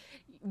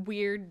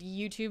weird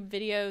YouTube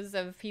videos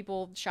of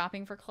people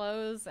shopping for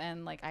clothes,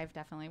 and like I've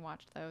definitely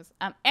watched those.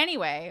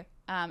 Anyway,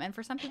 and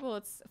for some people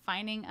it's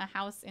finding a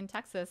house in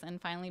Texas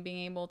and finally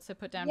being able to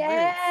put down roots.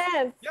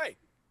 Yes. Yay!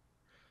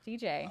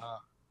 DJ.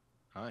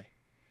 Hi.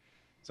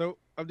 So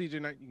I'm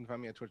DeejayKnight. You can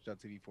find me at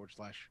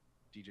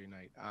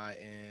twitch.tv/DeejayKnight. I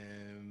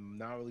am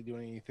not really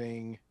doing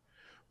anything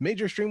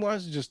major stream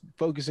wise, just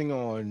focusing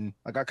on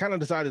like I kind of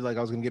decided like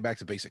I was gonna get back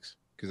to basics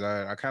because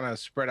I kind of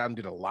spread out and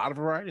did a lot of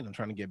variety, and I'm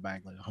trying to get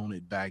back, like hone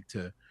it back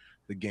to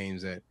the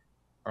games that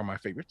are my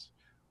favorites.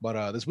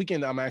 But this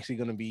weekend I'm actually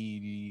gonna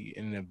be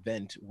in an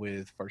event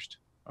with First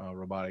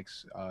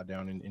Robotics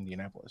down in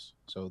Indianapolis.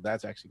 So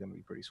that's actually gonna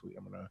be pretty sweet.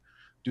 I'm gonna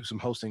do some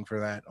hosting for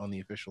that on the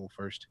official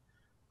First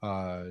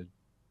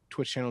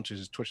Twitch channel, which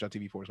is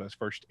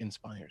twitch.tv/First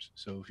Inspires.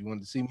 So if you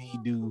wanted to see me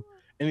do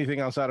anything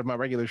outside of my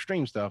regular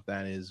stream stuff,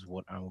 that is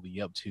what I will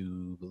be up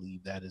to. I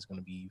believe that is going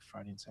to be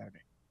Friday and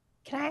Saturday.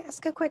 Can I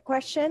ask a quick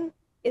question?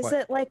 Is What?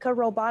 it like a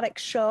robotic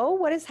show?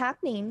 What is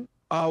happening?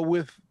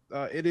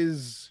 It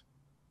is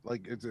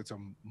like it's a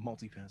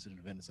multifaceted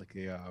event. It's like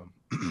a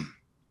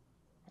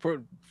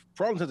for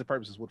all intents and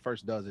purposes, what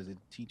First does is it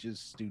teaches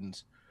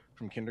students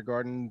from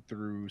kindergarten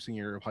through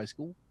senior year of high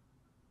school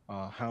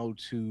how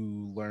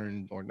to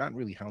learn, or not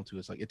really how to.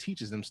 It's like it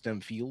teaches them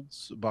STEM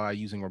fields by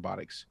using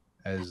robotics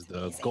as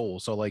the amazing. goal.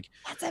 So like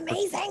That's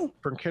amazing.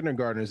 for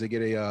kindergartners, they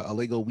get a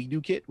Lego We Do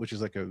kit, which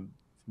is like a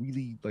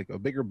really like a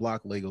bigger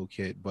block Lego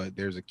kit, but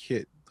there's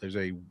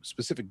a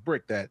specific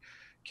brick that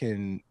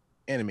can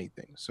animate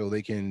things. So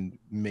they can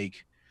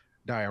make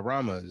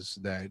dioramas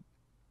that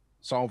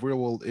solve real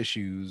world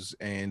issues,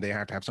 and they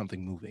have to have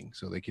something moving.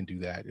 So they can do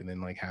that, and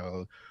then like have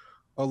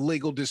a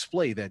Lego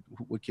display that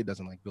what kid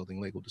doesn't like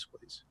building Lego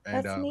displays.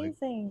 And That's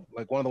amazing.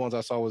 like one of the ones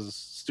I saw was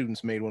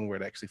students made one where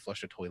it actually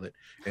flushed a toilet,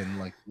 and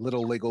like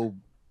little Lego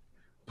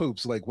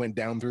poops like went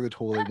down through the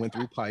toilet, went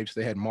through pipes.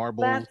 They had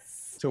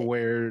marbles to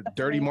where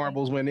dirty amazing.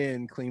 marbles went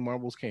in, clean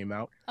marbles came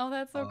out. Oh,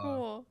 that's so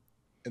cool.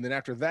 And then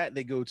after that,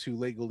 they go to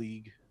Lego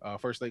League,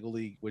 First Lego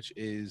League, which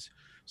is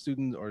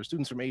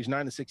students from age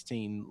 9 to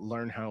 16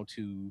 learn how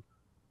to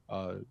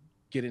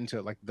get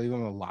into, like, they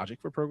learn the logic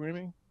for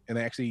programming, and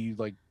they actually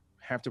like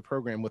have to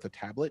program with a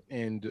tablet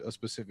and a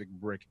specific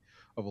brick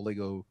of a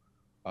Lego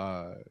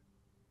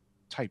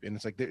type. And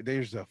it's like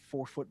there's a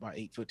 4-foot by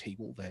 8-foot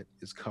table that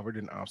is covered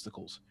in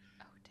obstacles.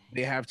 Oh, dang.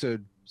 They have to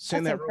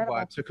send That's that incredible.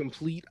 robot to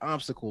complete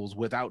obstacles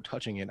without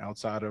touching it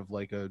outside of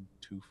like a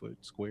 2-foot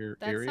square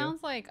That area.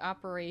 sounds like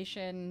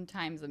Operation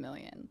times a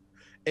million.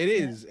 It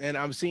is, and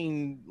I'm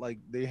seeing like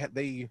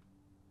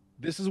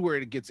this is where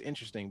it gets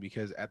interesting,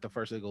 because at the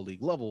First Lego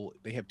League level,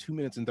 they have 2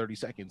 minutes and 30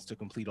 seconds to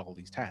complete all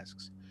these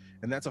tasks,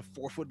 and that's a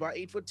 4-foot by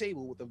 8-foot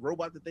table with a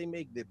robot that they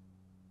make that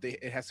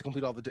it has to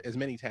complete as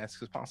many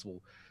tasks as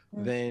possible.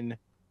 Mm. Then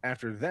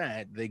after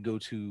that, they go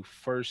to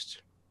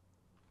First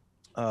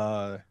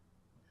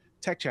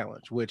Tech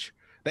Challenge, which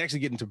they actually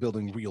get into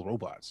building real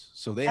robots.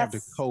 So they have to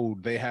That's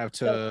code. They have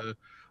to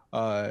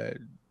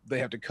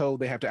code.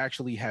 They have to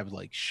actually have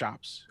like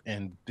shops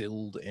and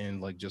build,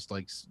 and like just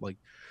like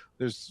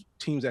there's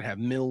teams that have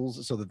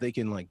mills so that they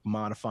can like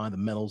modify the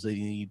metals they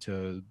need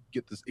to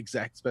get the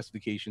exact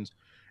specifications.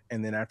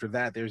 And then after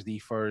that, there's the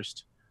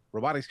First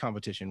Robotics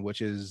competition,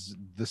 which is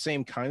the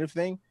same kind of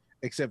thing,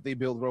 except they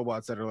build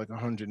robots that are like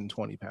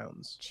 120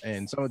 pounds.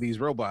 And some of these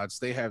robots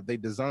they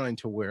design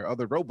to where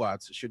other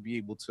robots should be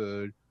able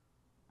to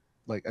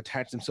like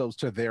attach themselves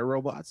to their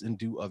robots and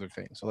do other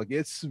things. So like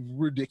it's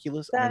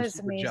ridiculous. That I'm is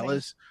super amazing.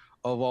 jealous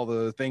of all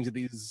the things that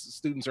these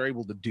students are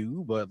able to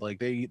do, but like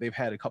they've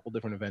had a couple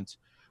different events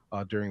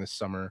during the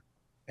summer.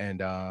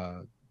 And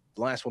the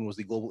last one was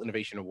the Global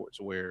Innovation Awards,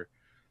 where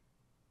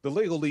the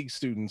Lego League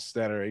students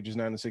that are ages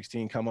 9 to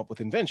 16 come up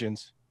with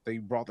inventions. They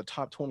brought the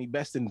top 20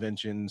 best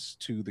inventions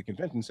to the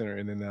convention center,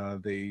 and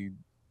then they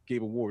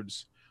gave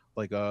awards.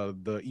 Like the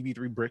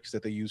EV3 bricks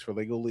that they use for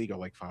Lego League are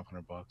like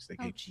 $500. They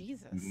Oh, gave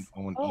Jesus.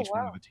 on Oh, each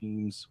one of wow. the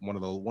teams one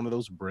of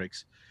those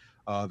bricks.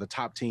 The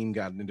top team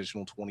got an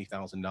additional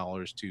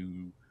 $20,000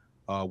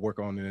 to work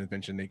on an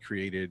invention they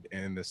created,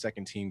 and the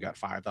second team got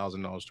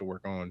 $5,000 to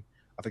work on.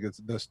 I think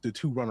it's the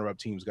two runner-up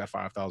teams got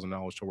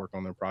 $5,000 to work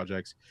on their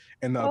projects,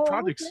 and the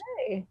projects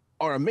okay.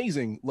 are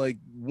amazing. Like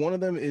one of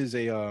them is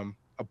a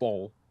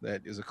ball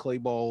that is a clay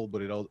ball,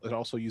 but it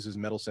also uses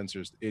metal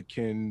sensors.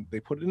 They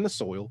put it in the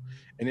soil,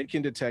 and it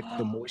can detect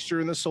the moisture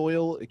in the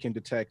soil. It can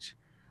detect.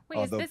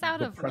 Wait, is this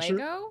out of pressure.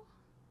 Lego?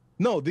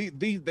 No,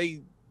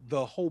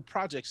 the whole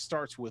project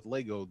starts with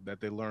Lego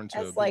that they learn to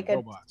As build like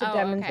robots. Oh, okay.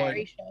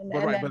 demonstration, But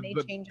and right, then but- they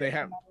but change they it.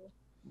 have-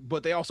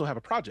 But they also have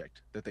a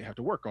project that they have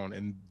to work on,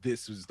 and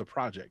this is the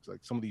project. Like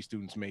some of these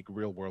students make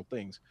real world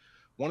things.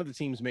 One of the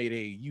teams made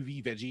a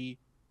UV veggie.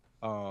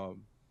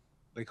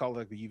 They call it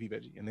like the UV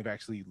veggie, and they've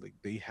actually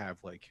they have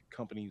like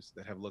companies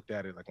that have looked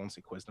at it. Like once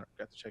they Quizner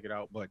got to check it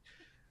out, but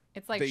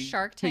It's like they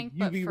Shark take Tank,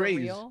 but UV for rays.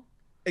 real.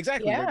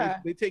 Exactly. Like Yeah.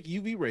 they take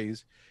UV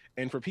rays,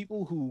 and for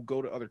people who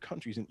go to other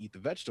countries and eat the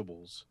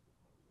vegetables,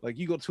 like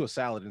you go to a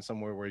salad in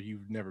somewhere where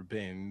you've never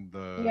been,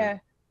 Yeah.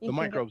 the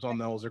microbes on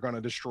those are going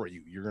to destroy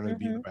you. You're going to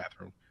be in the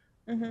bathroom.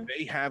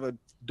 They have a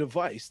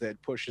device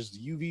that pushes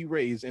UV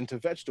rays into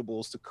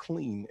vegetables to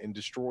clean and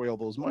destroy all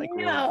those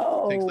microbes.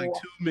 No. It takes like 2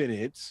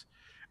 minutes.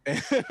 Yeah,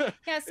 so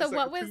It's like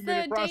what a was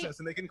 2-minute the process, date?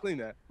 and they can clean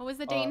that. What was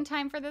the date and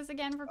time for this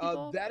again for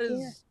people? That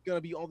is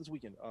gonna be all this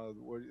weekend.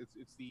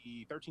 It's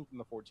the 13th and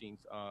the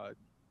 14th.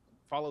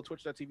 Follow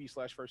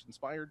twitch.tv/first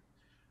inspired,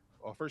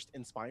 or first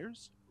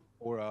inspires,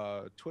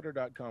 or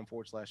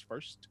twitter.com/first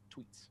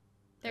tweets.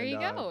 There you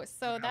go.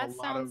 So that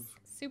sounds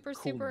super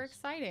coolness.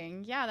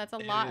 excime. Yeah, that's a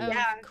lot of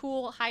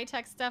cool high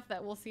tech stuff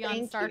that we'll see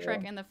on Star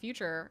Trek in the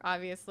future,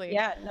 obviously.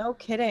 Yeah, no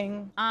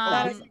kidding.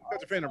 I'm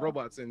such a fan of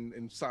robots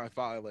and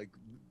sci-fi. Like,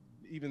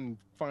 even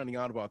finding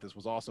out about this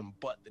was awesome.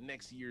 But the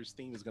next year's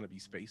theme is going to be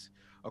space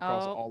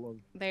across all of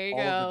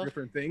the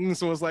different things.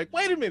 So it's like,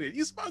 wait a minute,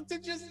 you spoke to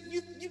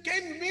you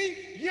came to me?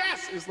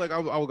 Yes. It's like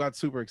I got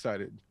super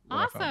excited.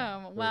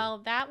 Awesome. Well,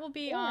 that will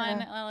be on,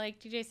 like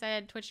DJ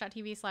said,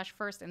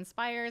 twitch.tv/first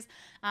inspires.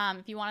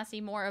 If you want to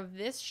see more of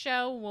this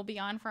show, we'll be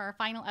on for our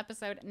final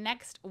episode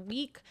next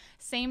week.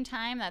 Same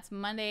time. That's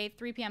Monday,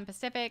 3 p.m.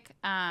 Pacific,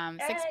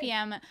 6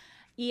 p.m.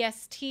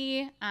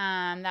 EST.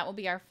 That will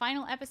be our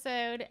final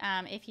episode.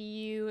 If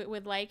you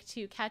would like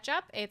to catch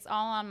up, it's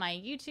all on my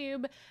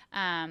YouTube.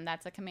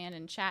 That's a command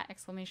in chat,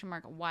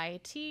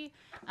 !YT.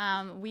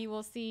 We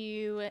will see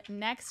you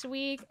next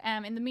week.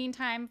 In the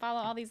meantime,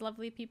 follow all these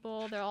lovely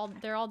people. They're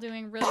all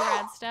doing really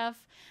rad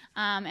stuff.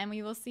 And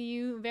we will see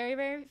you very,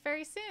 very,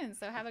 very soon.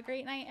 So have a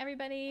great night,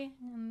 everybody,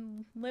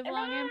 and live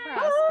long and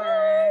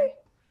prosper.